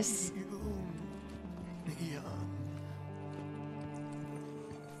purpose.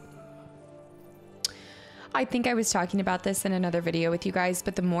 I think I was talking about this in another video with you guys,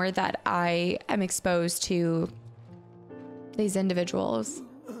 but the more that I am exposed to these individuals,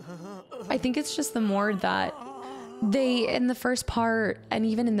 I think it's just the more that they, in the first part, and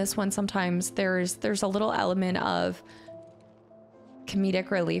even in this one, sometimes there's a little element of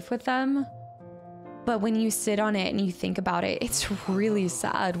comedic relief with them. But when you sit on it and you think about it, it's really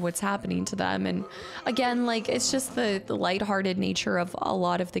sad what's happening to them. And again, like, it's just the lighthearted nature of a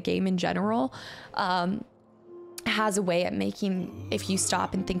lot of the game in general. Has a way at making, if you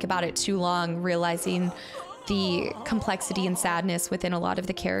stop and think about it too long, realizing the complexity and sadness within a lot of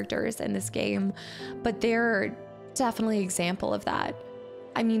the characters in this game. But they're definitely an example of that.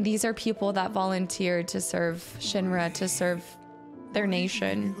 I mean, these are people that volunteered to serve Shinra, to serve their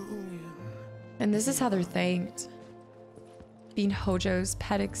nation. And this is how they're thanked. Being Hojo's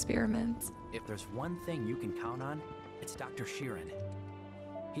pet experiments. If there's one thing you can count on, it's Dr. Sheeran.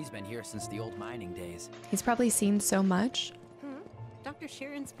 He's been here since the old mining days. He's probably seen so much. Dr.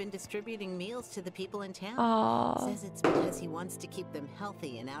 Sheeran's been distributing meals to the people in town. Aww. Says it's because he wants to keep them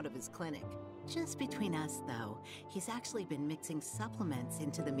healthy and out of his clinic. Just between us, though, he's actually been mixing supplements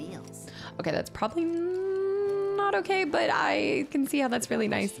into the meals. Okay, that's probably not okay, but I can see how that's really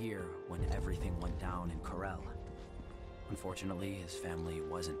nice. Here when everything went down in Corel. Unfortunately, his family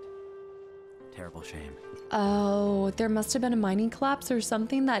wasn't. Terrible shame. Oh, there must have been a mining collapse or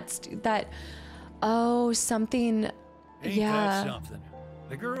something oh, something. Ain't yeah. that something?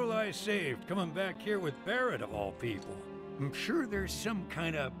 The girl I saved coming back here with Barret of all people. I'm sure there's some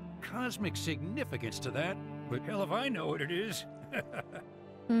kind of cosmic significance to that, but hell if I know what it is.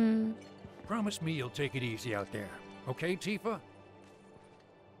 Promise me you'll take it easy out there. Okay, Tifa?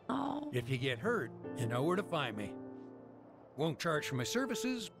 Oh. If you get hurt, you know where to find me. Won't charge for my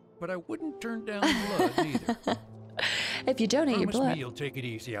services, but I wouldn't turn down blood either. If you donate your blood. Promise me you'll take it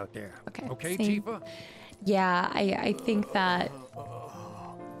easy out there. Okay, same. Tifa? Yeah, I think that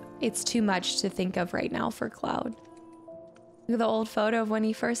it's too much to think of right now for Cloud. Look at the old photo of when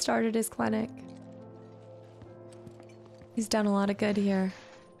he first started his clinic. He's done a lot of good here.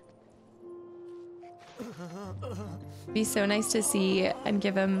 Be so nice to see and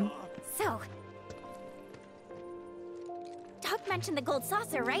give him... So, Doc mentioned the gold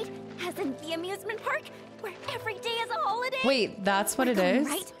saucer, right? As in the amusement park, where every day is a holiday? Wait, that's what We're it going, is?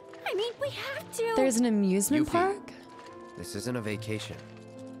 right? I mean, we have to. There's an amusement Yuffie, park? This isn't a vacation.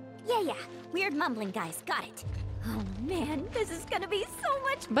 Yeah. Weird mumbling guys. Got it. Oh man, this is gonna be so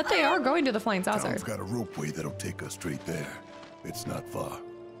much fun. But they are going to the flying saucer. Town's got a ropeway that'll take us straight there. It's not far.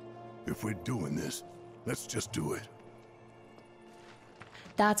 If we're doing this, let's just do it.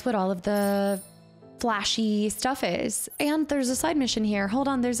 That's what all of the flashy stuff is. And there's a side mission here. Hold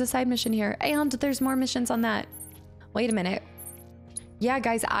on, there's a side mission here. And there's more missions on that. Wait a minute. Yeah,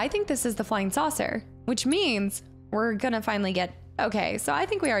 guys, I think this is the flying saucer, which means we're gonna finally get... Okay, so I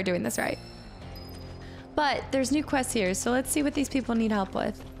think we are doing this right. But there's new quests here, so let's see what these people need help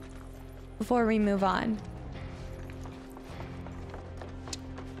with before we move on.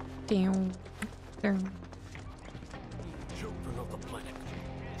 Damn. Okay.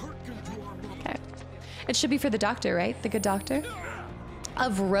 It should be for the doctor, right? The good doctor?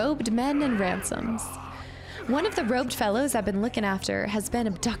 Of robed men and ransoms. One of the robed fellows I've been looking after has been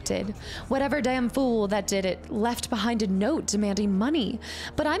abducted. Whatever damn fool that did it left behind a note demanding money.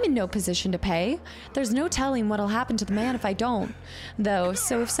 But I'm in no position to pay. There's no telling what'll happen to the man if I don't, though.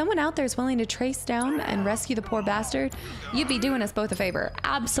 So if someone out there is willing to trace down and rescue the poor bastard, you'd be doing us both a favor.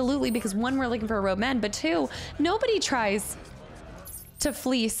 Absolutely, because one, we're looking for a robed man, but two, nobody tries to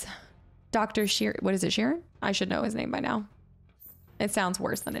fleece Dr. Sheeran. What is it, Sheeran? I should know his name by now. It sounds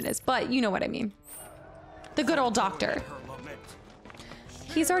worse than it is, but you know what I mean. The good old doctor.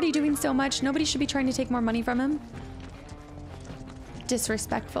 He's already doing so much. Nobody should be trying to take more money from him.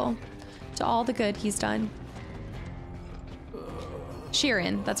 Disrespectful to all the good he's done.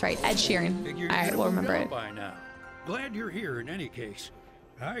 Sheeran, that's right, Ed Sheeran. All right, we'll remember it. By now. Glad you're here in any case.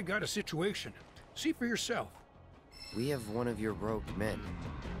 I got a situation. See for yourself. We have one of your rogue men.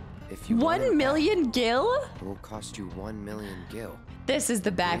 If you 1 million gil? It will cost you 1 million gil. This is the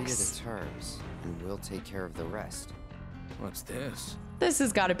Agree to Bex. the terms, and we'll take care of the rest. What's this? This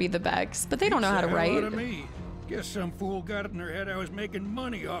has got to be the Bex, but they don't know how to Beats the hell write. out of me. Guess some fool got it in their head I was making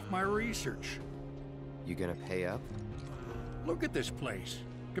money off my research. You gonna pay up? Look at this place.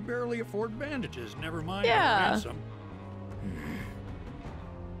 Can barely afford bandages, never mind Yeah. a ransom.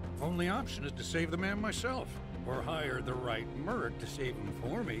 Only option is to save the man myself, or hire the right merc to save him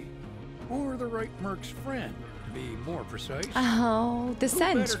for me, or the right merc's friend, to be more precise. Oh, the Who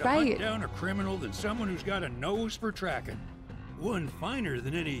scent, better to right? hunt down a criminal than someone who's got a nose for tracking? One finer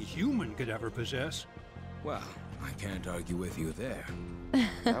than any human could ever possess. Well, I can't argue with you there.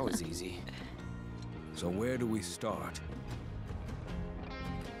 That was easy. So where do we start?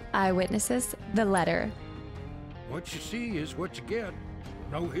 Eyewitnesses, the letter. What you see is what you get.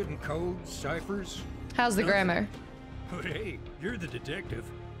 No hidden codes, ciphers. How's the nothing. grammar? But hey, you're the detective.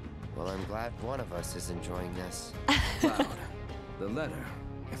 Well, I'm glad one of us is enjoying this. Cloud, the letter,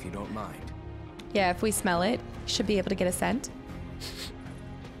 if you don't mind. Yeah, if we smell it, should be able to get a scent.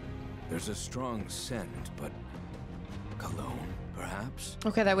 There's a strong scent, but cologne, perhaps?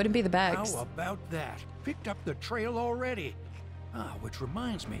 Okay, that wouldn't be the Bex. How about that? Picked up the trail already. Ah, which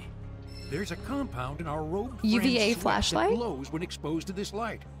reminds me. There's a compound in our road UVA that flashlight? glows when exposed to this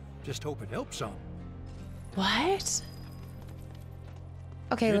light. Just hope it helps some. What?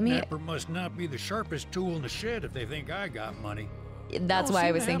 Okay, let me. Kidnapper must not be the sharpest tool in the shed if they think I got money. That's why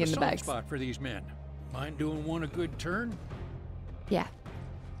I was thinking the Bex. Bex. Spot for these men. Mind doing one a good turn? Yeah.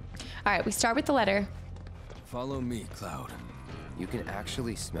 All right, we start with the letter. Follow me, Cloud. You can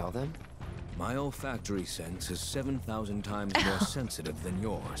actually smell them? My olfactory sense is 7,000 times more sensitive than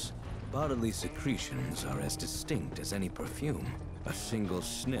yours. Bodily secretions are as distinct as any perfume. A single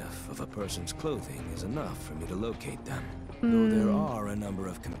sniff of a person's clothing is enough for me to locate them. Though there are a number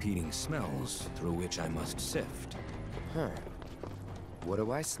of competing smells through which I must sift. Huh. What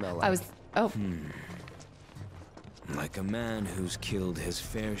do I smell like? Like a man who's killed his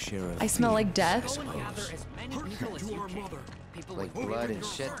fair share of I smell like death. I suppose. Like blood and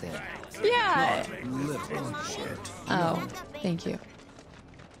shit then. Yeah. Literal shit. Oh, thank you.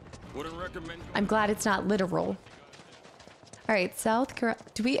 I'm glad it's not literal. All right, South Korea.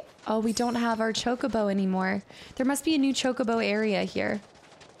 Do we? Oh, we don't have our chocobo anymore. There must be a new chocobo area here.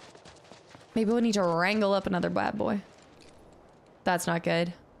 Maybe we'll need to wrangle up another bad boy. That's not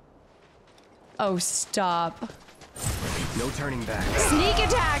good. Oh, stop. No turning back. Sneak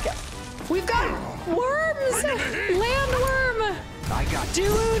attack! We've got worms! Landworm! I got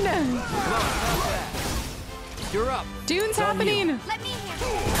Dune! You're up. Dune's happening! Let me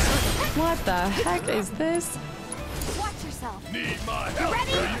What the heck is this? watch yourself. Need my You help.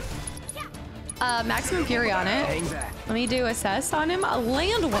 ready? Maximum Fury on it. Hang back. Let me do assess on him. A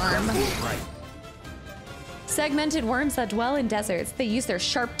landworm. Right. Segmented worms that dwell in deserts. They use their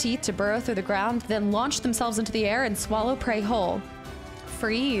sharp teeth to burrow through the ground, then launch themselves into the air and swallow prey whole.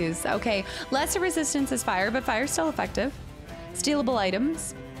 Freeze. Okay. Lesser resistance is fire, but fire's still effective. Stealable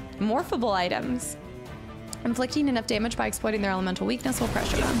items. Morphable items. Inflicting enough damage by exploiting their elemental weakness will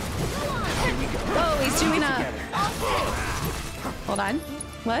pressure them. Oh, he's doing a... Hold on.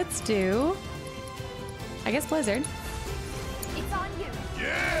 Let's do... I guess Blizzard. It's on you.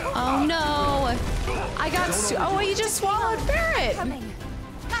 Oh no! I got... Oh, he just swallowed Barret! Coming.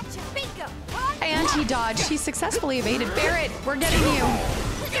 Gotcha. Bingo. And he dodged. He successfully evaded. Barret, we're getting you.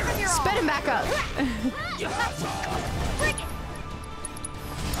 Give him your all. Spit him back up. Bring it.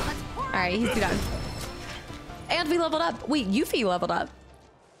 All right, he's done. And we leveled up. Wait, Yuffie leveled up.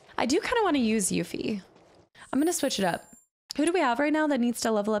 I do kind of want to use Yuffie. I'm going to switch it up. Who do we have right now that needs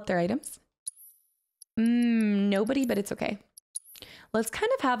to level up their items? Nobody, but it's okay. Let's kind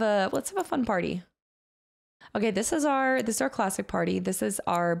of have a fun party. Okay, this is our classic party. This is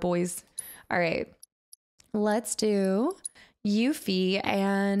our boys. All right. Let's do Yuffie,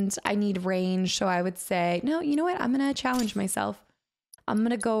 and I need range, so I would say, no, you know what? I'm going to challenge myself. I'm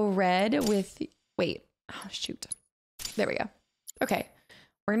going to go red with, wait. Oh, shoot. There we go. Okay.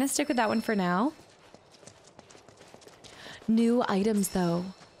 We're going to stick with that one for now. New items, though.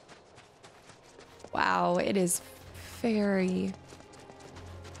 Wow, it is very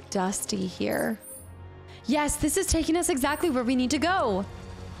dusty here. Yes, this is taking us exactly where we need to go.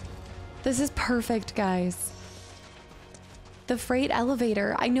 This is perfect, guys. The freight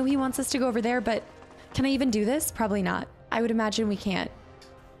elevator. I know he wants us to go over there, but can I even do this? Probably not. I would imagine we can't.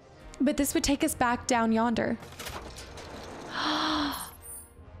 But this would take us back down yonder.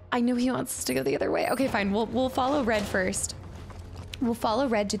 I know he wants us to go the other way. Okay, fine. We'll follow red first. We'll follow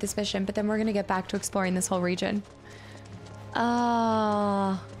Red to this mission, but then we're gonna get back to exploring this whole region.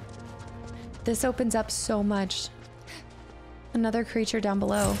 This opens up so much. Another creature down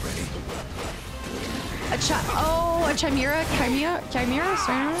below. A chimera?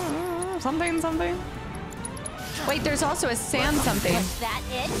 Something. Wait, there's also a sand something. Was that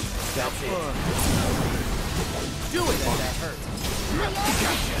it? That's it. Do it. That hurt.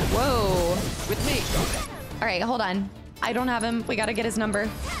 Whoa. With me. All right, hold on. I don't have him. We gotta get his number.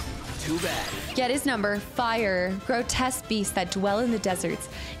 Too bad. Get his number. Fire. Grotesque beasts that dwell in the deserts.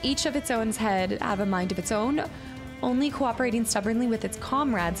 Each of its own head have a mind of its own, only cooperating stubbornly with its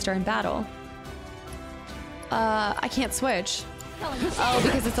comrades during battle. I can't switch. Oh,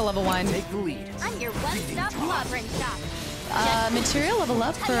 because it's a level 1. Take the lead. I'm your one-stop clobbering shop. Material level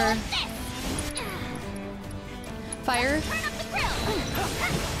up for fire.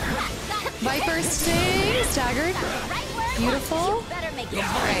 Viper sting, staggered. Beautiful. All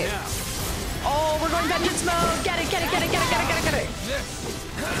right. Oh, we're going vengeance mode. Get it.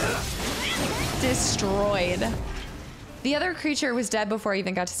 Destroyed. The other creature was dead before I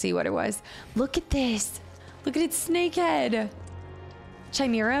even got to see what it was. Look at this. Look at its snake head.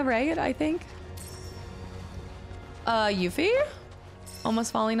 Chimera, right? I think. Yuffie?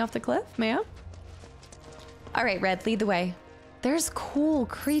 Almost falling off the cliff, ma'am. All right, Red, lead the way. There's cool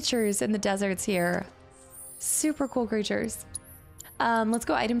creatures in the deserts here. Super cool creatures. Let's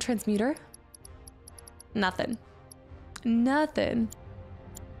go item transmuter. Nothing. 90s.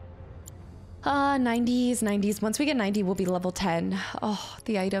 Once we get 90, we'll be level 10. Oh,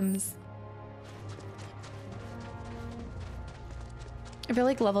 the items. I feel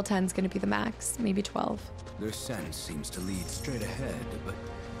like level 10 is going to be the max, maybe 12. Their sense seems to lead straight ahead, but...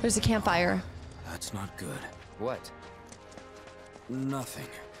 There's a campfire. That's not good. What? Nothing.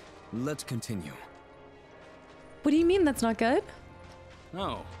 Let's continue. What do you mean that's not good?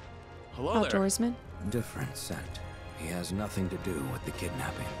 Oh, hello there. Outdoorsman. Different scent. He has nothing to do with the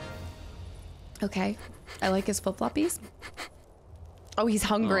kidnapping. Okay. I like his flip-floppies. Oh, he's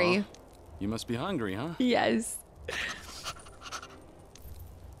hungry. You must be hungry, huh? Yes.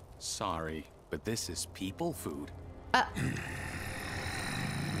 Sorry, but this is people food.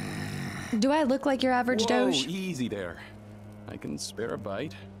 Do I look like your average doge? Easy there. I can spare a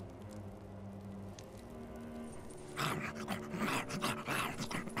bite.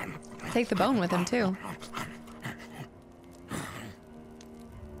 Take the bone with him, too.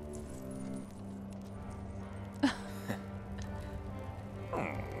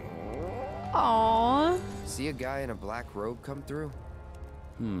 Aww. See a guy in a black robe come through?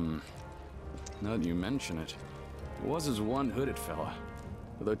 Now that you mention it, it was his one hooded fella,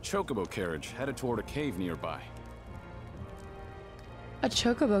 with a chocobo carriage headed toward a cave nearby. A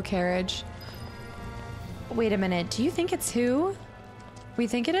chocobo carriage? Wait a minute, do you think it's who we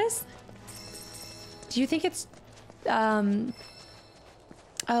think it is? Do you think it's, oh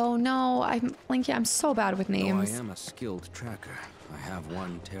no, I'm blinking, I'm so bad with names. Though I am a skilled tracker, I have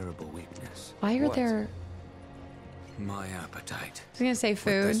one terrible weakness. Why are there... My appetite. I was gonna say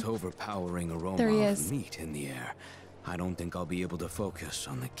food. With this overpowering aroma there he of is. Meat in the air, I don't think I'll be able to focus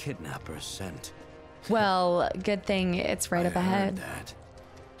on the kidnapper's scent. Well, good thing it's right up ahead. That.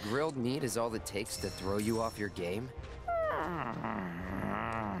 Grilled meat is all it takes to throw you off your game?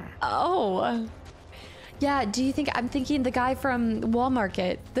 Oh. Yeah, do you think... I'm thinking the guy from Wall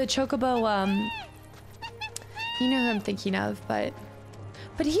Market. The chocobo, you know who I'm thinking of, but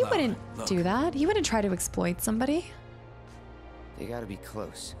he wouldn't do that. He wouldn't try to exploit somebody. You gotta be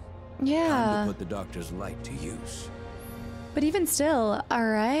close. Yeah. Time to put the doctor's light to use. But even still, all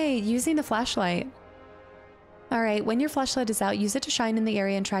right, using the flashlight. All right, when your flashlight is out, use it to shine in the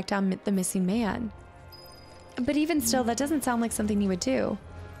area and track down the missing man. But even still, that doesn't sound like something you would do.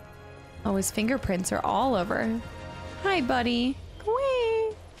 Oh, his fingerprints are all over. Hi, buddy.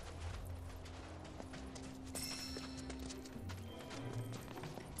 Whee!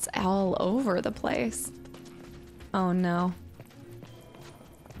 It's all over the place. Oh, no.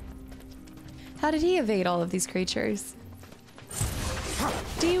 How did he evade all of these creatures?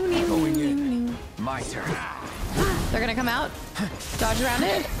 Going in. My turn. They're gonna come out. Dodge around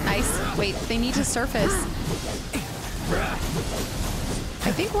it. Nice. Wait, they need to surface.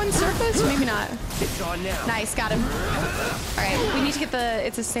 I think one surface, maybe not. It's on now. Nice, got him. All right, we need to get the,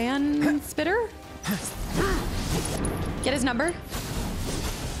 it's a sand spitter. Get his number.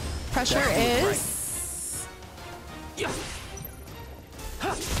 Pressure is...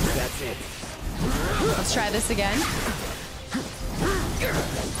 That's it. Let's try this again.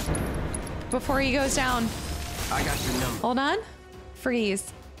 Before he goes down. I got your number. Hold on.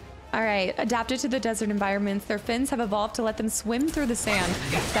 Freeze. All right, adapted to the desert environments, their fins have evolved to let them swim through the sand.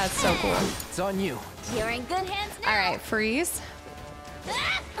 That's so cool. It's on you. You're in good hands now. All right, freeze.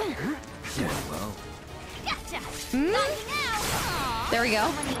 Well. Gotcha. There we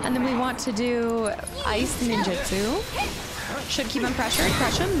go. And then we want to do ice ninjutsu. Should keep him pressured.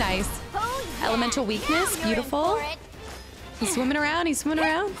 Crush him. Nice. Elemental weakness. Beautiful. He's swimming around. He's swimming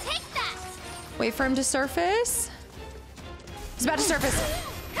around. Wait for him to surface. He's about to surface.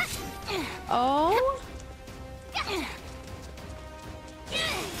 Oh.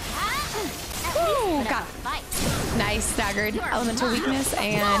 Ooh, got it. Nice. Staggered. Elemental weakness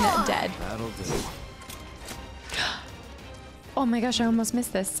and dead. That'll do. Oh my gosh, I almost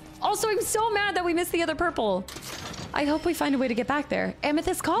missed this. Also, I'm so mad that we missed the other purple. I hope we find a way to get back there.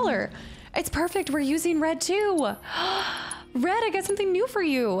 Amethyst collar. It's perfect. We're using red too. Red, I got something new for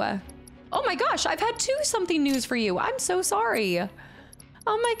you. Oh my gosh, I've had something news for you. I'm so sorry.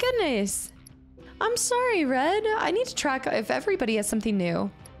 Oh my goodness. I'm sorry, Red. I need to track if everybody has something new.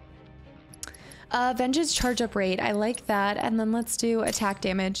 Vengeance charge up rate. I like that. And then let's do attack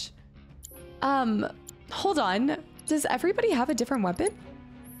damage. Hold on. Does everybody have a different weapon?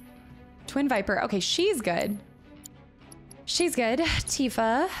 Twin Viper. Okay, she's good. She's good.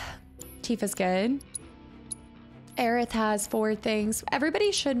 Tifa. Tifa's good. Aerith has 4 things.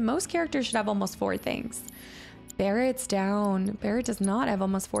 Most characters should have almost 4 things. Barret's down. Barret does not have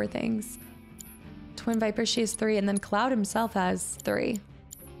almost 4 things. Twin Viper, she has 3. And then Cloud himself has 3.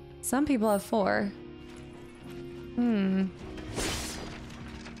 Some people have 4.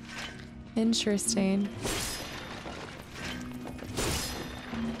 Interesting.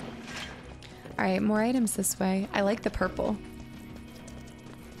 All right, more items this way. I like the purple.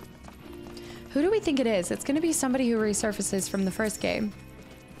 Who do we think it is? It's going to be somebody who resurfaces from the first game.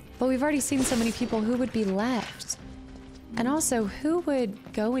 But we've already seen so many people. Who would be left? And also, who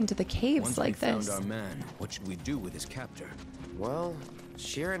would go into the caves like this? Once we found our man, what should we do with his captor? Well,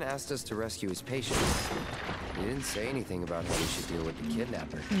 Sheeran asked us to rescue his patient. He didn't say anything about how we should deal with the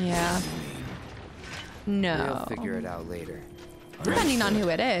kidnapper. Yeah. No. We'll figure it out later. Depending on who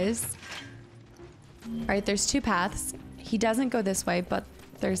it is. All right, there's 2 paths. He doesn't go this way, but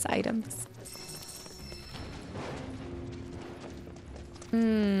there's items.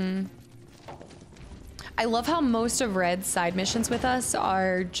 I love how most of Red's side missions with us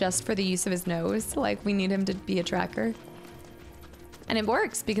are just for the use of his nose. Like, we need him to be a tracker. And it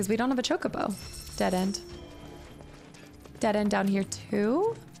works because we don't have a chocobo. Dead end. Dead end down here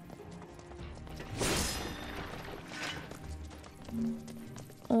too.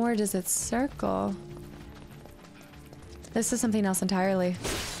 Or does it circle? This is something else entirely.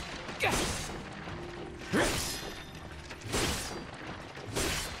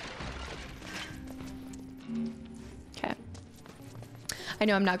 Okay. I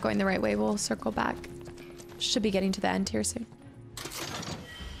know I'm not going the right way. We'll circle back. Should be getting to the end here soon.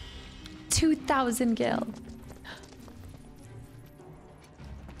 2,000 gil.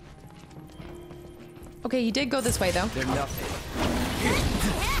 Okay, you did go this way though. They're nothing.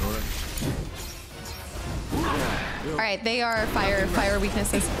 All right, they are fire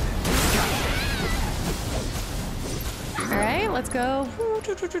weaknesses. All right, let's go.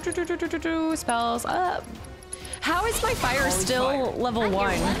 Spells up. How is my fire still level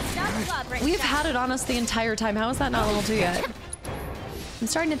 1? We've had it on us the entire time. How is that not level 2 yet? I'm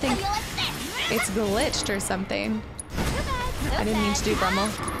starting to think it's glitched or something. I didn't mean to do Brummel.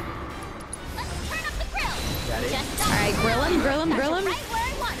 All right, grill him.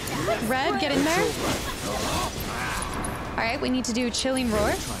 Red, get in there. All right, we need to do Chilling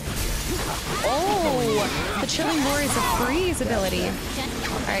Roar. Oh, the Chilling Roar is a freeze ability.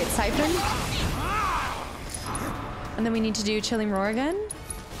 All right, Siphon. And then we need to do Chilling Roar again.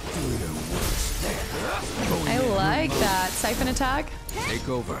 I like that. Siphon attack. Take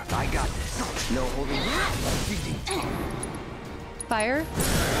over. I got this. No holding. Fire.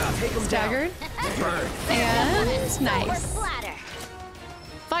 Staggered. And nice.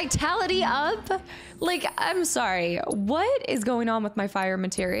 Vitality up. Like, I'm sorry. What is going on with my fire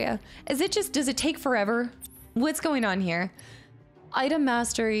materia? Is it just, does it take forever? What's going on here? Item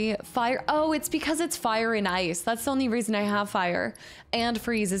mastery, fire. Oh, it's because it's fire and ice. That's the only reason I have fire. And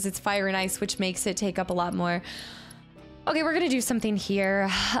freeze is it's fire and ice, which makes it take up a lot more. Okay, we're gonna do something here.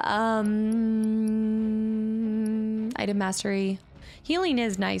 Item mastery. Healing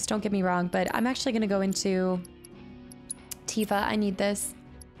is nice, don't get me wrong, but I'm actually gonna go into Tifa. I need this.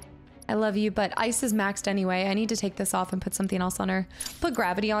 I love you, but ice is maxed anyway. I need to take this off and put something else on her. Put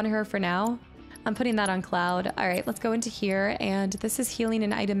gravity on her for now. I'm putting that on Cloud. All right, let's go into here. And this is healing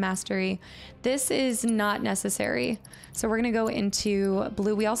and item mastery. This is not necessary. So we're going to go into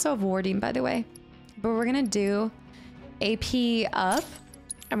blue. We also have warding, by the way. But we're going to do AP up.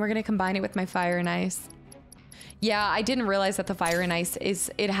 And we're going to combine it with my fire and ice. Yeah, I didn't realize that the fire and ice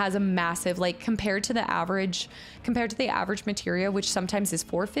it has a massive, like compared to the average materia, which sometimes is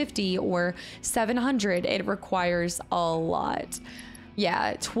 450 or 700, it requires a lot.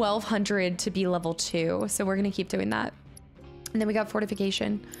 Yeah, 1200 to be level 2. So we're gonna keep doing that. And then we got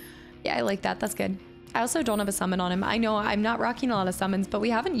fortification. Yeah, I like that. That's good. I also don't have a summon on him. I know I'm not rocking a lot of summons, but we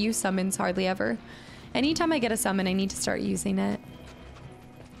haven't used summons hardly ever. Anytime I get a summon, I need to start using it.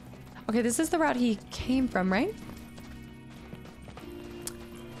 Okay, this is the route he came from, right?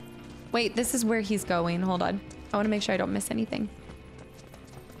 Wait, this is where he's going. Hold on. I want to make sure I don't miss anything.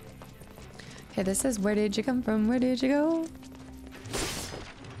 Okay, this is where did you come from? Where did you go?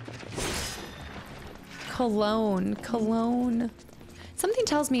 Cologne. Cologne. Something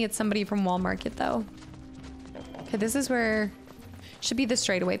tells me it's somebody from Wall Market, though. Okay, this is where... Should be the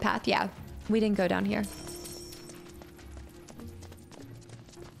straightaway path. Yeah, we didn't go down here.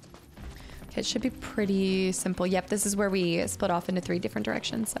 Okay, it should be pretty simple. Yep, this is where we split off into 3 different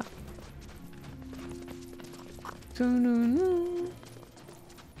directions, so...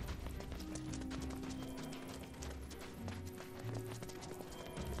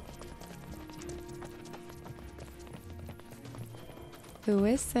 Who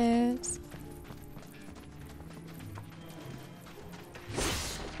is this?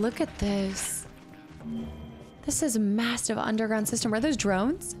 Look at this. This is a massive underground system. Are those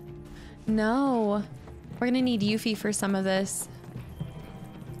drones? No. We're gonna need Yuffie for some of this.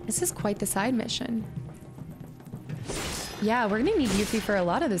 This is quite the side mission. Yeah, we're gonna need Yuffie for a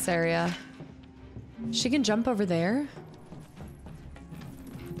lot of this area. She can jump over there.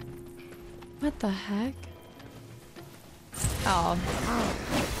 What the heck? Oh.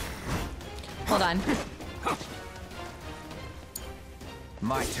 Hold on.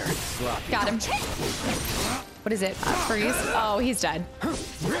 My turn. Got him. What is it? Freeze? Oh, he's dead.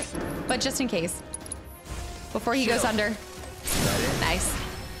 But just in case. Before he goes under. Nice.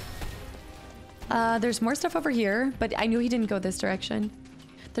 There's more stuff over here, but I knew he didn't go this direction.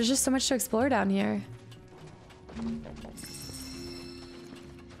 There's just so much to explore down here.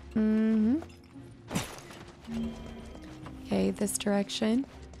 Mm-hmm. Okay, this direction.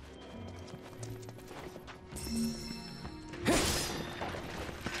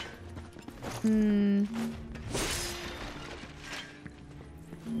 Hmm.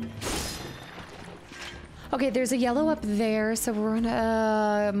 Okay, there's a yellow up there, so we're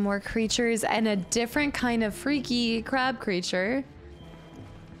on more creatures and a different kind of freaky crab creature.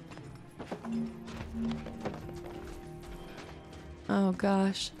 Oh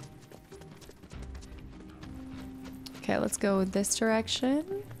gosh. Okay, let's go this direction.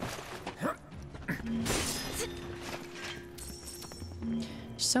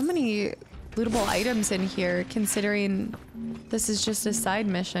 So many lootable items in here, considering this is just a side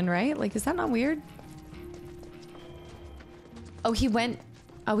mission, right? Like, is that not weird? Oh, he went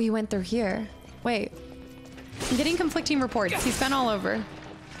through here. Wait. I'm getting conflicting reports. He's been all over.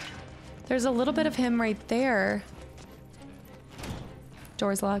 There's a little bit of him right there.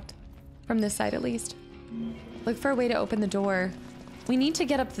 Door's locked. From this side, at least. Look for a way to open the door. We need to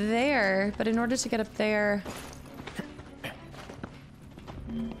get up there, but in order to get up there...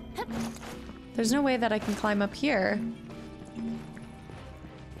 There's no way that I can climb up here.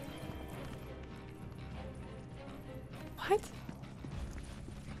 What?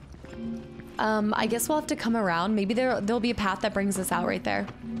 I guess we'll have to come around. Maybe there'll be a path that brings us out right there.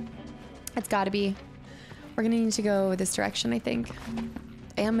 It's gotta be. We're gonna need to go this direction, I think.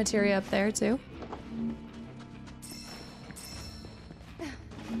 And materia up there, too.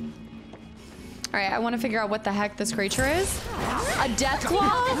 Alright, I want to figure out what the heck this creature is. A death claw?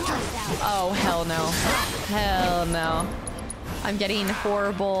 Oh, hell no. Hell no. I'm getting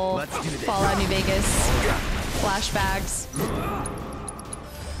horrible Fallout New Vegas flashbacks.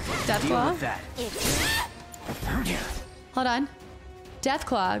 Death claw? Hold on.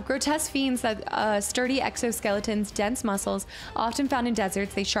 Deathclaw, grotesque fiends that sturdy exoskeletons, dense muscles, often found in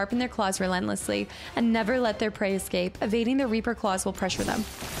deserts. They sharpen their claws relentlessly and never let their prey escape. Evading the Reaper claws will pressure them.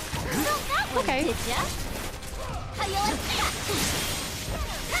 Okay.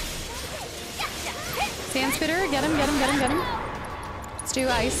 Sand spitter, get him, get him, get him, get him. Let's do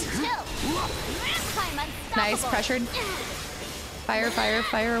ice. Nice, pressured. Fire, fire,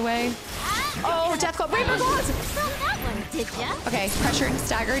 fire away. Oh, Deathclaw, Reaper claws! Okay, pressured,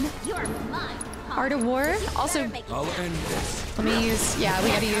 staggered. Art of War. Also, I'll end this. let me use, yeah, we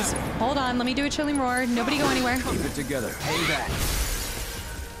gotta use, hold on, let me do a chilling roar. Nobody go anywhere. Keep it together. Pay back.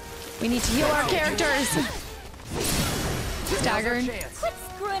 We need to heal our characters. Staggered. Quit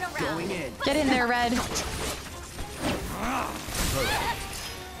screwing around. Going in. Get in there, Red.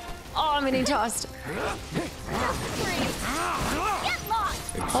 Oh, I'm getting tossed. Get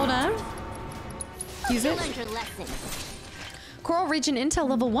lost. Hold on. Use it. Learned your lesson. Coral Region Intel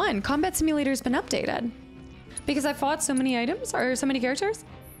level 1. Combat Simulator's been updated. Because I fought so many items, or so many characters.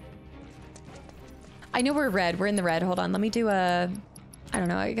 I know we're red. We're in the red. Hold on. Let me do a, I don't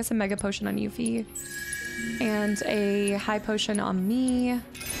know, I guess a mega potion on Yuffie. And a high potion on me.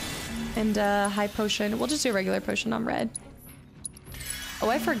 And a high potion. We'll just do a regular potion on red. Oh,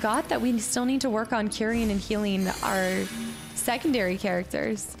 I forgot that we still need to work on curing and healing our secondary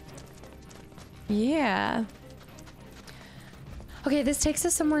characters. Yeah. Okay, this takes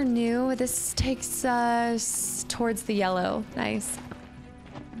us somewhere new. This takes us towards the yellow. Nice.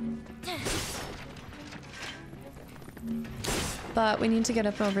 But we need to get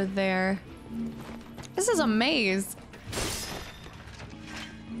up over there. This is a maze.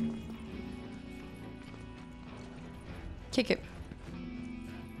 Kick it.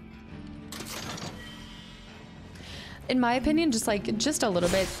 In my opinion, just a little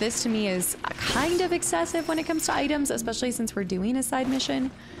bit. This to me is kind of excessive when it comes to items, especially since we're doing a side mission.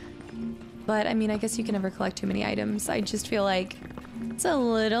 But I mean, I guess you can never collect too many items. I just feel like it's a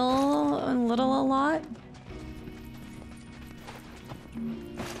lot.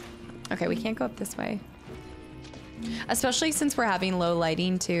 Okay, we can't go up this way. Especially since we're having low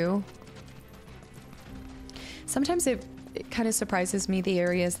lighting too. Sometimes it kind of surprises me the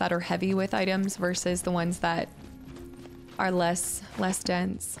areas that are heavy with items versus the ones that are less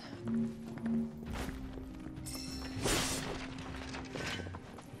dense.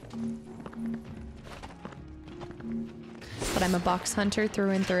 But I'm a box hunter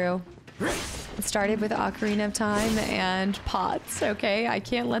through and through. It started with Ocarina of Time and pots, okay? I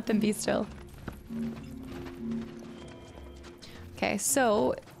can't let them be still. Okay,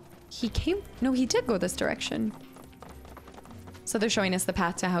 so he did go this direction. So they're showing us the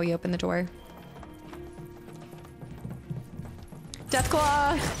path to how he opened the door.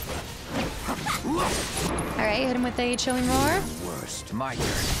 Deathclaw! Alright, hit him with a chilling roar. Worst, my turn.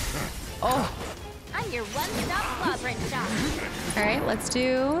 Oh! I'm your one-stop clobbering shop. Alright, let's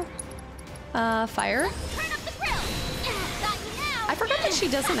do fire. Turn up the grill. Got you now. I forgot that she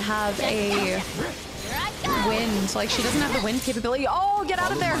doesn't have a wind. Like, she doesn't have the wind capability. Oh, get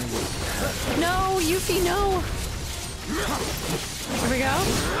out of there! No, Yuffie, no! Here we go.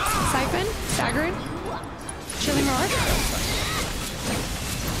 Siphon, staggering. Chilling roar.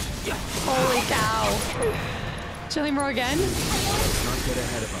 Holy cow. Chilling roar again. Let's not get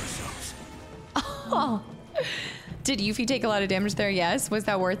ahead of ourselves. Oh. Did Yuffie take a lot of damage there? Yes. Was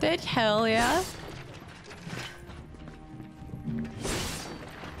that worth it? Hell yeah.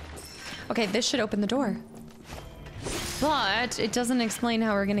 Okay, this should open the door. But it doesn't explain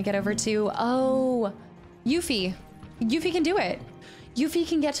how we're gonna get over to... Oh, Yuffie. Yuffie can do it. Yuffie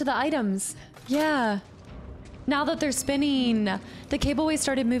can get to the items. Yeah. Now that they're spinning, the cableway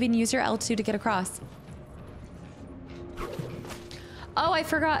started moving. Use your L2 to get across. Oh, I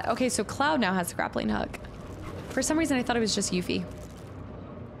forgot. Okay, so Cloud now has a grappling hook. For some reason, I thought it was just Yuffie.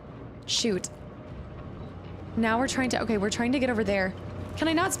 Shoot. Now we're trying to... Okay, we're trying to get over there. Can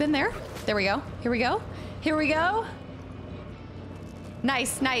I not spin there? There we go. Here we go. Here we go.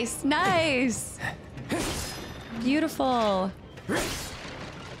 Nice, nice, nice. Beautiful.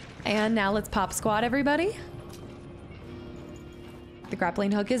 And now let's pop squat, everybody. The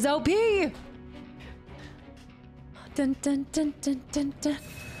grappling hook is OP. Dun, dun, dun, dun, dun, dun.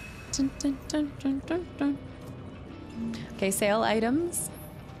 Dun, dun, dun, dun, dun, dun. Okay, sale items.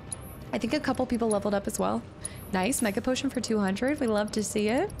 I think a couple people leveled up as well. Nice, mega potion for 200. We love to see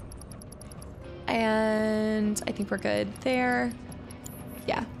it. And I think we're good there.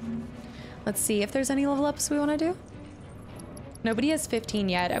 Yeah. Let's see if there's any level ups we want to do. Nobody has 15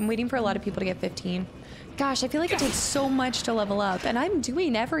 yet. I'm waiting for a lot of people to get 15. Gosh, I feel like it takes so much to level up, and I'm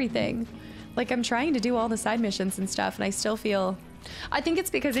doing everything. Like, I'm trying to do all the side missions and stuff, and I still feel... I think it's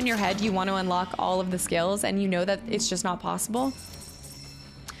because in your head you want to unlock all of the skills, and you know that it's just not possible.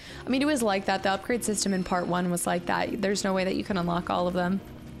 I mean, it was like that. The upgrade system in part 1 was like that. There's no way that you can unlock all of them.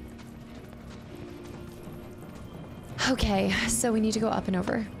 Okay, so we need to go up and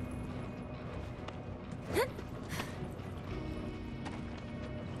over.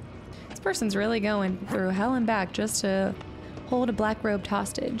 This person's really going through hell and back just to hold a black-robed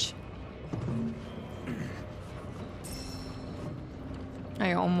hostage.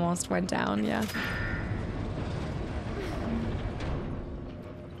 I almost went down, yeah.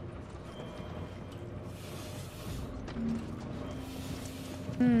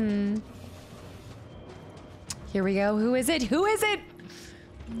 Here we go. Who is it? Who is it?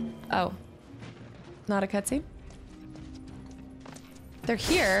 Oh. Not a cutscene? They're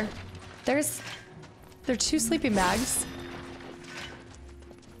here. There are 2 sleeping bags.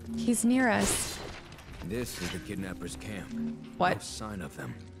 He's near us. This is the kidnappers' camp. What? No sign of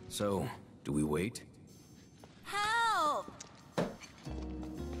them. So, do we wait? Help!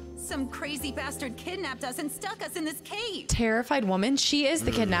 Some crazy bastard kidnapped us and stuck us in this cave. Terrified woman? She is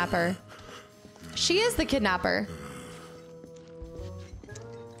the kidnapper. She is the kidnapper.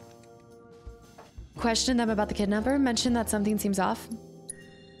 Question them about the kidnapper. Mention that something seems off.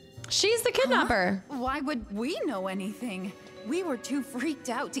 She's the kidnapper. Huh? Why would we know anything? We were too freaked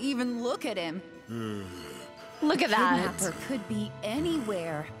out to even look at him. Look at that. Kidnapper could be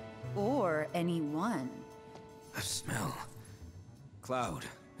anywhere or anyone. A smell. Cloud.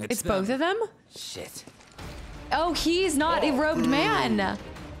 It's both of them? Shit. Oh, he's not a robed man.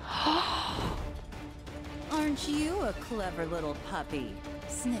 Aren't you a clever little puppy,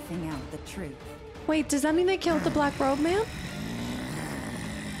 sniffing out the truth? Wait, does that mean they killed the black robe man?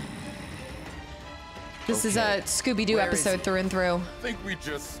 This is a Scooby-Doo episode through and through. Think we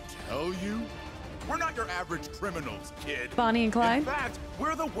just tell you? We're not your average criminals, kid. Bonnie and Clyde? In fact,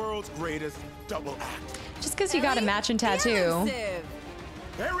 we're the world's greatest double act. Just because you got a matching tattoo.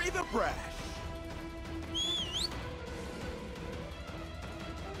 Bury the brash.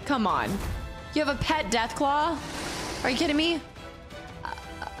 Come on. You have a pet Deathclaw? Are you kidding me?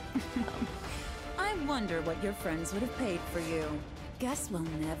 I wonder what your friends would have paid for you. Guess we'll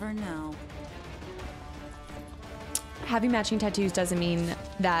never know. Having matching tattoos doesn't mean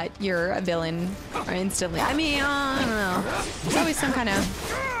that you're a villain or instantly. I mean, I don't know. There's always some kind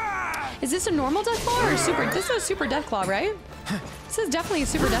of... Is this a normal Deathclaw or super? This is a super Deathclaw, right? This is definitely a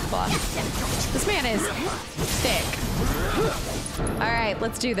super Deathclaw. This man is thick. All right,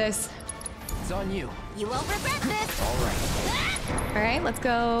 let's do this. It's on you. You won't regret this. All right. All right, let's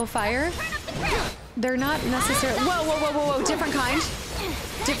go fire. They're not necessarily... Whoa, whoa, whoa, whoa, whoa. Different kind.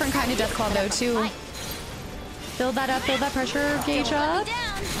 Different kind of Deathclaw, though, too. Build that up, build that pressure gauge up.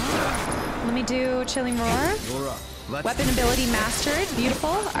 Let me do Chilling Roar. Weapon ability mastered. Beautiful.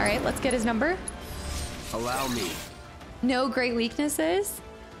 All right, let's get his number. Allow me. No great weaknesses.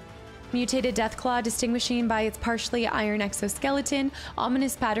 Mutated Deathclaw, distinguishing by its partially iron exoskeleton,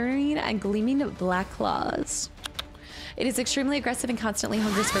 ominous patterning, and gleaming black claws. It is extremely aggressive and constantly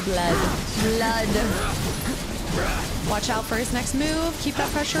hungers for blood. Watch out for his next move. Keep that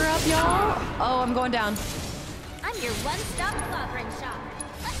pressure up, y'all. Oh, I'm going down. I'm your one-stop clobbering shop.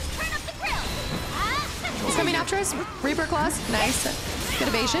 Let's turn up the grill. He's coming after us. Reaper claws. Nice. Good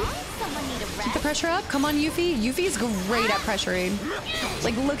evasion. Keep the pressure up. Come on, Yuffie. Yuffie is great at pressuring.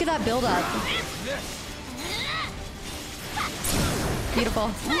 Like, look at that build up.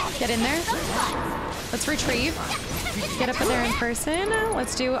 Beautiful. Get in there. Let's retrieve. Get up in there in person.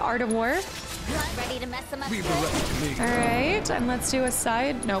 Let's do Art of War. Ready to mess them up? All right, and let's do a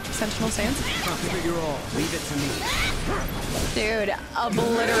side. Nope, Sentinel Stance. Leave it to me. Dude,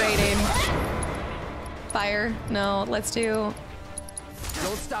 obliterating. Fire. No, let's do...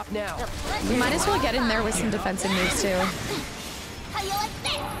 Don't stop now. We might as well get in there with some defensive moves, too. How you like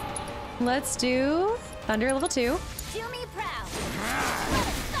this? Let's do Thunder level 2. Do me proud.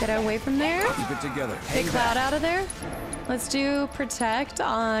 Get away from there. Keep it together. Big Cloud out of there. Let's do Protect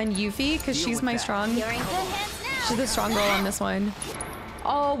on Yuffie, because she's my strong... You're in good hands now. She's the strong girl on this one.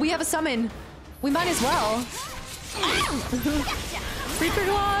 Oh, we have a summon. We might as well. Reaper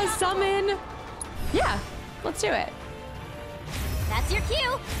Claw, summon. Yeah, let's do it. That's your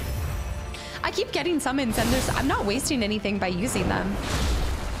cue. I keep getting summons, and I'm not wasting anything by using them.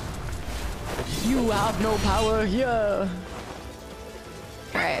 You have no power here.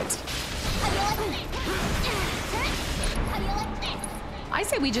 All right. I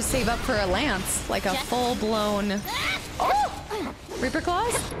say we just save up for a lance, like a full-blown... Oh! Reaper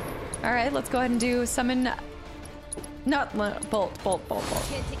Claws? All right, let's go ahead and do summon... Not bolt. Good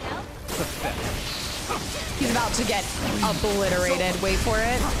to go? He's about to get obliterated. Wait for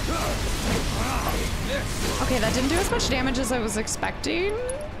it. Okay, that didn't do as much damage as I was expecting.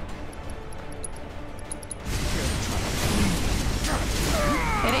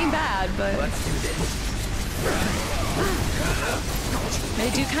 It ain't bad, but... Let's do this. I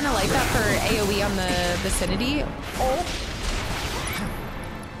do kind of like that for AoE on the vicinity. Oh.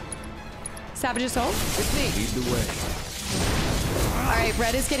 Savage Assault. It's me. Lead the way. All right,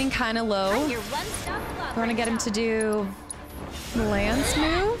 red is getting kind of low. We're gonna get him to do Lance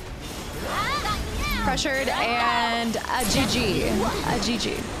move. Pressured and a GG. A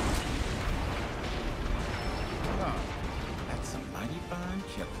GG. That's a mighty fine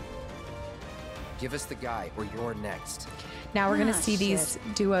killing. Give us the guy, or you're next. Now we're gonna see these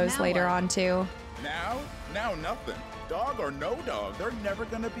duos later on too. Now nothing. Dog or no dog, they're never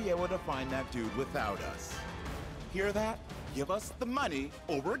gonna be able to find that dude without us. Hear that? Give us the money,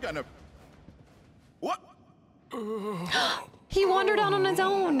 or we're gonna... What? He wandered out on his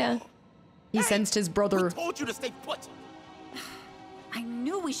own. He sensed his brother. We told you to stay put. I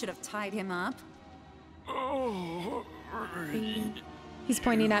knew we should have tied him up. He's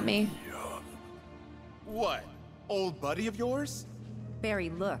pointing at me. What? Old buddy of yours? Barry,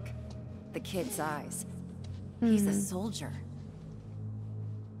 look. The kid's eyes. He's a soldier.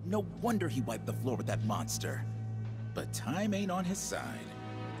 No wonder he wiped the floor with that monster. But time ain't on his side.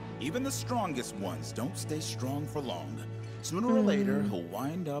 Even the strongest ones don't stay strong for long. Sooner or later, he'll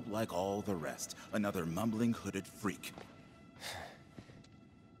wind up like all the rest. Another mumbling hooded freak.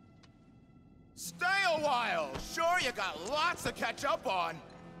 Stay a while! Sure, you got lots to catch up on.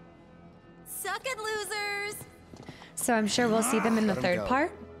 Suck it, losers! So I'm sure we'll see them in the Let him third go.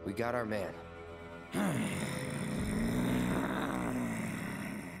 part. We got our man.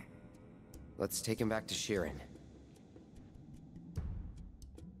 Let's take him back to Sheeran.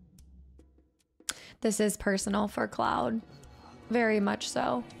 This is personal for Cloud. Very much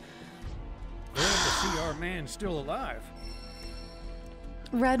so. Glad to see our man still alive.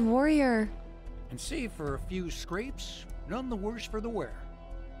 Red Warrior. And save for a few scrapes, none the worse for the wear.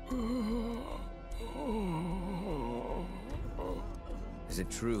 Is it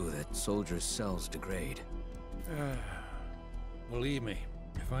true that soldiers' cells degrade? Believe me,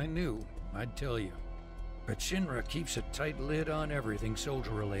 if I knew, I'd tell you. But Shinra keeps a tight lid on everything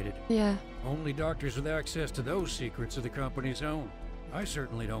soldier-related. Yeah. Only doctors with access to those secrets are the company's own. I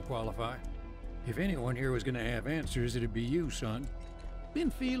certainly don't qualify. If anyone here was gonna have answers, it'd be you, son.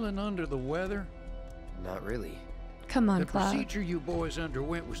 Been feeling under the weather? Not really. Come on, The Cloud. procedure you boys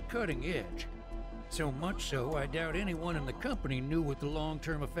underwent was cutting edge. So much so, I doubt anyone in the company knew what the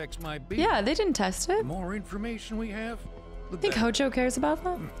long-term effects might be. Yeah, they didn't test it. The more information we have, the Think better. Hojo cares about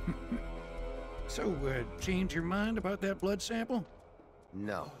that? So, change your mind about that blood sample?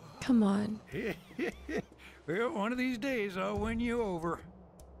 No. Come on. Well, one of these days I'll win you over.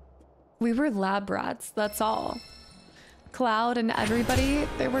 We were lab rats, that's all. Cloud and everybody,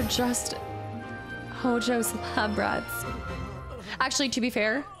 they were just Hojo's lab rats. Actually, to be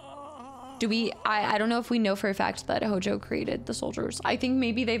fair, I don't know if we know for a fact that Hojo created the soldiers. I think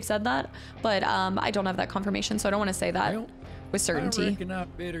maybe they've said that, but I don't have that confirmation, so I don't want to say that with certainty. I reckon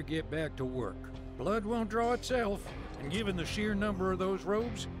I'd better get back to work. Blood won't draw itself, and given the sheer number of those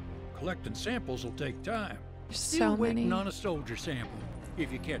robes, collecting samples will take time. So Still waiting many. on a soldier sample,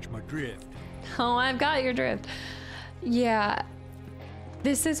 if you catch my drift. Oh, I've got your drift. Yeah.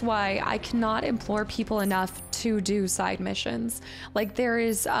 This is why I cannot implore people enough to do side missions. Like there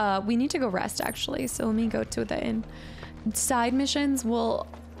is, we need to go rest actually, so let me go to the inn. Side missions will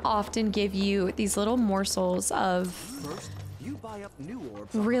often give you these little morsels of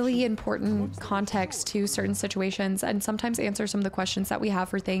really important context to certain situations and sometimes answer some of the questions that we have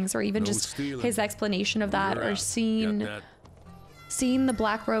for things, or even just his explanation of that, or seeing the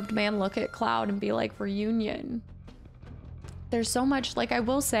black-robed man look at Cloud and be like, reunion. There's so much, like I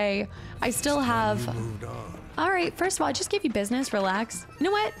will say, I still have... All right, first of all, I just gave you business, relax. You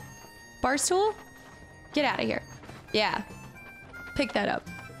know what? Barstool? Get out of here. Yeah, pick that up.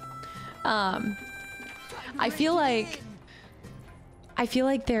 I feel like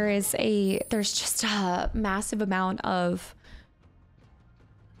there's just a massive amount of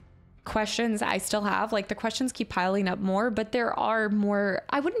questions I still have. Like the questions keep piling up more, but there are more,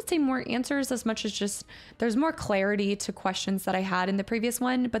 I wouldn't say more answers as much as just there's more clarity to questions that I had in the previous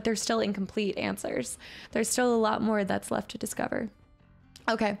one, but there's still incomplete answers. There's still a lot more that's left to discover.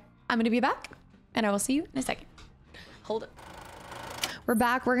 Okay, I'm gonna be back and I will see you in a second. Hold it. We're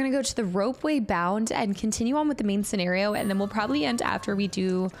back. We're gonna go to the ropeway bound and continue on with the main scenario, and then we'll probably end after we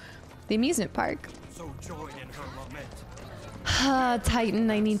do the amusement park. So join in her lament.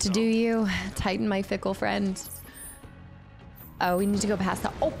 Titan, I need to do you. Titan, my fickle friend. Oh, we need to go past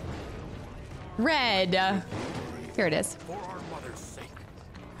that. Oh, red. Here it is. For our mother's sake.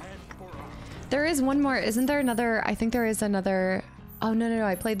 And for our... There is one more. Isn't there another? I think there is another. Oh, no.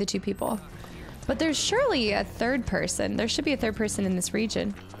 I played the two people. But there's surely a third person. There should be a third person in this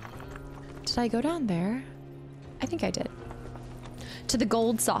region. Did I go down there? I think I did. To the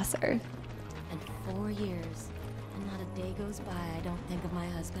gold saucer. And 4 years. And not a day goes by I don't think of my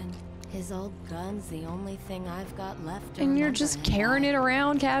husband. His old gun's the only thing I've got left. And you're just carrying it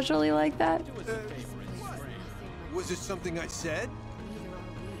around casually like that? Was it something I said?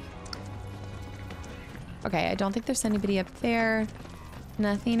 Okay, I don't think there's anybody up there.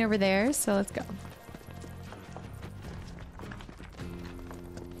 Nothing over there, so let's go.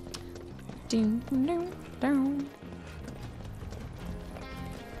 Ding, ding, ding.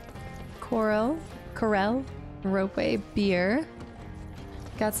 Corel, ropeway, beer.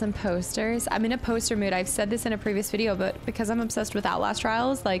 Got some posters. I'm in a poster mood. I've said this in a previous video, but because I'm obsessed with Outlast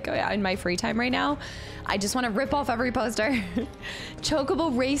Trials, like in my free time right now, I just want to rip off every poster.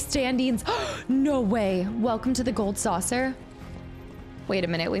 Chocobo race standings. No way. Welcome to the Gold Saucer. Wait a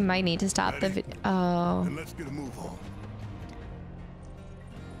minute. We might need to stop the video. Oh. And let's get a move on.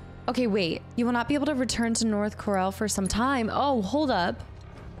 Okay, wait. You will not be able to return to North Corel for some time. Oh, hold up.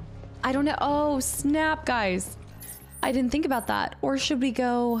 I don't know. Oh, snap, guys. I didn't think about that. Or should we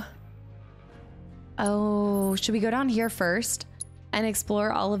go... Oh, should we go down here first and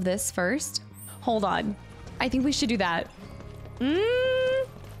explore all of this first? Hold on. I think we should do that.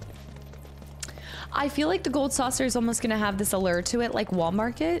 I feel like the Gold Saucer is almost going to have this allure to it, like Wall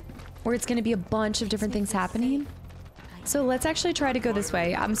Market, where it's going to be a bunch of different things happening. So let's actually try to go this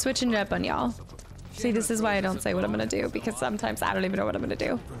way. I'm switching it up on y'all. See, this is why I don't say what I'm going to do, because sometimes I don't even know what I'm going to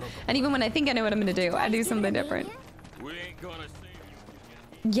do. And even when I think I know what I'm going to do, I do something different.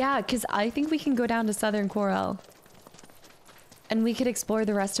 Yeah, because I think we can go down to Southern Corel. And we could explore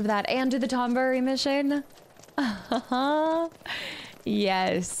the rest of that and do the Tombury mission.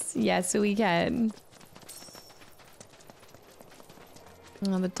 Yes, yes, we can.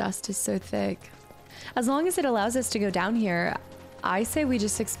 Oh, the dust is so thick. As long as it allows us to go down here, I say we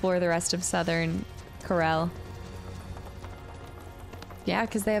just explore the rest of Southern Corel. Yeah,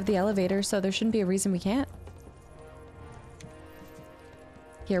 because they have the elevator, so there shouldn't be a reason we can't.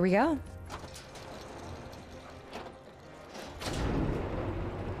 Here we go.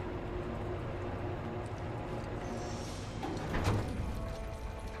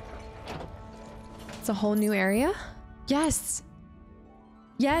 It's a whole new area? Yes!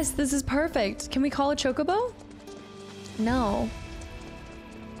 Yes, this is perfect. Can we call a chocobo? No.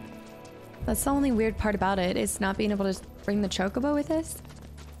 That's the only weird part about it, is not being able to bring the chocobo with us.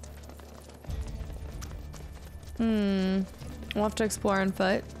 We'll have to explore on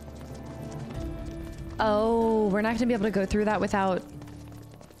foot. Oh, we're not going to be able to go through that without...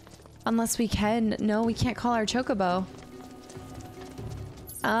 Unless we can. No, we can't call our chocobo.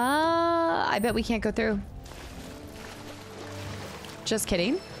 I bet we can't go through. Just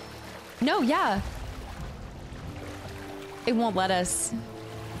kidding. No, yeah. It won't let us.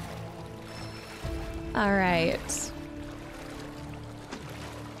 All right.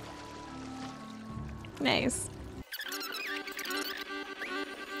 Nice.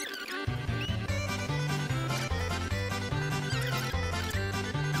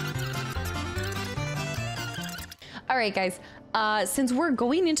 All right, guys. Since we're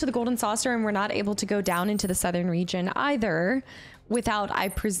going into the Golden Saucer and we're not able to go down into the southern region either, without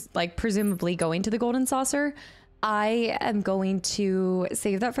presumably going to the Golden Saucer, I am going to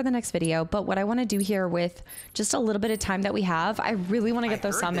save that for the next video. But what I want to do here with just a little bit of time that we have, I really want to get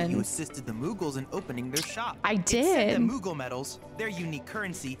those summons. That you assisted the Moogles in opening their shop. I did. It said the Moogle medals, their unique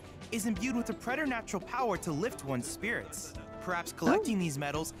currency, is imbued with a preternatural power to lift one's spirits. Perhaps collecting these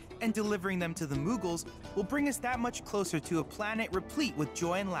medals and delivering them to the Moogles will bring us that much closer to a planet replete with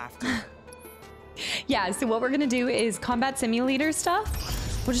joy and laughter. Yeah, so what we're gonna do is combat simulator stuff.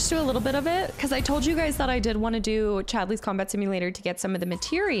 We'll just do a little bit of it, because I told you guys that I did want to do Chadley's Combat Simulator to get some of the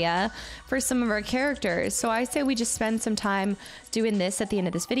materia for some of our characters. So I say we just spend some time doing this at the end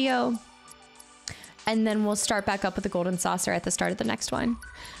of this video, and then we'll start back up with the Golden Saucer at the start of the next one.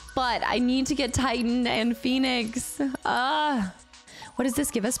 But I need to get Titan and Phoenix. What does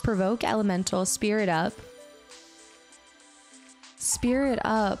this give us? Provoke Elemental, Spirit Up. Spirit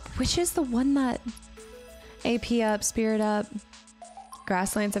Up. Which is the one that... AP Up, Spirit Up.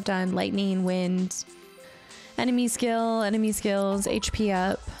 Grasslands have done. Lightning, Wind. Enemy Skill, Enemy Skills, HP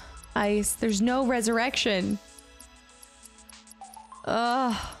Up. Ice. There's no Resurrection.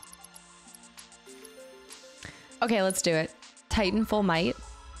 Ugh. Okay, let's do it. Titan Full Might.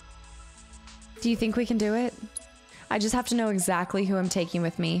 Do you think we can do it? I just have to know exactly who I'm taking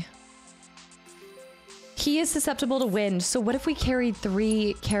with me. He is susceptible to wind, so what if we carried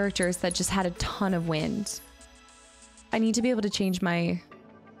 3 characters that just had a ton of wind? I need to be able to change my...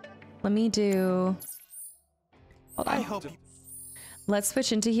 Let me do... Hold on. Let's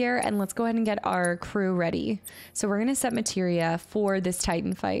switch into here and let's go ahead and get our crew ready. So we're going to set materia for this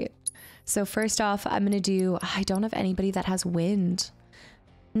Titan fight. So first off, I'm going to do... I don't have anybody that has wind.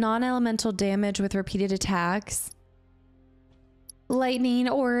 Non-elemental damage with repeated attacks. Lightning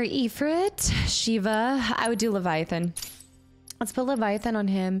or Ifrit. Shiva. I would do Leviathan. Let's put Leviathan on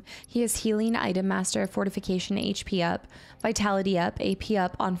him. He has healing, item master, fortification, HP up, vitality up, AP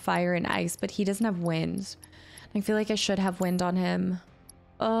up on fire and ice, but he doesn't have wind. I feel like I should have wind on him.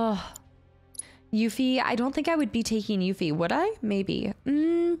 Oh, Yuffie. I don't think I would be taking Yuffie. Would I? Maybe.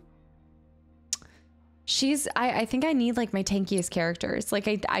 I think I need like my tankiest characters. Like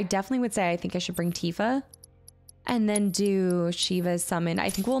I definitely would say I think I should bring Tifa and then do Shiva's summon. I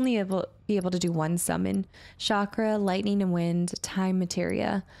think we'll only be able to do one summon. Chakra, lightning and wind, time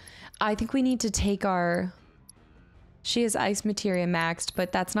materia. I think we need to take our... She has ice materia maxed,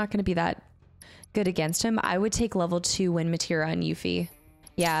 but that's not going to be that good against him. I would take level 2 wind materia on Yuffie.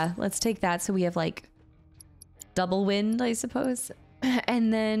 Yeah, let's take that so we have like double wind, I suppose.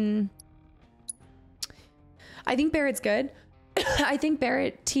 And then I think Barret's good. I think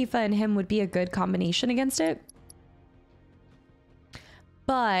Barret, Tifa, and him would be a good combination against it.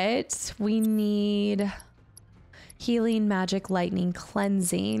 But we need healing, magic, lightning,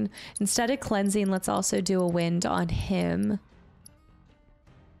 cleansing. Instead of cleansing, let's also do a wind on him.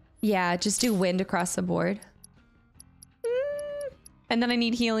 Yeah, just do wind across the board. And then I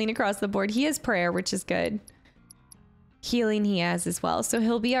need healing across the board. He has prayer, which is good. Healing he has as well. So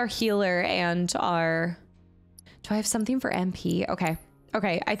he'll be our healer and our... Do I have something for MP? Okay.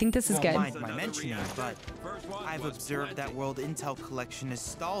 Okay, I think this is good. Won't mind my mentioning, but I've observed that World Intel collection is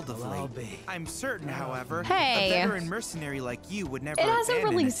stalled of late. I'm certain, however, hey, a veteran mercenary like you would never. It hasn't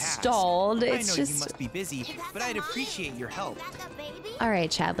really stalled. It's I know just you must be busy, but I'd appreciate your help. All right,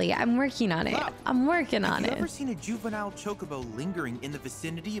 Chadley, I'm working on it. I'm working on Have you it. ever seen a juvenile chocobo lingering in the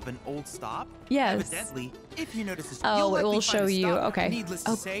vicinity of an old stop? Yes. Evidently, if you notice a Oh, it will show you. Okay. Needless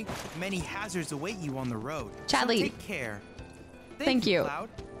to say, many hazards await you on the road. Chadley. So take care. Thank you. Cloud.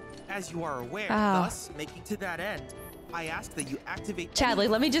 As you are aware, Oh. thus making to that end, I ask that you activate. Chadley,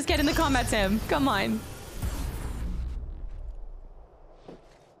 let me just get in the combat sim. Come on.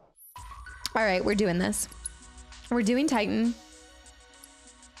 All right, we're doing this. We're doing Titan.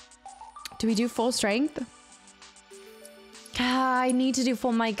 Do we do full strength? I need to do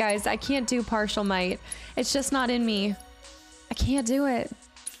full might, guys. I can't do partial might. It's just not in me. I can't do it.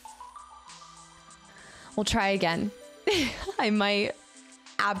 We'll try again. I might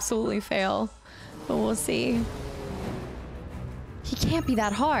absolutely fail, but we'll see. He can't be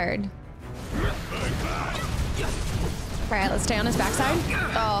that hard. All right, let's stay on his backside.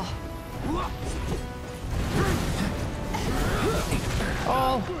 Oh.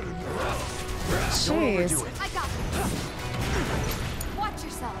 Oh. Jeez. I got this. Watch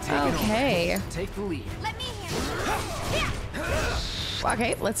yourself. Okay. Take the lead. Let me handle.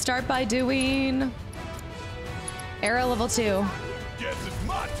 Okay, let's start by doing arrow level 2. Guess it's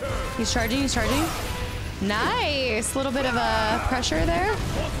my turn. He's charging, he's charging. Nice. Little bit of a pressure there.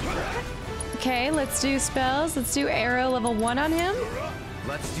 Okay, let's do spells. Let's do arrow level 1 on him.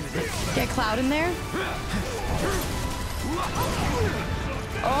 Let's do this. Get Cloud in there.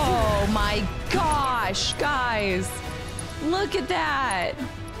 Oh my gosh, guys. Look at that.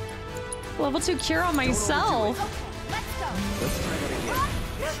 Level 2 cure on myself.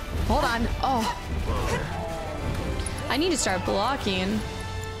 Hold on. Oh. I need to start blocking.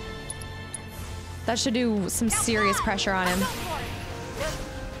 That should do some serious pressure on him.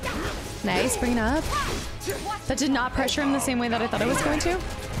 Nice, bring it up. That did not pressure him the same way that I thought it was going to.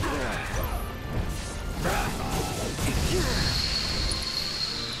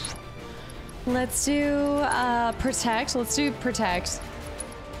 Let's do protect. Let's do protect.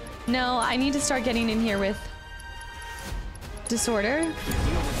 No, I need to start getting in here with disorder.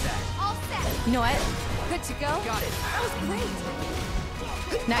 All set. You know what? Good to go. Got it. That was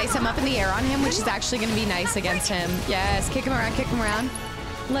great. Nice, I'm up in the air on him, which is actually going to be nice against him. Yes, kick him around, kick him around.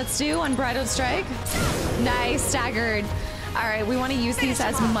 Let's do Unbridled Strike. Nice, staggered. All right, we want to use these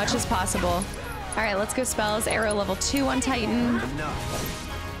as much as possible. All right, let's go spells. Arrow level 2 on Titan.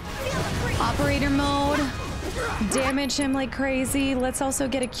 Operator mode. Damage him like crazy. Let's also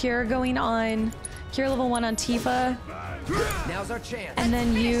get a cure going on. Cure level 1 on Tifa. Now's our chance. And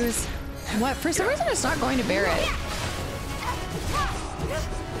then use... What? For some reason, it's not going to Barret.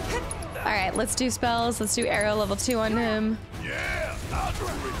 All right, let's do spells. Let's do arrow level 2 on him.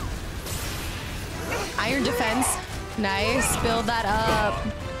 Iron defense. Nice. Build that up.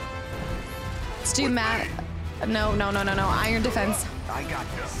 Let's do mat. No. Iron defense. I got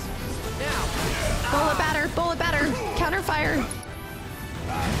this. Bullet batter. Bullet batter. Counter fire.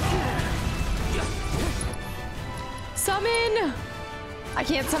 Summon. I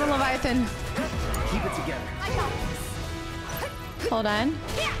can't summon Leviathan. Keep it together. I got this. Hold on.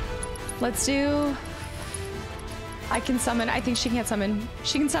 Let's do... I can summon. I think she can't summon.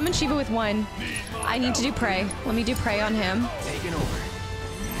 She can summon Shiva with 1. I need to do Prey. Let me do Prey on him. Taking over.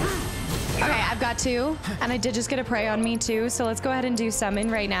 Okay, I've got 2. And I did just get a Prey on me too. So let's go ahead and do summon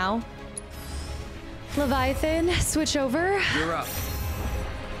right now. Leviathan, switch over. You're up.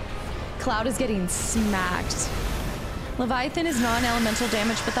 Cloud is getting smacked. Leviathan is non-elemental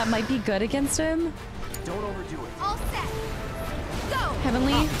damage, but that might be good against him. Don't overdo it. All set. Go.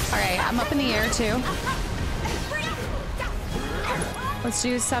 Heavenly. All right, I'm up in the air too. Let's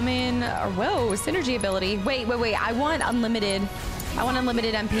do summon. Whoa, synergy ability. Wait. I want unlimited. I want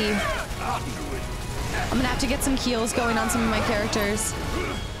unlimited MP. I'm gonna have to get some heals going on some of my characters.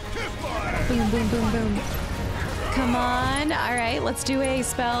 Boom, boom, boom, boom. Come on. All right, let's do a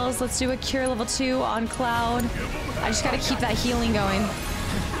spells. Let's do a cure level 2 on Cloud. I just gotta keep that healing going.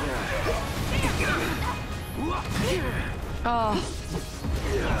 Oh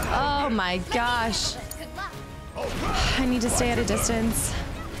my gosh. I need to stay at a distance.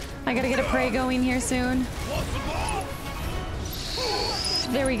 I gotta get a Prey going here soon.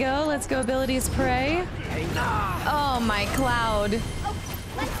 There we go. Let's go abilities Prey. Oh my Cloud.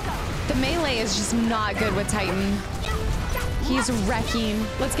 The melee is just not good with Titan. He's wrecking.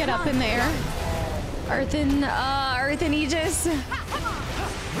 Let's get up in there. Earthen Aegis.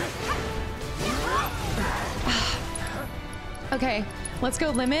 Okay, let's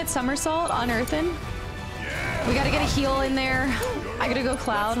go limit somersault on Earthen. We gotta get a heal in there. I gotta go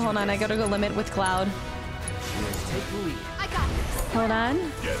Cloud. Hold on, I gotta go limit with Cloud. Hold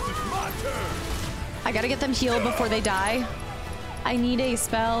on. I gotta get them healed before they die. I need a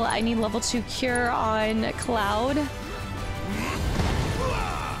spell. I need level 2 cure on Cloud.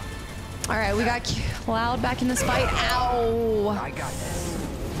 All right, we got Cloud back in this fight. Ow! I got this.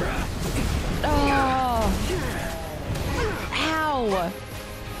 Oh! Ow!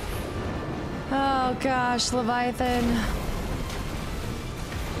 Oh gosh, Leviathan.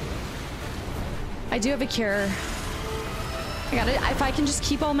 I do have a cure. I got it. If I can just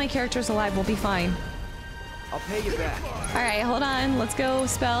keep all my characters alive, we'll be fine. I'll pay you back. All right, hold on. Let's go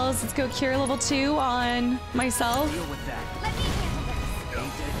spells. Let's go cure level 2 on myself. Deal with that.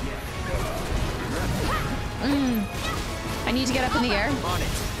 I need to get up in the air. On it.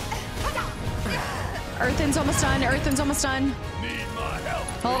 Earthen's almost done. Earthen's almost done.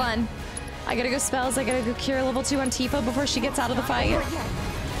 Hold on. I gotta go spells. I gotta go cure level 2 on Tifa before she gets out of the fight.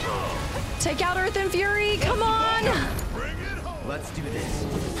 Take out Earth and Fury. Come on. Let's do this.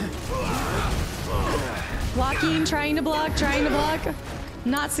 Blocking, trying to block.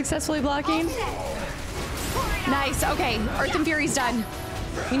 Not successfully blocking. Nice. Okay, Earth and Fury's done.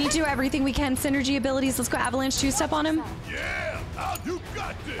 We need to do everything we can. Synergy abilities. Let's go Avalanche 2-step on him. Yeah, you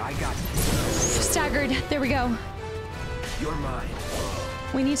got this. I got this. Staggered. There we go. You're mine.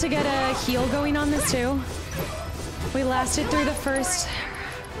 We need to get a heal going on this too. We lasted through the first.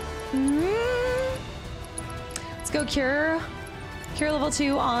 Let's go cure. Cure level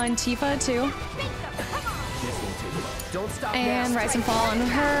 2 on Tifa too. Don't stop and Rise and Fall on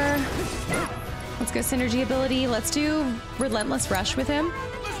her. Let's go synergy ability. Let's do Relentless Rush with him.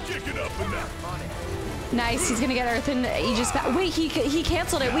 Nice. He's gonna get Earth and Aegis back. Wait, he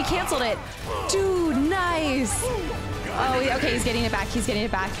canceled it. We canceled it. Dude, nice. Oh, okay. He's getting it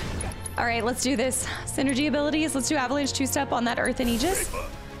back. All right, let's do this. Synergy abilities. Let's do Avalanche 2-step on that Earth and Aegis.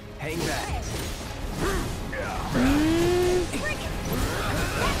 Hang back.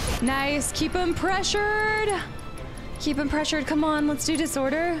 Nice. Keep him pressured. Come on, let's do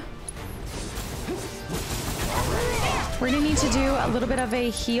Disorder. We're gonna need to do a little bit of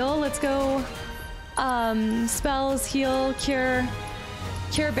a heal. Let's go spells, heal, cure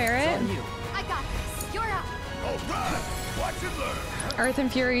Barret. I got this. You're up. All right. Watch and learn. Earth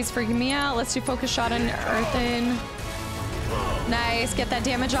and Fury's freaking me out. Let's do focus shot on Earthen. Nice, get that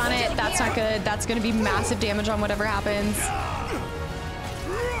damage on it. That's not good. That's gonna be massive damage on whatever happens.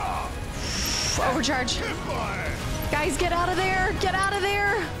 Overcharge. Guys, get out of there.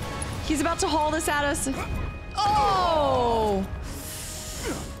 He's about to haul this at us. Oh!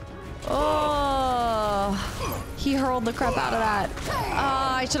 He hurled the crap out of that.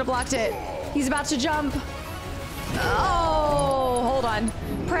 I should have blocked it. He's about to jump. Oh, hold on.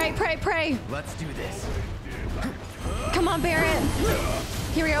 Pray. Let's do this. Come on, Barret.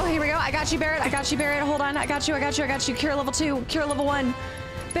 Here we go. I got you, Barret. Hold on. I got you. Cure level 2. Cure level 1.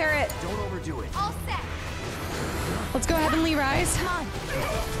 Barret. Don't overdo it. All set. Let's go Heavenly Rise. Come on.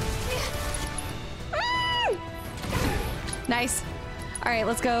 Nice. All right,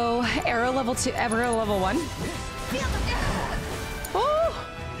 let's go Arrow level 2. Arrow level 1. Oh!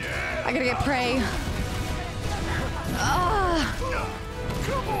 I gotta get Prey.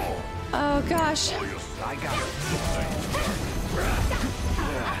 Oh gosh. I got it.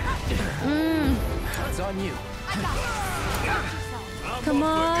 It's on you. Come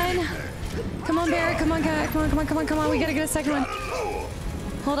on. Come on, Barret. Come on, come on, come on, come on, come on. We gotta get a second one.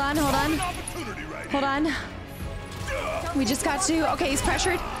 Hold on, hold on. Hold on. We just got to. Okay, he's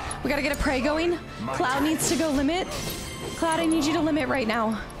pressured. We gotta get a prey going. Cloud needs to go limit. Cloud, I need you to limit right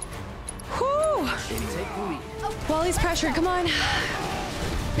now. Whew. While he's pressured, come on.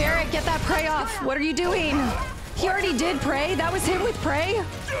 Barret, get that prey off. What are you doing? He already did prey. That was him with prey.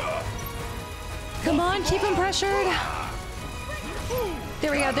 Come on, keep him pressured.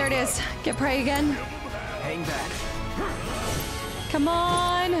 There we go, there it is. Get prey again. Hang back. Come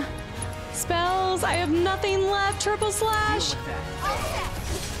on. Spells, I have nothing left. Triple slash.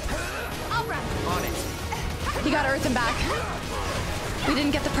 On it. He got Earthen back. We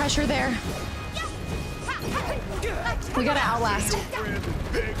didn't get the pressure there. We gotta outlast.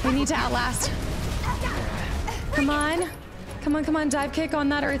 We need to outlast. Come on. Come on, come on. Dive kick on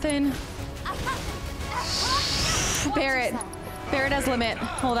that Earthen. Barret. Barret has limit.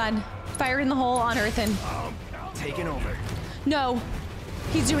 Hold on. Fire in the hole on Earthen. Taking over. No.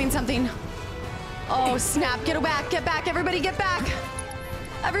 He's doing something. Oh, snap. Get back. Get back. Everybody get back.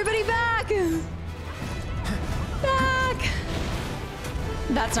 Everybody back. Back.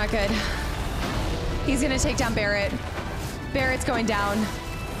 That's not good. He's gonna take down Barret. Barret's going down.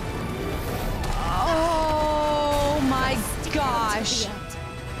 Oh my gosh.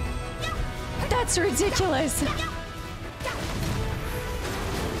 That's ridiculous.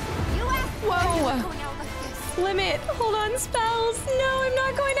 Whoa. Limit. Hold on, spells. No, I'm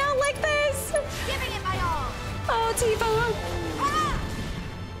not going out like this. Giving it my all. Oh, Tifa.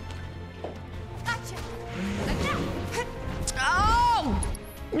 Gotcha. Oh!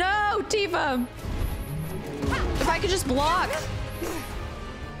 No, Tifa. If I could just block.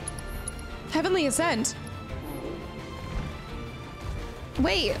 Heavenly Ascent.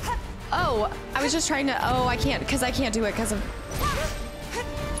 Wait. Oh, I was just trying to. Oh, I can't, because I can't do it because of.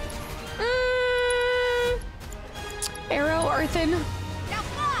 Arrow, Earthen.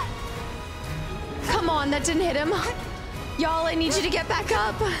 Come on, that didn't hit him. Y'all, I need you to get back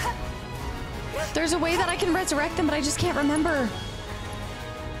up. There's a way that I can resurrect them, but I just can't remember.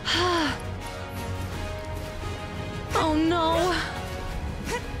 Oh no.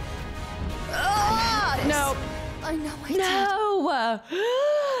 No. I know I No.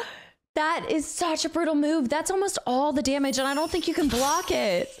 That is such a brutal move. That's almost all the damage, and I don't think you can block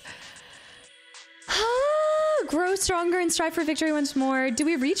it. Grow stronger and strive for victory once more. Do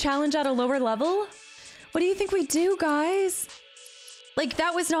we re-challenge at a lower level? What do you think we do, guys? Like,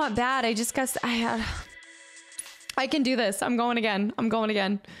 that was not bad. I just guessed I can do this. I'm going again. I'm going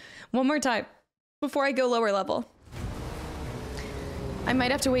again. One more time before I go lower level. I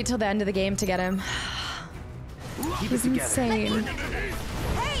might have to wait till the end of the game to get him. He's insane.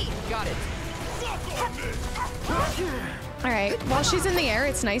 Hey! Got it. All right, while she's in the air,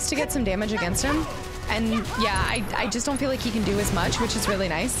 it's nice to get some damage against him. And yeah, I just don't feel like he can do as much, which is really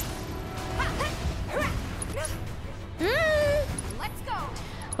nice. Let's go.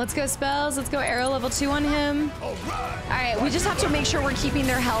 Let's go spells. Let's go arrow level 2 on him. All right, we just have to make sure we're keeping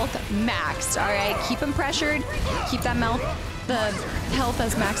their health maxed. All right, keep them pressured. Keep that the health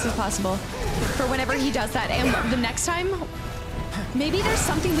as max as possible for whenever he does that. And the next time, maybe there's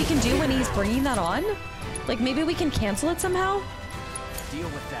something we can do when he's bringing that on. Like maybe we can cancel it somehow. Deal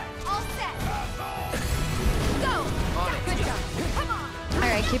with that. All set. Go. Good job. Come on. All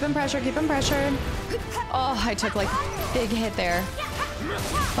right, keep him pressured. Keep him pressured. Oh, I took like big hit there.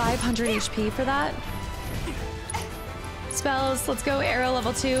 500 HP for that. Spells. Let's go arrow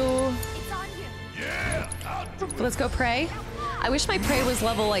level 2. It's on you. Let's go pray. I wish my prey was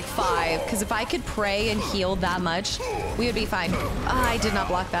level like 5, because if I could pray and heal that much, we would be fine. I did not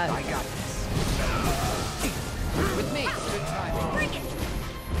block that. I got this. With me. Good timing. Bring it.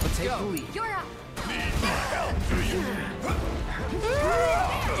 Let's take the lead. You're up.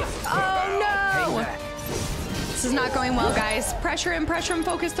 Oh no! This is not going well, guys. Pressure him,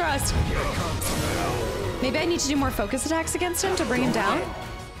 focus thrust. Maybe I need to do more focus attacks against him to bring him down.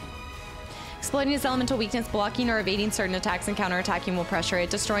 Exploiting his elemental weakness, blocking or evading certain attacks and counterattacking will pressure it.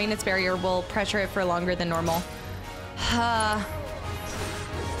 Destroying its barrier will pressure it for longer than normal.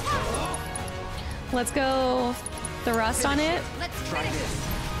 Let's go thrust on it. Let's try this.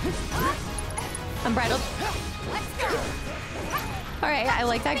 Unbridled. Let's go. All right, I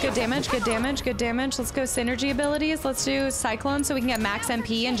like that. Good damage, good damage, good damage. Let's go synergy abilities. Let's do Cyclone so we can get max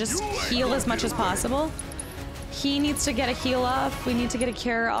MP and just heal as much as possible. He needs to get a heal up. We need to get a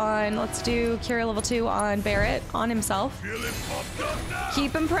cure on, let's do cure level 2 on Barret, on himself.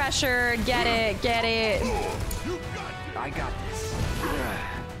 Keep him pressured. Get it, get it. I got this.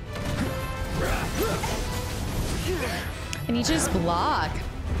 I need to just block.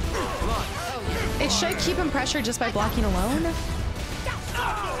 It should keep him pressured just by blocking alone.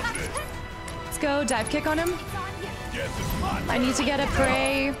 Let's go dive kick on him. I need to get a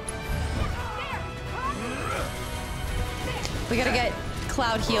prey. We gotta get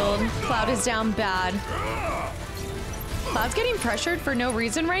Cloud healed. Cloud is down bad. Cloud's getting pressured for no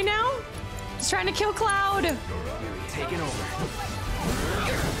reason right now. He's trying to kill Cloud. Taking over.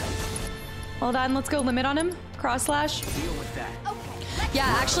 Hold on, let's go limit on him. Cross slash. Deal with that. Yeah,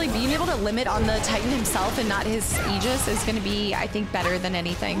 actually being able to limit on the Titan himself and not his Aegis is gonna be, I think, better than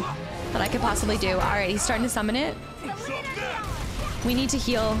anything that I could possibly do. All right, he's starting to summon it. We need to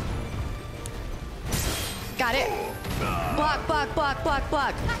heal. Got it. Block, block, block, block,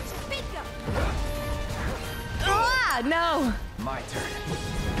 block. Ah, no. My turn.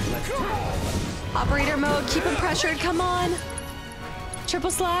 Let's do it. Operator mode, keep him pressured, come on. Triple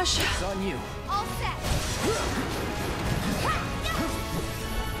slash. It's on you. All set.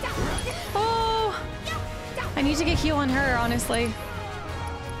 Oh, I need to get heal on her, honestly.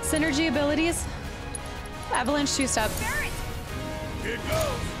 Synergy abilities. Avalanche 2-step. Here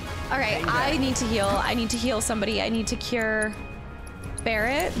goes. All right, I need to heal. I need to heal somebody. I need to cure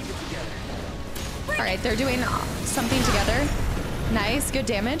Barret. All right, they're doing something together. Nice, good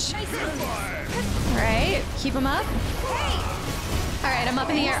damage. All right, keep him up. All right, I'm up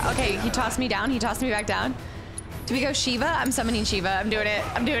in the air. Okay, he tossed me down. He tossed me back down. Do we go Shiva? I'm summoning Shiva. I'm doing it.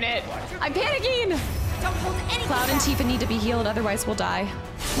 I'm doing it. I'm panicking. Don't hold anything Cloud and Tifa need to be healed, otherwise we'll die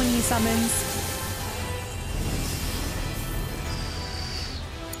when he summons.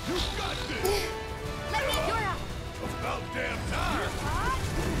 Let me, you're up. About damn time.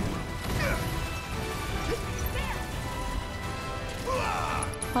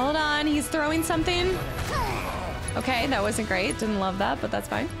 Hold on, he's throwing something. Okay, that wasn't great. Didn't love that, but that's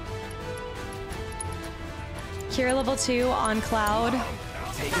fine. Cure level 2 on Cloud.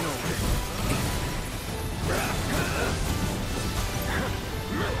 Taking over.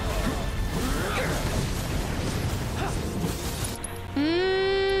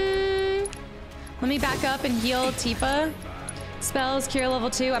 Let me back up and heal Tifa. Spells, cure level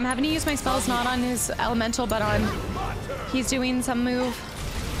 2. I'm having to use my spells not on his elemental, but on... He's doing some move.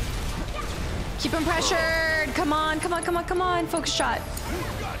 Keep him pressured. Come on, come on, come on, come on. Focus shot.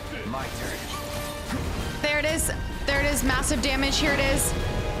 My turn. There it is. There it is. Massive damage. Here it is.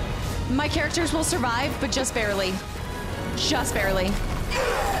 My characters will survive, but just barely. Just barely.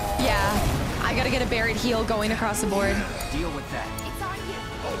 Yeah. I gotta get a Barret heal going across the board. Deal with that. It's on you.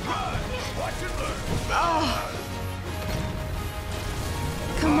 Oh.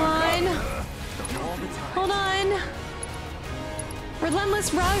 Come on. Hold on.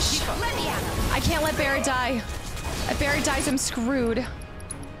 Relentless rush. Let me out. I can't let Barret die. If Barret dies, I'm screwed.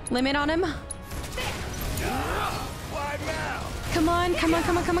 Limit on him. Come on, come on,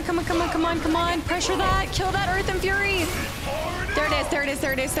 come on, come on, come on, come on, come on, come on. Pressure that. Kill that Earth and Fury. There it is, there it is,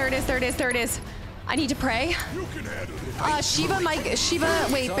 there it is, there it is, there it is, there it is. I need to pray. Shiva,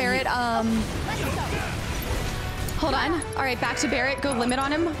 wait, Barret, hold on. All right, back to Barret. Go limit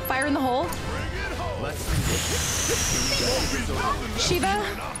on him. Fire in the hole. Shiva,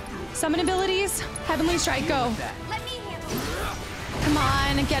 summon abilities. Heavenly Strike, go. Come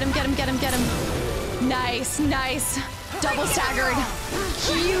on, get him, get him, get him, get him. Nice, nice. Double staggered.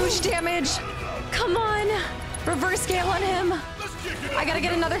 Huge damage. Come on. Reverse scale on him. I gotta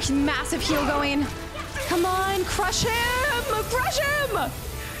get another massive heal going. Come on, crush him! Crush him!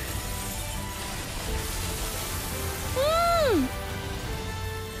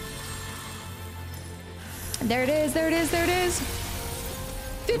 There it is, there it is, there it is.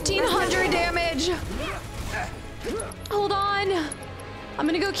 1,500 damage. Hold on. I'm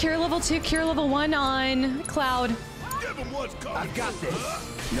gonna go cure level 2, cure level 1 on Cloud. I've got this.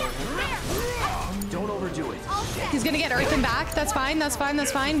 No. Don't overdo it. He's gonna get Earthen back. That's fine, that's fine,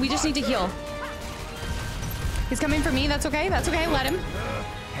 that's fine. We just need to heal. He's coming for me. That's okay, that's okay. Let him.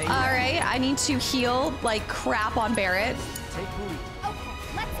 All right, I need to heal like crap on Barret.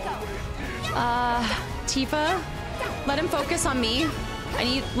 Tifa, let him focus on me.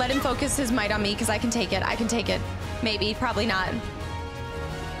 Let him focus his might on me because I can take it. I can take it. Maybe, probably not.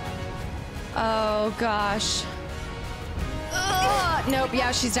 Oh gosh. Nope,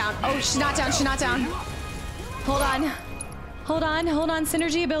 yeah, she's down. Oh, she's not down, she's not down. Hold on. Hold on, hold on.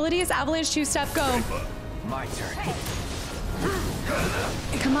 Synergy abilities, Avalanche 2-step, go. My turn.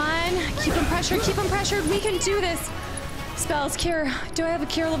 Come on. Keep him pressured. Keep him pressured. We can do this. Spells. Cure. Do I have a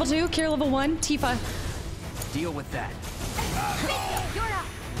cure level 2? Cure level 1? Tifa. Deal with that.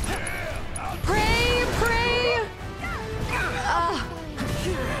 Pray. Pray.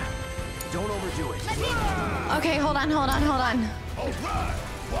 Don't overdo it. Okay, hold on. Hold on. Hold on.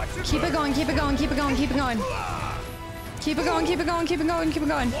 Keep it going. Keep it going. Keep it going. Keep it going. Keep it going. Keep it going. Keep it going. Keep it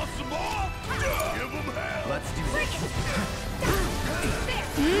going. Let's do this.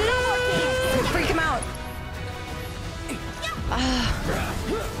 Freak him out.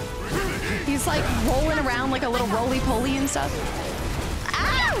 He's like rolling around like a little roly-poly and stuff.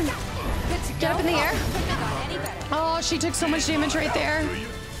 Ow! Get up in the air. Oh, she took so much damage right there.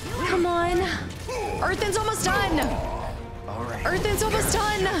 Come on. Earthen's almost done. All right. Earthen's almost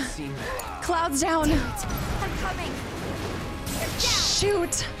done. Cloud's down. I'm coming.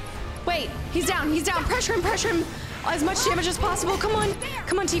 Shoot. Wait, he's down. He's down. Pressure him. Pressure him. As much damage as possible. Come on.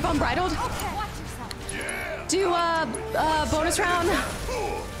 Come on, Tifa. Unbridled. Do bonus round.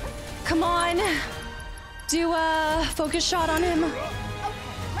 Come on. Do a focus shot on him.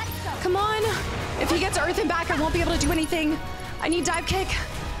 Come on. If he gets Earthen back, I won't be able to do anything. I need dive kick.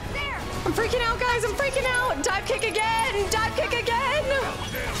 I'm freaking out, guys. I'm freaking out. Dive kick again. Dive kick again.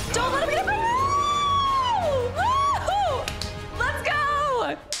 Don't let him get a Woo! Let's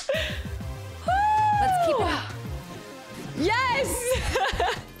go. Let's keep it up. Yes.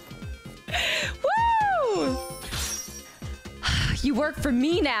 Woo! You work for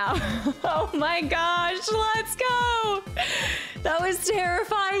me now. Oh my gosh, let's go. That was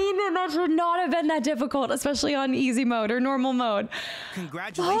terrifying, and that should not have been that difficult, especially on easy mode or normal mode.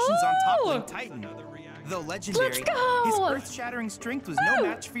 Congratulations on toppling Titan. Though legendary, Let's go. his earth-shattering strength was no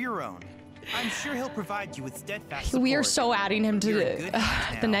match for your own. I'm sure he'll provide you with steadfast support. We are so adding him to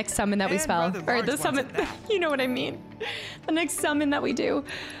the next summon that we spell. Or the summon, you know what I mean. The next summon that we do.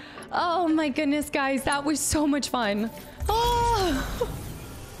 Oh my goodness, guys, that was so much fun. Oh.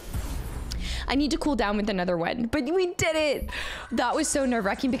 I need to cool down with another one, but we did it. That was so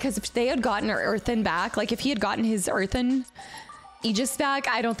nerve-wracking because if they had gotten Earthen back, like if he had gotten his Earthen Aegis back,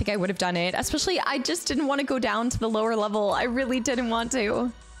 I don't think I would have done it. Especially, I just didn't want to go down to the lower level. I really didn't want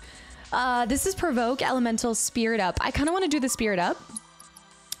to. This is Provoke Elemental Spirit Up. I kind of want to do the Spirit Up.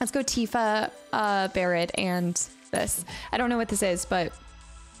 Let's go Tifa, Barret, and this. I don't know what this is, but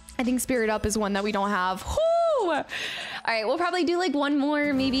I think Spirit Up is one that we don't have. Whoo! All right, we'll probably do like one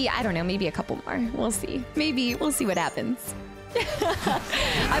more, maybe, I don't know, maybe a couple more. We'll see. Maybe we'll see what happens.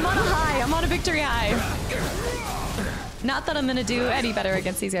 I'm on a high. I'm on a victory high. Not that I'm gonna do any better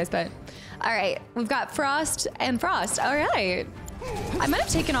against these guys, but all right, we've got Frost and Frost. All right. I might have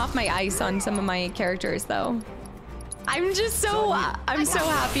taken off my ice on some of my characters though. I'm just so, I'm so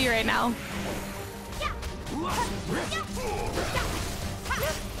happy right now.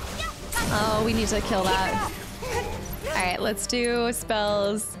 Oh, we need to kill that. All right, let's do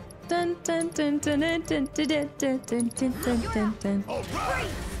spells. Dun, dun, dun, dun, dun, dun, dun, dun, dun, dun, dun, dun, dun.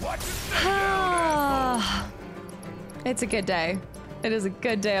 It's a good day. It is a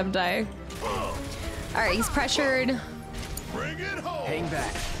good damn day. All right, he's pressured. Hang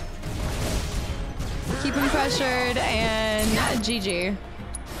back. Keep him pressured and GG.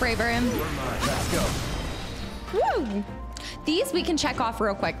 Braver him. Let's go. Woo! These we can check off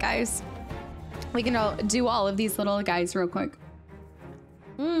real quick, guys. We can do all of these little guys real quick.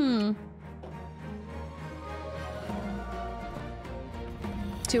 2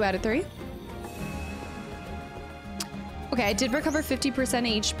 out of 3. Okay, I did recover 50%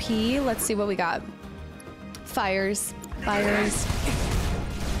 HP. Let's see what we got. Fires. Fires.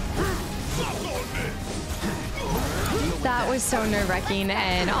 That was so nerve-wracking,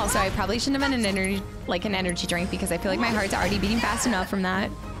 and also I probably shouldn't have been an energy drink because I feel like my heart's already beating fast enough from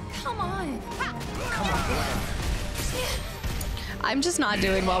that. Come on. I'm just not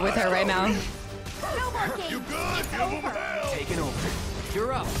doing well with her right now. You good? Taking over.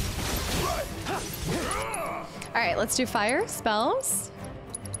 You're up. All right, let's do fire spells.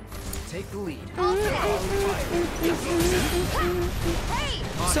 Take the lead.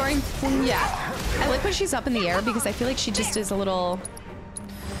 Soaring, yeah. I like when she's up in the air because I feel like she just is a little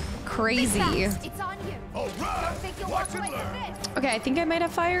crazy. It's on you. Don't think you'll walk away with this. Okay, I think I might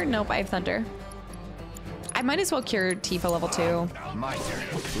have fire. Nope, I have thunder. I might as well cure Tifa level 2. My turn.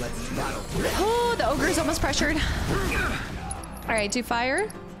 Let's battle. Oh, the ogre's almost pressured. All right, do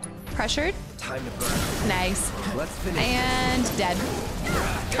fire. Pressured. Time to burn. Nice. Let's finish. And dead.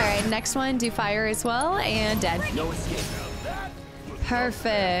 All right, next one, do fire as well, and dead. No escape.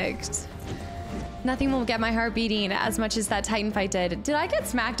 Perfect. Nothing will get my heart beating as much as that Titan fight did. Did I get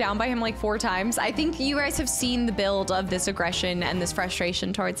smacked down by him like 4 times? I think you guys have seen the build of this aggression and this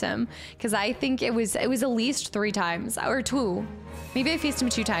frustration towards him, because I think it was at least 3 times or 2. Maybe I faced him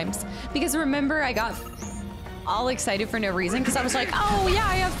 2 times, because remember I got all excited for no reason because I was like, oh yeah,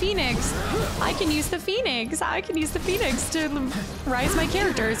 I have Phoenix. I can use the Phoenix. I can use the Phoenix to rise my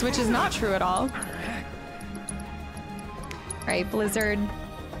characters, which is not true at all. All right, Blizzard.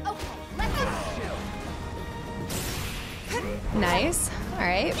 Nice. All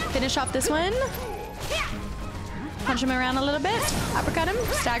right, finish off this one. Punch him around a little bit. Uppercut him.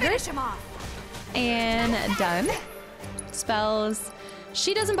 Staggered. And done. Spells.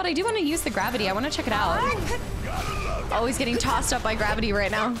 She doesn't, but I do want to use the gravity. I want to check it out. Always getting tossed up by gravity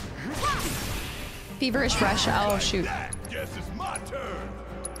right now. Feverish Rush. Oh, shoot.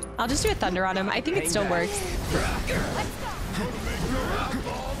 I'll just do a Thunder on him. I think it still works.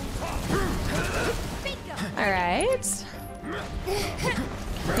 All right.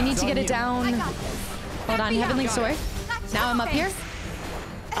 We need to get it down. Hold on, Heavenly Sword. Now I'm up here.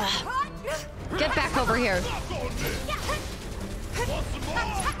 Get back over here.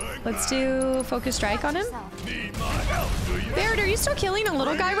 Let's do Focus Strike on him. Barret, are you still killing a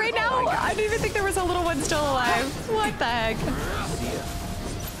little guy right now? I didn't even think there was a little one still alive. What the heck?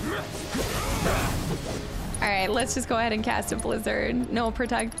 All right, let's just go ahead and cast a Blizzard. No,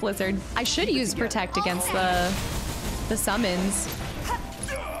 Protect Blizzard. I should use Protect against the summons.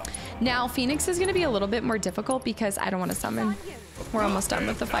 Now, Phoenix is gonna be a little bit more difficult because I don't want to summon. We're almost done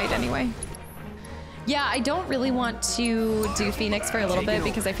with the fight anyway. Yeah, I don't really want to do Phoenix for a little bit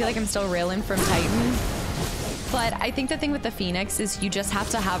because I feel like I'm still reeling from Titan. But I think the thing with the Phoenix is you just have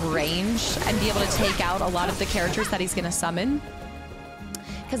to have range and be able to take out a lot of the characters that he's gonna summon.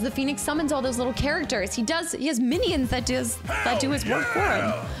 Because the Phoenix summons all those little characters. He has minions that do his work for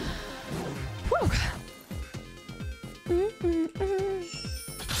him. Whew.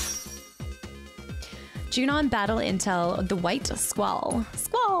 Junon Battle Intel, the White Squall.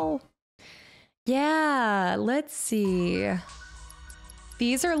 Squall! Yeah, let's see.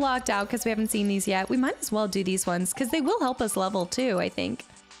 These are locked out because we haven't seen these yet. We might as well do these ones because they will help us level too, I think.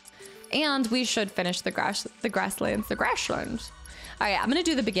 And we should finish the grasslands. All right, I'm gonna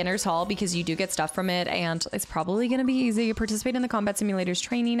do the beginner's hall because you do get stuff from it and it's probably gonna be easy. Participate in the combat simulators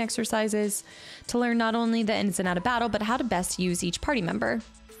training exercises to learn not only the ins and outs of battle, but how to best use each party member.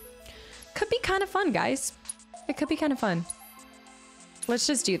 Could be kind of fun, guys. It could be kind of fun. Let's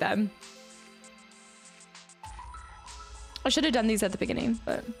just do them. I should have done these at the beginning,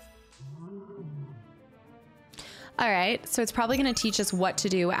 but. All right, so it's probably gonna teach us what to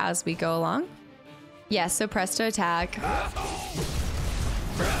do as we go along. Yes, so press to attack.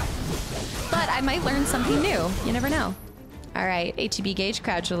 But I might learn something new. You never know. All right, ATB gauge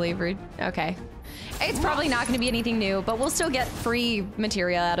gradually. Okay. It's probably not going to be anything new, but we'll still get free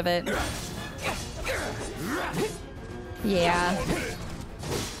material out of it. Yeah.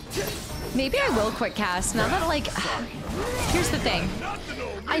 Maybe I will quick cast now that, like, here's the thing.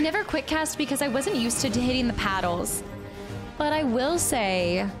 I never quick cast because I wasn't used to hitting the paddles. But I will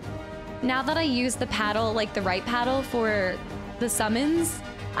say, now that I use the paddle, like the right paddle for the summons,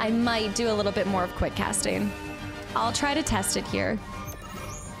 I might do a little bit more of quick casting. I'll try to test it here.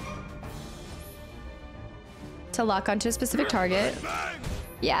 To lock onto a specific target.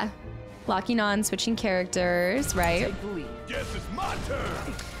 Yeah. Locking on, switching characters, right? Guess it's my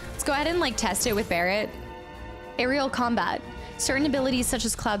turn. Let's go ahead and like test it with Barret. Aerial combat. Certain abilities such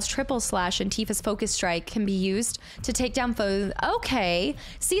as Cloud's Triple Slash and Tifa's Focus Strike can be used to take down foes. Okay,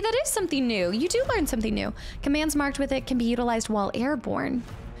 see, that is something new. You do learn something new. Commands marked with it can be utilized while airborne,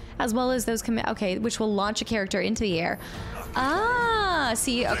 as well as those okay, which will launch a character into the air. Ah,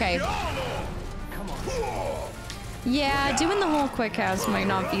 see, okay. Yeah, doing the whole quick cast might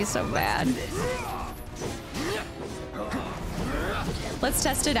not be so bad. Let's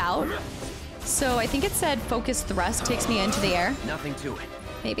test it out. So I think it said focus thrust takes me into the air. Nothing to it.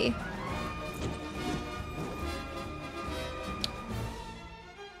 Maybe.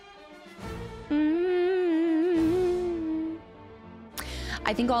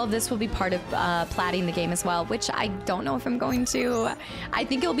 I think all of this will be part of platting the game as well, which I don't know if I'm going to. I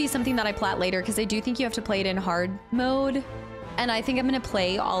think it'll be something that I plat later because I do think you have to play it in hard mode. And I think I'm going to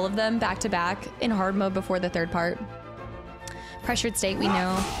play all of them back to back in hard mode before the third part. Pressured state, we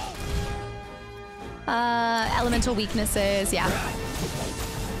know. Elemental weaknesses, yeah.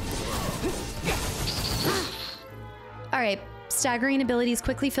 All right, staggering abilities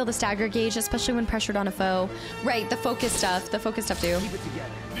quickly fill the stagger gauge, especially when pressured on a foe. Right, the focus stuff do. Keep it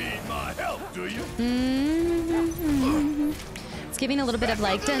together. Need my help, do you? Let's giving a little bit of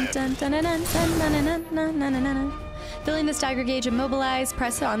like dun dun dun dun dun dun dun dun dun dun dun dun. Filling the stagger gauge immobilized.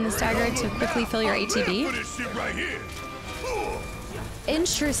 Press on the stagger to quickly fill your ATB.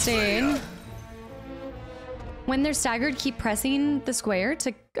 Interesting. When they're staggered, keep pressing the square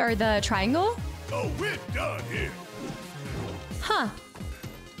to or the triangle. Oh, we're done here. Huh.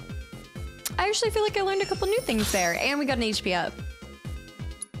 I actually feel like I learned a couple new things there, and we got an HP up.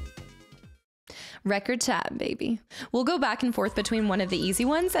 Record tab, baby. We'll go back and forth between one of the easy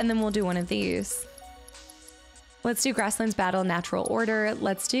ones, and then we'll do one of these. Let's do Grasslands Battle Natural Order.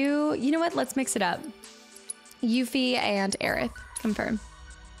 Let's do, you know what? Let's mix it up. Yuffie and Aerith. Confirm.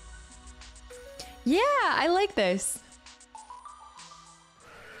 Yeah, I like this.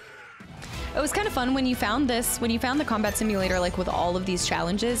 It was kind of fun when you found this, when you found the combat simulator, like with all of these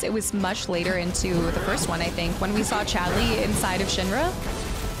challenges. It was much later into the first one, I think, when we saw Chadley inside of Shinra,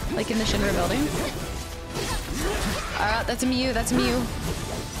 like in the Shinra building. That's a Mew, that's a Mew.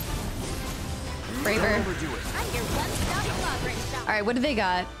 Braver. All right, what do they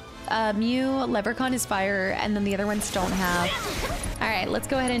got? Mew, Leprechaun is fire, and then the other ones don't have. All right, let's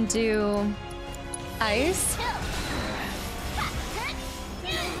go ahead and do ice.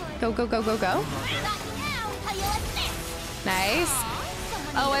 Go, go, go, go, go. Nice.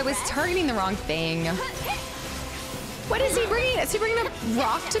 Oh, I was targeting the wrong thing. What is he bringing? Is he bringing a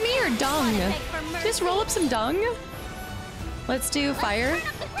rock to me or dung? Just roll up some dung. Let's do fire.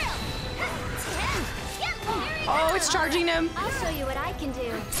 Oh, it's charging him. I'll show you what I can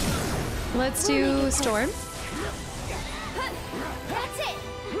do. Let's do storm. That's it.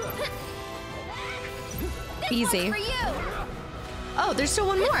 Easy. Oh, there's still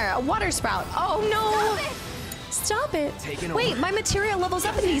one more. A water sprout. Oh, no. Stop it. Wait, my materia levels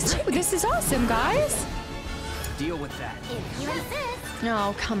up in these too. This is awesome, guys. Deal with that. If you insist.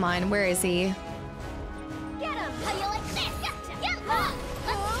 No, come on. Where is he? Get him. How you like this? Let's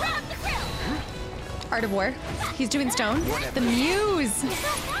run up the grill. Art of War. He's doing stone. The Muse.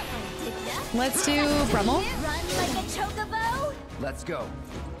 Let's do Brummel. Run like a chocobo. Let's go.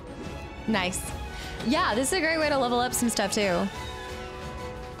 Nice. Yeah, this is a great way to level up some stuff too.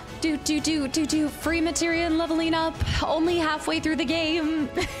 Do. Free materia and leveling up. Only halfway through the game.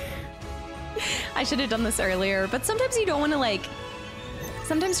 I should have done this earlier, but sometimes you don't want to like,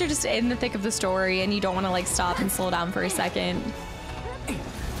 sometimes you're just in the thick of the story and you don't want to like stop and slow down for a second.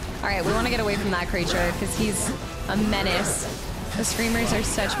 All right, we want to get away from that creature because he's a menace. The screamers are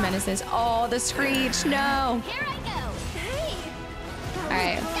such menaces. Oh, the screech, no. Here I go. Hey. All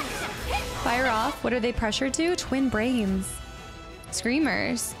right, fire off. What are they pressured to? Twin brains.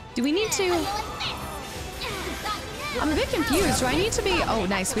 Screamers. Do we need to? I'm a bit confused. Do I need to be? Oh,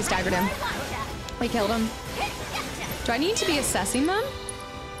 nice. We staggered him. We killed him. Do I need to be assessing them?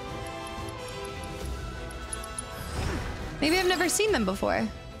 Maybe I've never seen them before.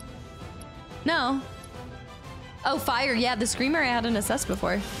 No. Oh, fire. Yeah, the screamer I hadn't assessed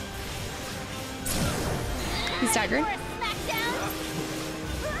before. He's staggered.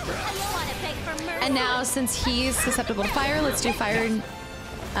 And now, since he's susceptible to fire, let's do fire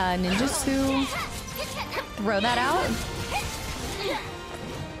ninjutsu. Throw that out.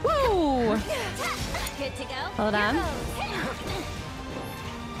 Whoa! Good to go. Hold on.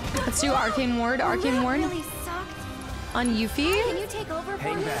 Let's do Arcane Ward. Arcane Ward on Yuffie. Can you take over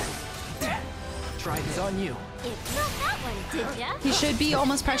for me? Try this on you. It's not that one, did ya? He should be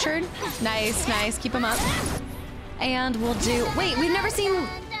almost pressured. Nice, nice. Keep him up. And we'll do... Wait, we've never seen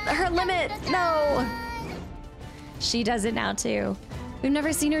her limit. No. She does it now, too. We've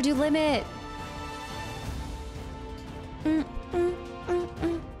never seen her do limit.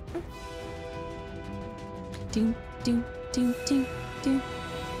 Do.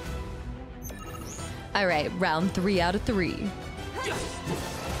 All right, round 3 out of 3.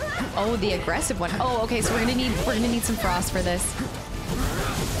 Oh, the aggressive one. Oh, okay, so we're gonna need some frost for this.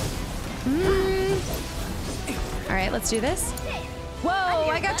 All right, let's do this. Whoa,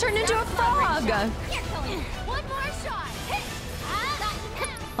 I got turned into a frog. One more shot.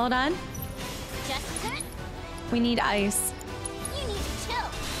 Hold on. Just We need ice. you need to chill.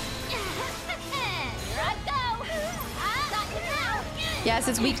 Here I go. Yes,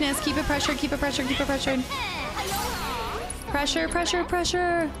 it's weakness. Keep it pressured, keep it pressured, keep it pressured. Pressure, pressure,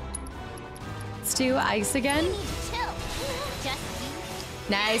 pressure. Let's do ice again.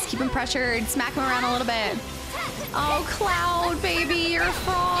 Nice, keep him pressured. Smack him around a little bit. Oh, Cloud, baby, you're a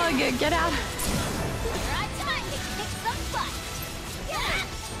frog. Get out.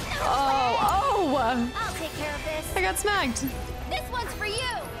 Oh. I'll take care of this. I got smacked. This one's for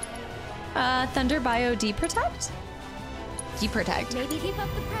you. Thunder Bio Deprotect? Deprotect. Maybe keep up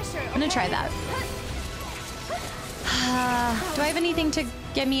the pressure. I'm gonna try that. Do I have anything to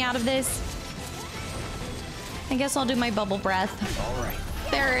get me out of this? I guess I'll do my bubble breath. All right.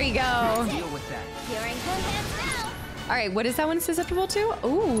 There we go. Deal with that. All right, what is that one susceptible to?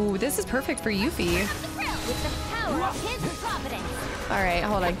 Ooh, this is perfect for Yuffie. All right,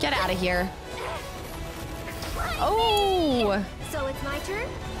 hold on. Get out of here. Oh. So it's my turn?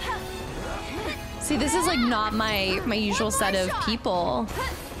 See, this is like not my usual set of people.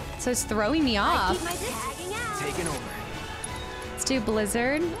 So it's throwing me off. Taking over. Let's do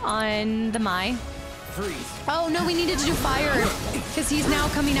Blizzard on the Mai. Freeze. Oh no, we needed to do fire because he's now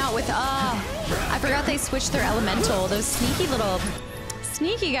coming out with I forgot they switched their elemental. Those sneaky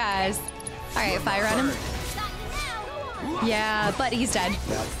guys. All right, fire on him. Yeah, but he's dead.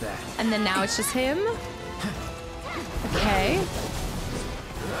 That's that. And then now it's just him. Okay.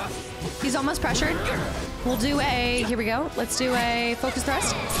 He's almost pressured. We'll do here we go. Let's do a focus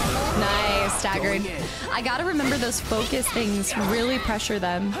thrust. Nice, staggered. I gotta remember those focus things really pressure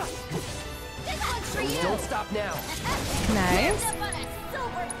them. Don't stop now. Nice.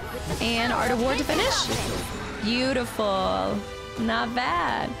 And Art of War to finish. Beautiful. Not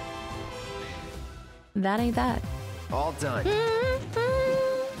bad. That ain't that. All done.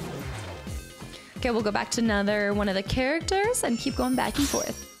 Okay, we'll go back to another one of the characters and keep going back and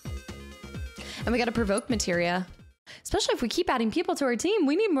forth. And we got to provoke materia. Especially if we keep adding people to our team.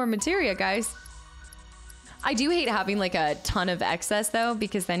 We need more materia, guys. I do hate having like a ton of excess though,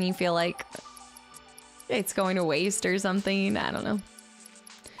 because then you feel like it's going to waste or something. I don't know.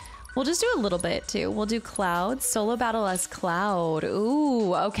 We'll just do a little bit too. We'll do Cloud. Solo battle as Cloud.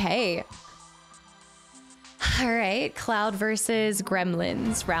 Ooh, okay. All right, Cloud versus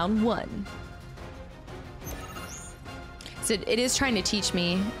Gremlins, round 1. So it is trying to teach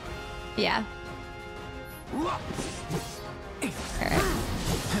me. Yeah. All right.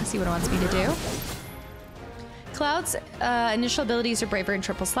 Let's see what it wants me to do. Cloud's initial abilities are Braver and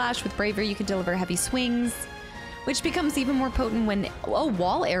Triple Slash. With Braver, you can deliver heavy swings, which becomes even more potent when... Oh,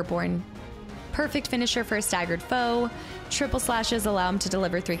 Wall Airborne. Perfect finisher for a staggered foe. Triple Slashes allow him to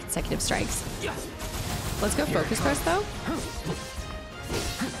deliver 3 consecutive strikes. Let's go Focus Thrust, though.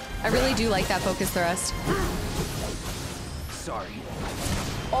 I really do like that Focus Thrust. Sorry.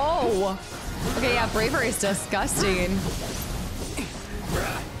 Oh! Okay, yeah, Braver is disgusting.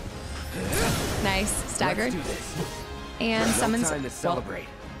 Nice. Staggered. And summons... Time to celebrate.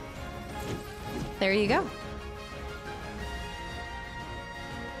 There you go.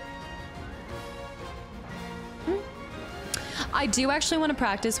 I do actually want to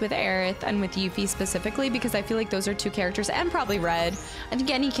practice with Aerith and with Yuffie specifically because I feel like those are 2 characters, and probably Red. I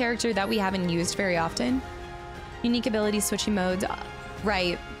think any character that we haven't used very often. Unique ability switching modes.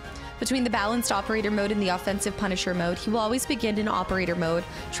 Right. Between the balanced operator mode and the offensive punisher mode, he will always begin in operator mode.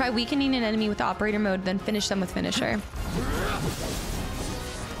 Try weakening an enemy with operator mode, then finish them with finisher.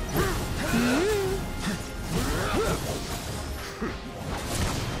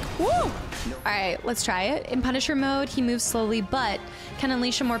 Woo! All right, let's try it. In Punisher mode, he moves slowly, but can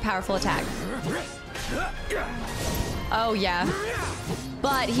unleash a more powerful attack. Oh, yeah.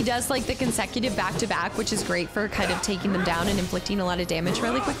 But he does like the consecutive back-to-back, which is great for kind of taking them down and inflicting a lot of damage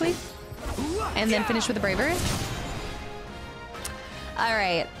really quickly. And then finish with the Braver. All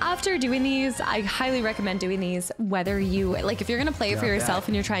right, after doing these, I highly recommend doing these, whether you, like if you're gonna play it for yourself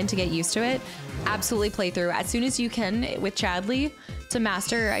and you're trying to get used to it, absolutely play through as soon as you can with Chadley to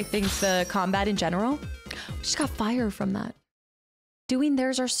master, I think, the combat in general. We just got fire from that. Doing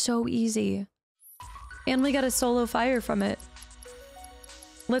theirs are so easy. And we got a solo fire from it.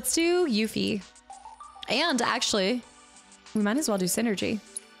 Let's do Yuffie. And actually, we might as well do Synergy.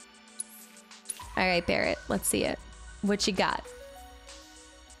 All right, Barret, let's see it. What you got?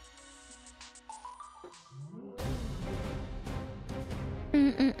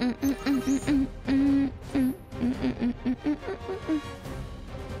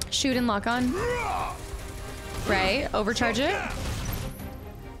 Shoot and lock on. Right, overcharge it.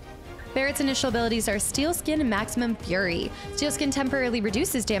 Barret's initial abilities are Steel Skin and Maximum Fury. Steel Skin temporarily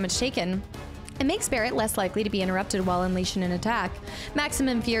reduces damage taken. It makes Barret less likely to be interrupted while unleashing an attack.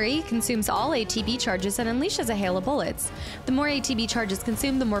 Maximum Fury consumes all ATB charges and unleashes a hail of bullets. The more ATB charges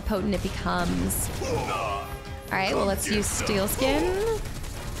consumed, the more potent it becomes. All right, well, let's use Steel Skin.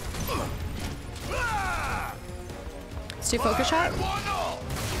 Let's do Focus Shot.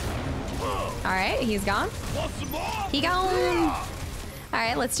 All right, he's gone. He gone. All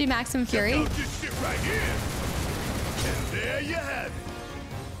right, let's do Maximum Fury.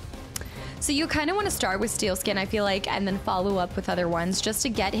 So you kind of want to start with Steel Skin, I feel like, and then follow up with other ones just to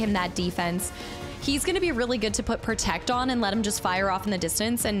get him that defense. He's going to be really good to put Protect on and let him just fire off in the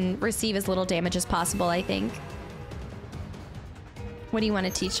distance and receive as little damage as possible, I think. What do you want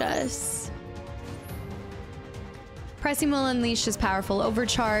to teach us? Pressing will unleash his powerful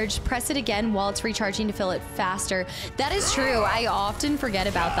overcharge. Press it again while it's recharging to fill it faster. That is true. I often forget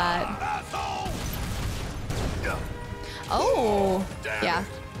about that. Oh, yeah.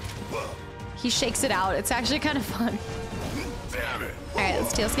 He shakes it out. It's actually kind of fun. All right,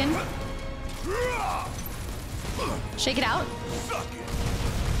 let's steel skin. Shake it out.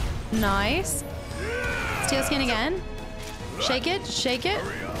 Nice. Steel skin again. Shake it, shake it.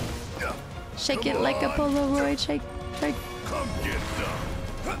 Shake it like a Polaroid. Shake, shake.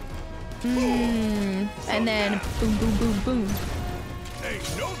 And then boom, boom, boom, boom.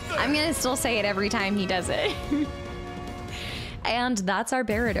 I'm gonna still say it every time he does it. And that's our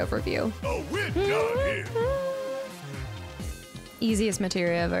Barret overview. Oh, we're done here. Easiest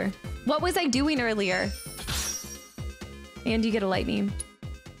materia ever. What was I doing earlier? And you get a lightning.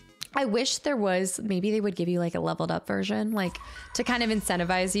 I wish there was, maybe they would give you like a leveled up version, like to kind of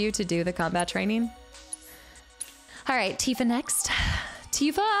incentivize you to do the combat training. All right, Tifa next.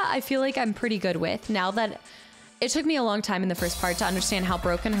 Tifa, I feel like I'm pretty good with now that it took me a long time in the first part to understand how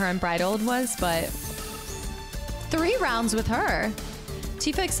broken her Unbridled was, but 3 rounds with her.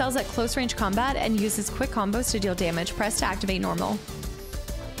 Tifa excels at close range combat and uses quick combos to deal damage. Press to activate normal.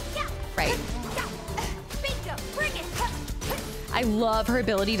 Right. I love her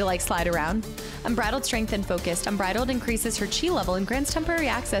ability to like slide around. Unbridled strength and focused. Unbridled increases her chi level and grants temporary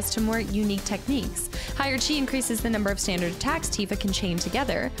access to more unique techniques. Higher chi increases the number of standard attacks Tifa can chain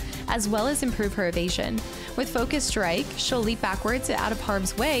together, as well as improve her evasion. With focused strike, she'll leap backwards out of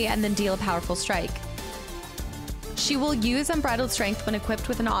harm's way and then deal a powerful strike. She will use Unbridled Strength when equipped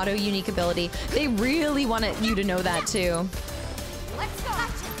with an auto unique ability. They really want you to know that too. Let's go.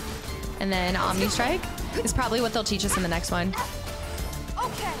 And then Omni Strike is probably what they'll teach us in the next one.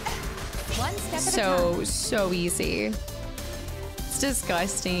 Okay. One step at a time. So easy. It's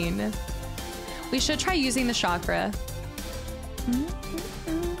disgusting. We should try using the chakra.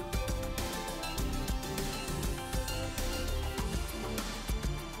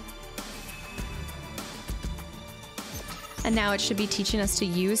 And now it should be teaching us to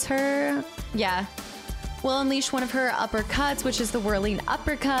use her. Yeah. We'll unleash one of her uppercuts, which is the whirling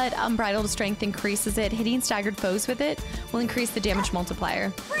uppercut. Unbridled strength increases it. Hitting staggered foes with it will increase the damage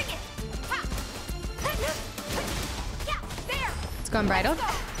multiplier. Bring it. Let's go Unbridled.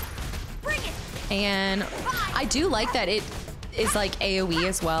 Bring it. And I do like that it is like AoE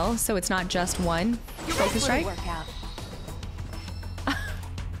as well, so it's not just one focus strike.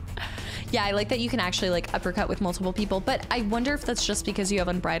 Yeah, I like that you can actually like uppercut with multiple people, but I wonder if that's just because you have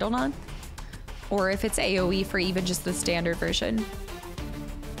Unbridled on, or if it's AoE for even just the standard version.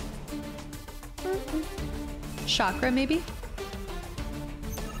 Chakra, maybe?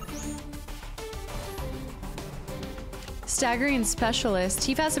 Staggering Specialist.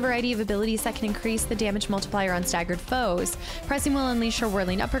 Tifa has a variety of abilities that can increase the damage multiplier on staggered foes. Pressing will unleash her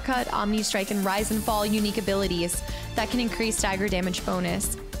Whirling Uppercut, Omni Strike, and Rise and Fall unique abilities that can increase stagger damage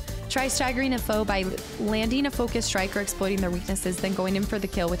bonus. Try staggering a foe by landing a focus strike or exploiting their weaknesses, then going in for the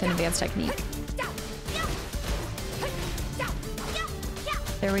kill with an advanced technique.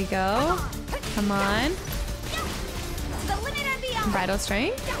 There we go. Come on. Unbridled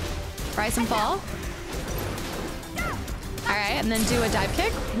Strength. Rise and Fall. All right, and then do a dive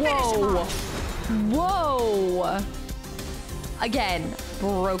kick. Whoa. Whoa. Again,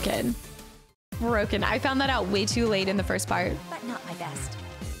 broken. Broken. I found that out way too late in the first part. But not my best.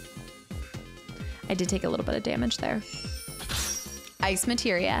 I did take a little bit of damage there. Ice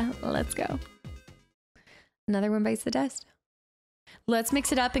Materia. Let's go. Another one bites the dust. Let's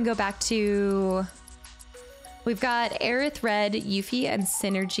mix it up and go back to... We've got Aerith, Red, Yuffie, and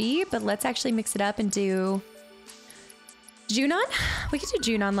Synergy, but let's actually mix it up and do... Junon? We could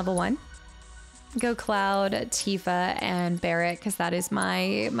do Junon level 1. Go Cloud, Tifa, and Barret, because that is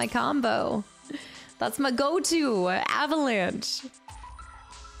my combo. That's my go-to. Avalanche.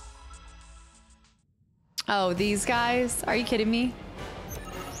 Oh, these guys? Are you kidding me?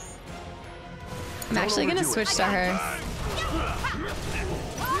 I'm actually gonna switch to her.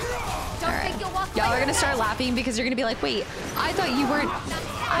 Alright. Y'all are gonna start laughing because you're gonna be like, wait, I thought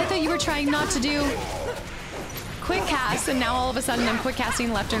you were trying not to do quick cast, and now all of a sudden I'm quick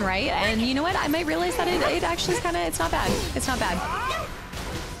casting left and right. And you know what? I might realize that it actually is it's not bad. It's not bad. I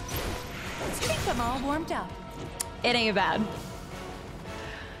think I'm all warmed up. It ain't bad.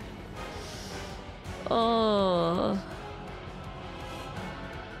 Oh.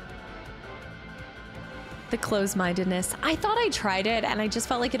 The close-mindedness. I thought I tried it and I just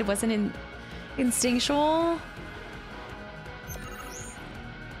felt like it wasn't instinctual.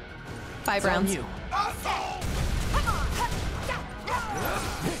 5 rounds.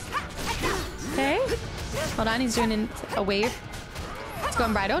 Hold on, he's doing a wave. Let's go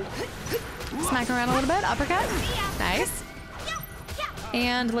unbridled. Smack around a little bit. Uppercut. Nice.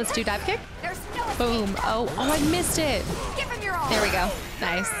 And let's do dive kick. Boom. Oh, I missed it. There we go.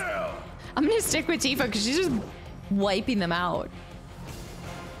 Nice. I'm gonna stick with Tifa because she's just wiping them out.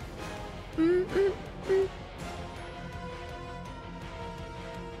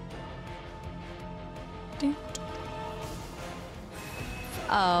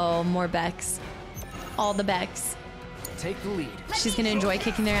 Oh, more Becks. All the Becks. Take the lead. She's gonna enjoy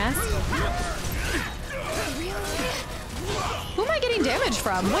kicking their ass. Who am I getting damage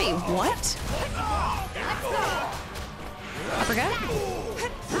from? Wait, what? Uppercut?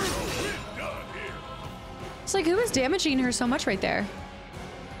 It's like, who was damaging her so much right there?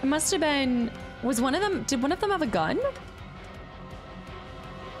 It must have been... Was one of them... Did one of them have a gun?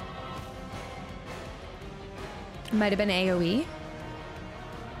 It might have been AoE.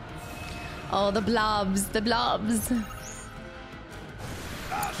 Oh, the blobs. The blobs.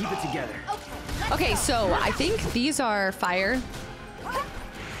 Keep it together. Okay, so I think these are fire.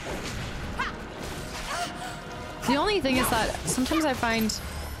 The only thing is that sometimes I find...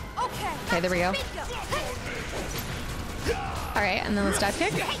 Okay, there we go. All right, and then let's dive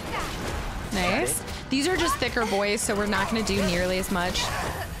kick. Nice. These are just thicker boys, so we're not going to do nearly as much.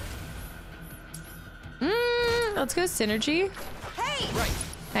 Let's go synergy.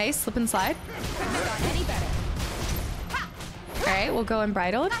 Nice, slip and slide. All right, we'll go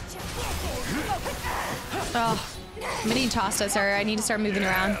unbridled. Oh, I'm getting tossed at her. I need to start moving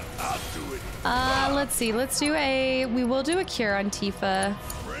around. Let's see. Let's do a... We will do a cure on Tifa.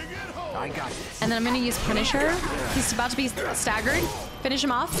 I got this. And then I'm going to use Punisher. He's about to be staggered. Finish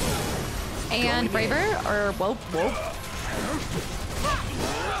him off. And Braver, or whoop.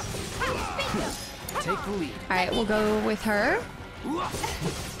 Take the lead. All right, we'll go with her. A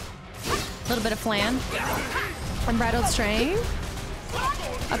little bit of flan. Unbridled strain.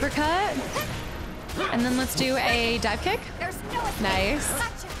 Uppercut. And then let's do a dive kick. Nice.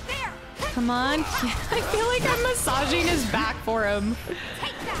 Come on. I feel like I'm massaging his back for him.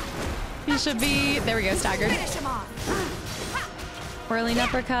 He should be... There we go, staggered. Whirling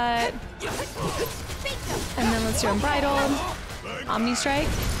uppercut. And then let's do unbridled. Omni strike.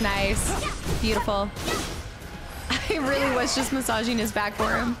 Nice. Beautiful. I really was just massaging his back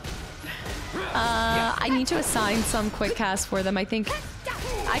for him. I need to assign some quick cast for them. I think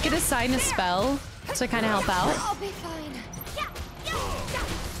I could assign a spell to kind of help out. I'll be fine.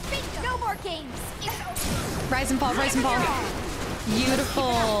 No more games. Rise and fall, rise and fall.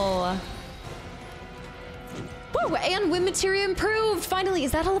 Beautiful. Woo, and wind materia improved. Finally,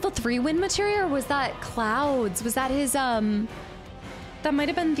 is that a level 3 wind materia or was that clouds? Was that his, that might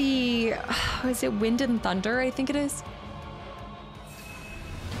have been the, is it wind and thunder? I think it is.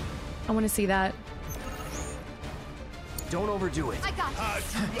 I want to see that. Don't overdo it. I got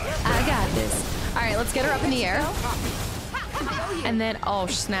this. I got this. All right, let's get her up in the air. And then, oh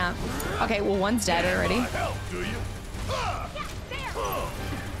snap. Okay, well one's dead already.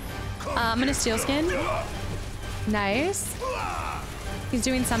 I'm gonna steel skin. Nice. He's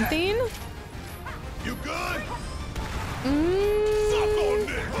doing something. You good?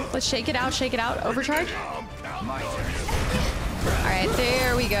 Let's shake it out, shake it out. Overcharge. All right,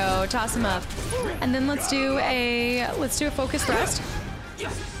 there we go. Toss him up. And then let's do a focus thrust.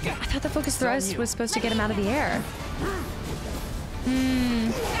 I thought the focus thrust was supposed to get him out of the air.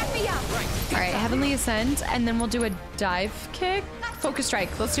 All right, Heavenly Ascent, and then we'll do a dive kick. Focus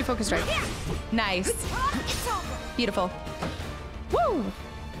strike. Let's do focus strike. Nice. Beautiful. Woo!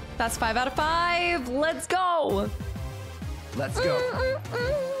 That's 5 out of 5. Let's go. Let's go.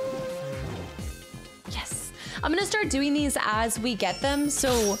 Yes. I'm gonna start doing these as we get them.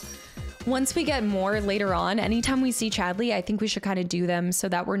 So once we get more later on, anytime we see Chadley, I think we should kind of do them so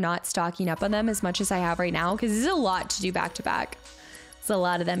that we're not stocking up on them as much as I have right now, because this is a lot to do back to back. It's a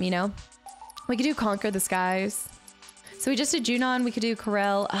lot of them, you know. We could do Conquer the Skies. So we just did Junon. We could do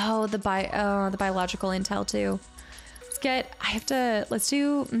Corel. Oh, the biological intel too. Let's get. Let's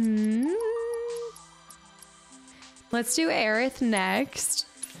do. Let's do Aerith next.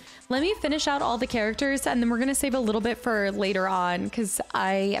 Let me finish out all the characters, and then we're gonna save a little bit for later on, because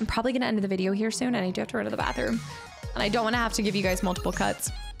I am probably gonna end the video here soon, and I do have to run to the bathroom, and I don't want to have to give you guys multiple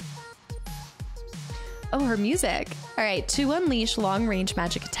cuts. Oh, her music. All right, to unleash long-range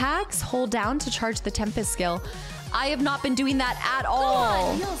magic attacks, hold down to charge the Tempest skill. I have not been doing that at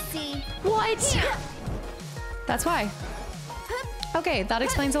all. You'll see. What? That's why. Okay, that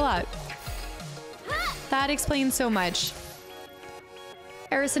explains a lot. That explains so much.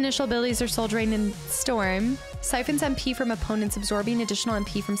 Aerith's initial abilities are Soul Drain and Storm. Siphons MP from opponents, absorbing additional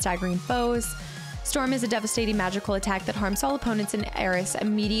MP from staggering foes. Storm is a devastating magical attack that harms all opponents in Eris'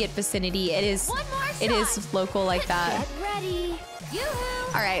 immediate vicinity. It is local like that. Get ready.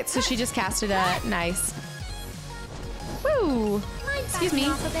 All right, so she just casted a nice. Woo! Excuse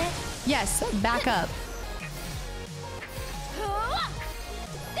me. Yes, back up.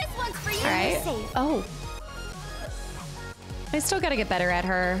 This one's for you. All right. Oh. I still gotta get better at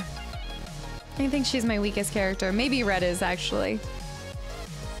her. I think she's my weakest character. Maybe Red is, actually.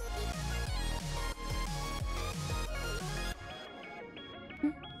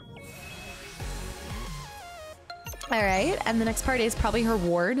 All right, and the next part is probably her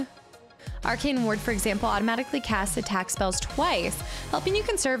ward. Arcane Ward, for example, automatically casts attack spells twice, helping you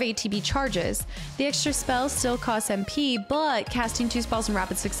conserve ATB charges. The extra spell still costs MP, but casting 2 spells in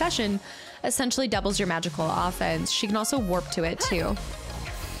rapid succession essentially doubles your magical offense. She can also warp to it too.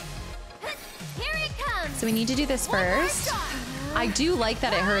 Here it comes. So we need to do this first. I do like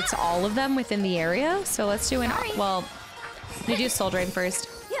that it hurts all of them within the area, so let's do an, well, we do Soul Drain first.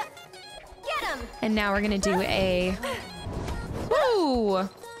 Get him. And now we're gonna do a, woo!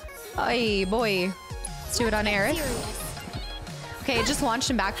 Hey, boy. Let's do it on Aerith. Okay, it just launched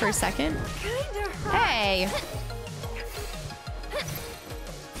him back for a second. Hey!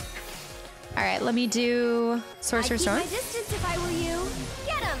 All right, let me do Sorcerer's Stone. If I were you.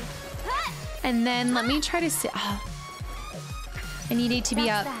 Get him. And then let me try to see. Oh. I need it to be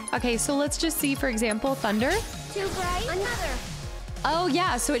up. Okay, so let's just see, for example, Thunder. Too bright. Another. Oh,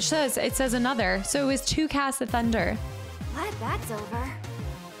 yeah, so it says another. So it was 2 casts of Thunder. What? That's over.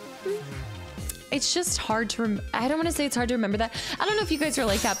 It's just hard to I don't want to say it's hard to remember that. I don't know if you guys are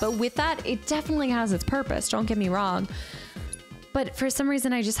like that, but with that, it definitely has its purpose. Don't get me wrong. But for some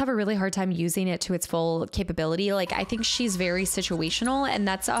reason, I just have a really hard time using it to its full capability. Like, I think she's very situational, and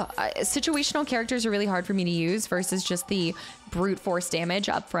that's situational characters are really hard for me to use versus just the brute force damage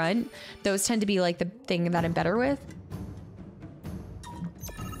up front. Those tend to be like the thing that I'm better with.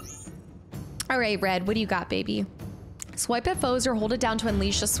 All right, Red, what do you got, baby? Swipe at foes or hold it down to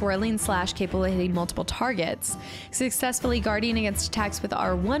unleash a swirling slash capable of hitting multiple targets. Successfully guarding against attacks with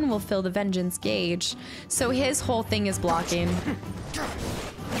R1 will fill the vengeance gauge. So his whole thing is blocking.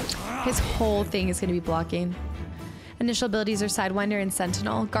 His whole thing is going to be blocking. Initial abilities are Sidewinder and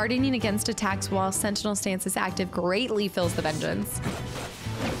Sentinel. Guarding against attacks while Sentinel stance is active greatly fills the vengeance.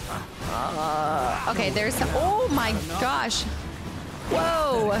 Okay, there's... Oh my gosh.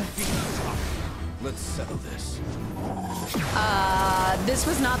 Whoa. Let's settle this. This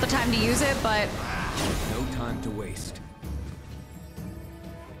was not the time to use it, but... No time to waste.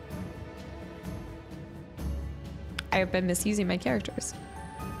 I have been misusing my characters.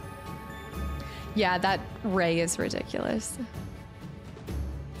 Yeah, that Ray is ridiculous.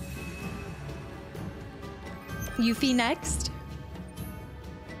 Yuffie next.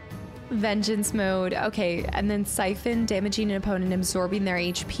 Vengeance mode. Okay, and then Siphon, damaging an opponent, absorbing their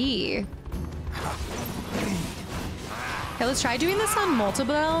HP. Okay, let's try doing this on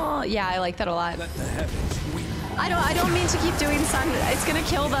multiple. Yeah, I like that a lot. I don't mean to keep doing Sun. It's gonna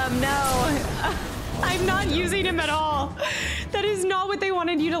kill them. No. I'm not using him at all. That is not what they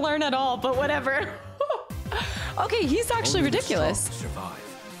wanted you to learn at all, but whatever. Okay, he's actually ridiculous.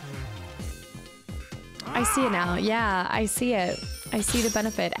 I see it now. Yeah, I see it. I see the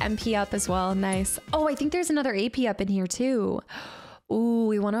benefit. MP up as well. Nice. Oh, I think there's another AP up in here too. Ooh,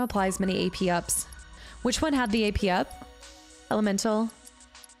 we want to apply as many AP ups. Which one had the AP up? Elemental.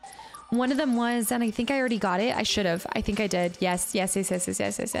 One of them was, and I think I already got it. I should have. I think I did. Yes.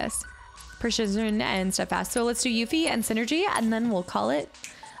 Precision and Steadfast. So let's do Yuffie and Synergy, and then we'll call it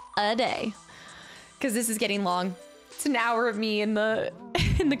a day. Because this is getting long. It's an hour of me in the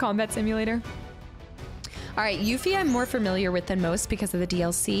combat simulator. All right, Yuffie I'm more familiar with than most because of the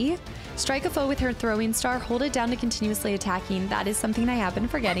DLC. Strike a foe with her throwing star, hold it down to continuously attacking. That is something I have been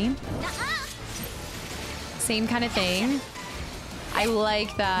forgetting. Same kind of thing. I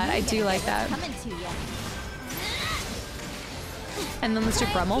like that. I do like that. And then let's do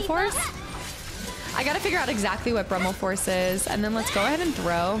Brummel Force. I gotta figure out exactly what Brummel Force is, and then let's go ahead and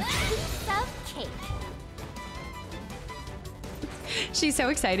throw. She's so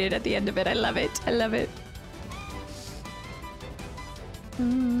excited at the end of it. I love it. I love it.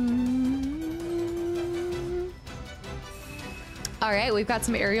 All right, we've got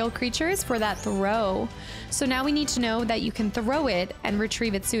some aerial creatures for that throw. So now we need to know that you can throw it and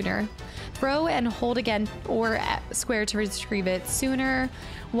retrieve it sooner. Throw and hold again or square to retrieve it sooner.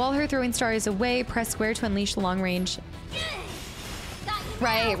 While her throwing star is away, press square to unleash the long range.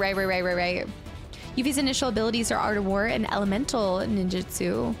 Right. Yuffie's initial abilities are Art of War and Elemental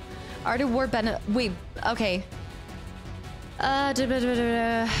Ninjutsu. Art of War wait, okay.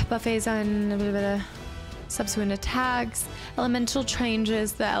 Buffets on subsequent attacks. Elemental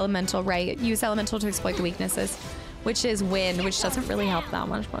changes the elemental, right? Use elemental to exploit the weaknesses, which is wind, which doesn't really help that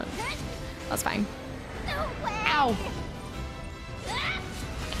much, but that's fine. Ow!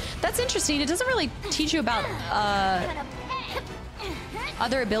 That's interesting. It doesn't really teach you about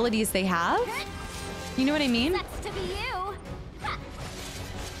other abilities they have. You know what I mean?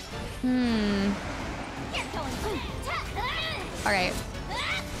 All right.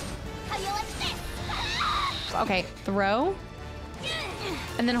 Okay, throw.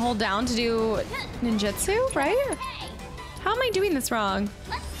 And then hold down to do ninjutsu, right? How am I doing this wrong?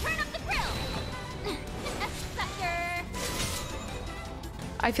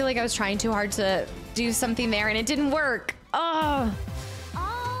 I feel like I was trying too hard to do something there and it didn't work. Oh.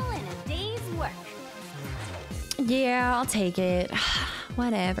 All in a day's work. Yeah, I'll take it.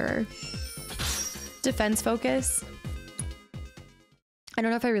 Whatever. Defense focus. I don't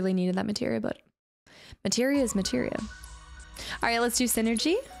know if I really needed that materia, but materia is materia. All right, let's do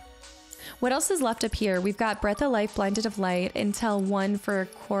synergy. What else is left up here? We've got Breath of Life, Blinded of Light, Intel 1 for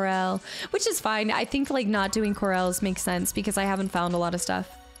Corel, which is fine. I think like not doing Corels makes sense because I haven't found a lot of stuff.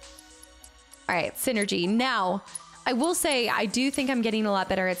 All right, synergy. Now, I will say I do think I'm getting a lot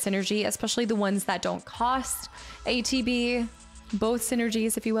better at synergy, especially the ones that don't cost ATB. Both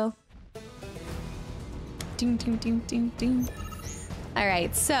synergies, if you will. Ding, ding, ding, ding, ding. All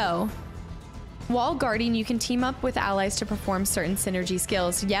right, so while guarding, you can team up with allies to perform certain synergy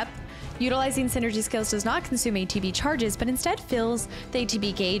skills. Yep. Utilizing synergy skills does not consume ATB charges, but instead fills the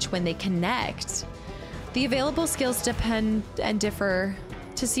ATB gauge when they connect. The available skills depend and differ.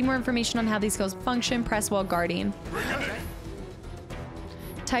 To see more information on how these skills function, press while guarding.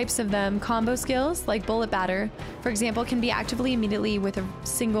 Types of them. Combo skills, like Bullet Batter, for example, can be activated immediately with a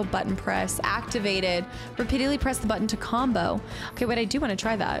single button press. Activated. Repeatedly press the button to combo. Okay, wait, I do want to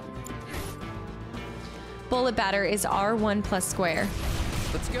try that. Bullet Batter is R1 plus square.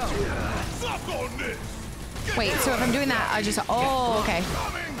 Let's go. Wait, so if I'm doing that, I just... Oh, okay.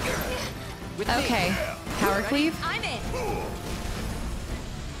 Okay. Power Cleave. I'm in.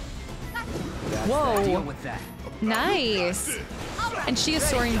 Whoa. Nice. And she is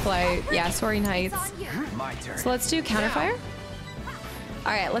Soaring Flight. Yeah, Soaring Heights. My turn. So let's do Counterfire.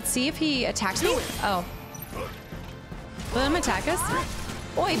 All right, let's see if he attacks me. Oh. Let him attack us.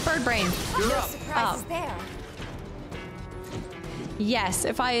 Oi, Bird Brain. Oh. There. Yes,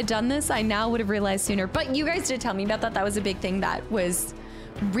 if I had done this, I now would have realized sooner. But you guys did tell me about that. That was a big thing that was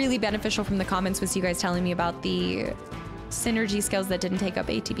really beneficial from the comments, was you guys telling me about the synergy skills that didn't take up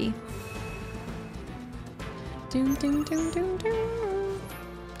ATB. Doom, doom, doom, doom, doom.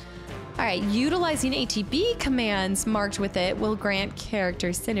 All right, utilizing ATB commands marked with it will grant character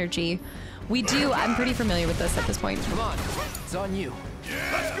synergy. We do, I'm pretty familiar with this at this point. Come on, it's on you.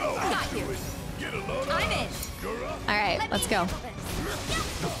 Let's go. I'm in. All right, let's go.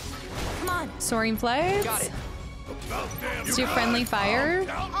 Come on. Soaring Flights. Got it. Let's do Friendly Fire.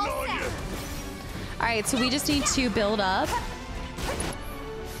 All right, so we just need to build up.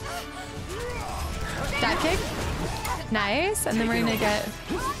 That kick. Nice. And then we're gonna get...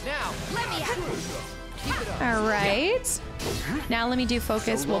 Now. Let me out. All right. Now let me do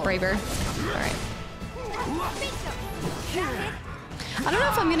Focus, Will Braver. All right. I don't know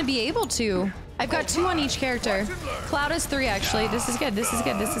if I'm gonna be able to. I've got 2 on each character. Cloud is 3 actually. This is good, this is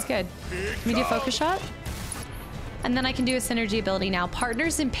good, this is good. Let me do Focus Shot. And then I can do a synergy ability now.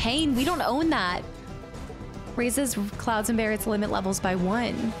 Partners in Pain, we don't own that. Raises Cloud's and Barret's limit levels by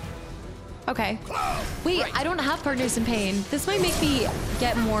 1. Okay. Wait, I don't have Partners in Pain. This might make me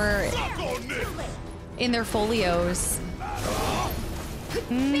get more in their folios.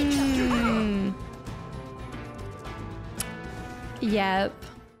 Yep.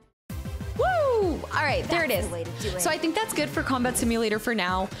 Woo! All right, there it is. So I think that's good for Combat Simulator for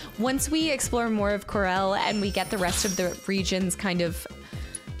now. Once we explore more of Corel and we get the rest of the regions kind of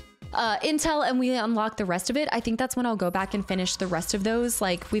intel and we unlock the rest of it, I think that's when I'll go back and finish the rest of those.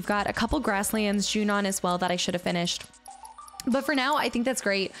 Like, we've got a couple grasslands, Junon as well, that I should have finished. But for now, I think that's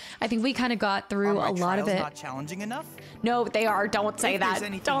great. I think we kind of got through a lot of it. Not challenging enough? No, they are. Don't say that.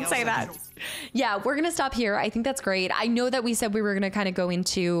 Don't say that. Yeah, we're going to stop here. I think that's great. I know that we said we were going to kind of go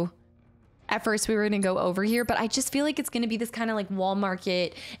into... At first, we were going to go over here, but I just feel like it's going to be this kind of like wall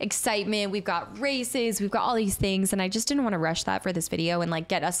market excitement. We've got races, we've got all these things, and I just didn't want to rush that for this video and like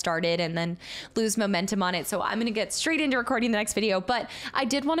get us started and then lose momentum on it. So I'm going to get straight into recording the next video, but I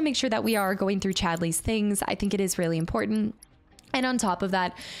did want to make sure that we are going through Chadley's things. I think it is really important. And on top of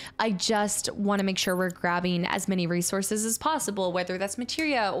that, I just want to make sure we're grabbing as many resources as possible, whether that's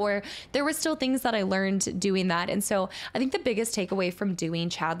materia or there were still things that I learned doing that. And so I think the biggest takeaway from doing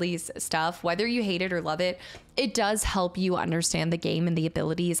Chadley's stuff, whether you hate it or love it, it does help you understand the game and the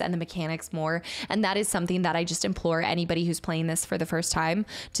abilities and the mechanics more. And that is something that I just implore anybody who's playing this for the first time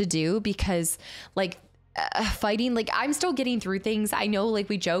to do, because like, fighting, like I'm still getting through things. I know, like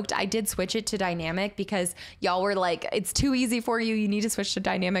we joked, I did switch it to dynamic because y'all were like, it's too easy for you, you need to switch to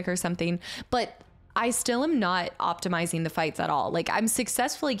dynamic or something, but I still am not optimizing the fights at all. Like I'm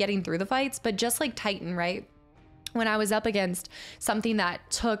successfully getting through the fights, but just like Titan, right? When I was up against something that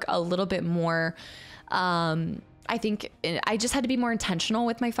took a little bit more, I think I just had to be more intentional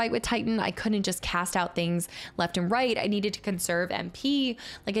with my fight with Titan. I couldn't just cast out things left and right. I needed to conserve MP.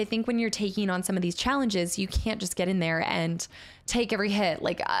 Like I think when you're taking on some of these challenges, you can't just get in there and take every hit.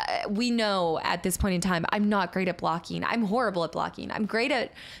 Like we know at this point in time, I'm not great at blocking. I'm horrible at blocking. I'm great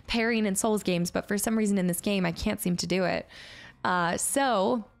at parrying in Souls games, but for some reason in this game, I can't seem to do it.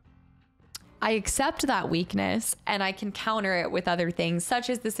 So I accept that weakness and I can counter it with other things, such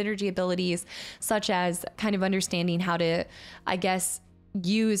as the synergy abilities, such as kind of understanding how to, I guess,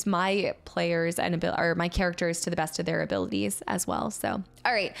 use my players and or my characters to the best of their abilities as well. So,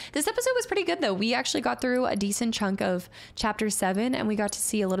 all right, this episode was pretty good though. We actually got through a decent chunk of chapter 7 and we got to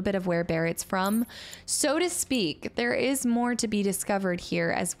see a little bit of where Barret's from, so to speak. There is more to be discovered here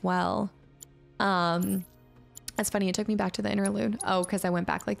as well. That's funny. It took me back to the interlude. Oh, because I went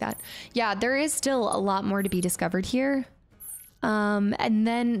back like that. Yeah, there is still a lot more to be discovered here. And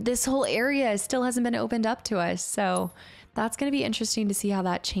then this whole area still hasn't been opened up to us. So that's going to be interesting to see how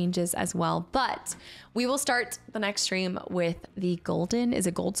that changes as well. But we will start the next stream with the golden, is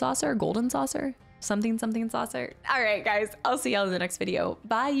it gold saucer? Golden saucer? Something saucer. All right, guys. I'll see y'all in the next video.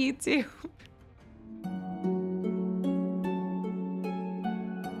 Bye, YouTube.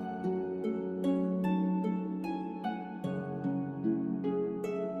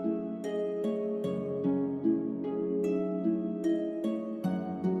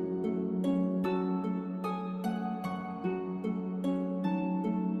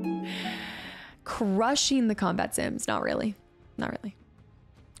 Crushing the combat sims. Not really,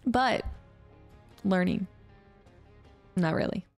 but learning. Not really.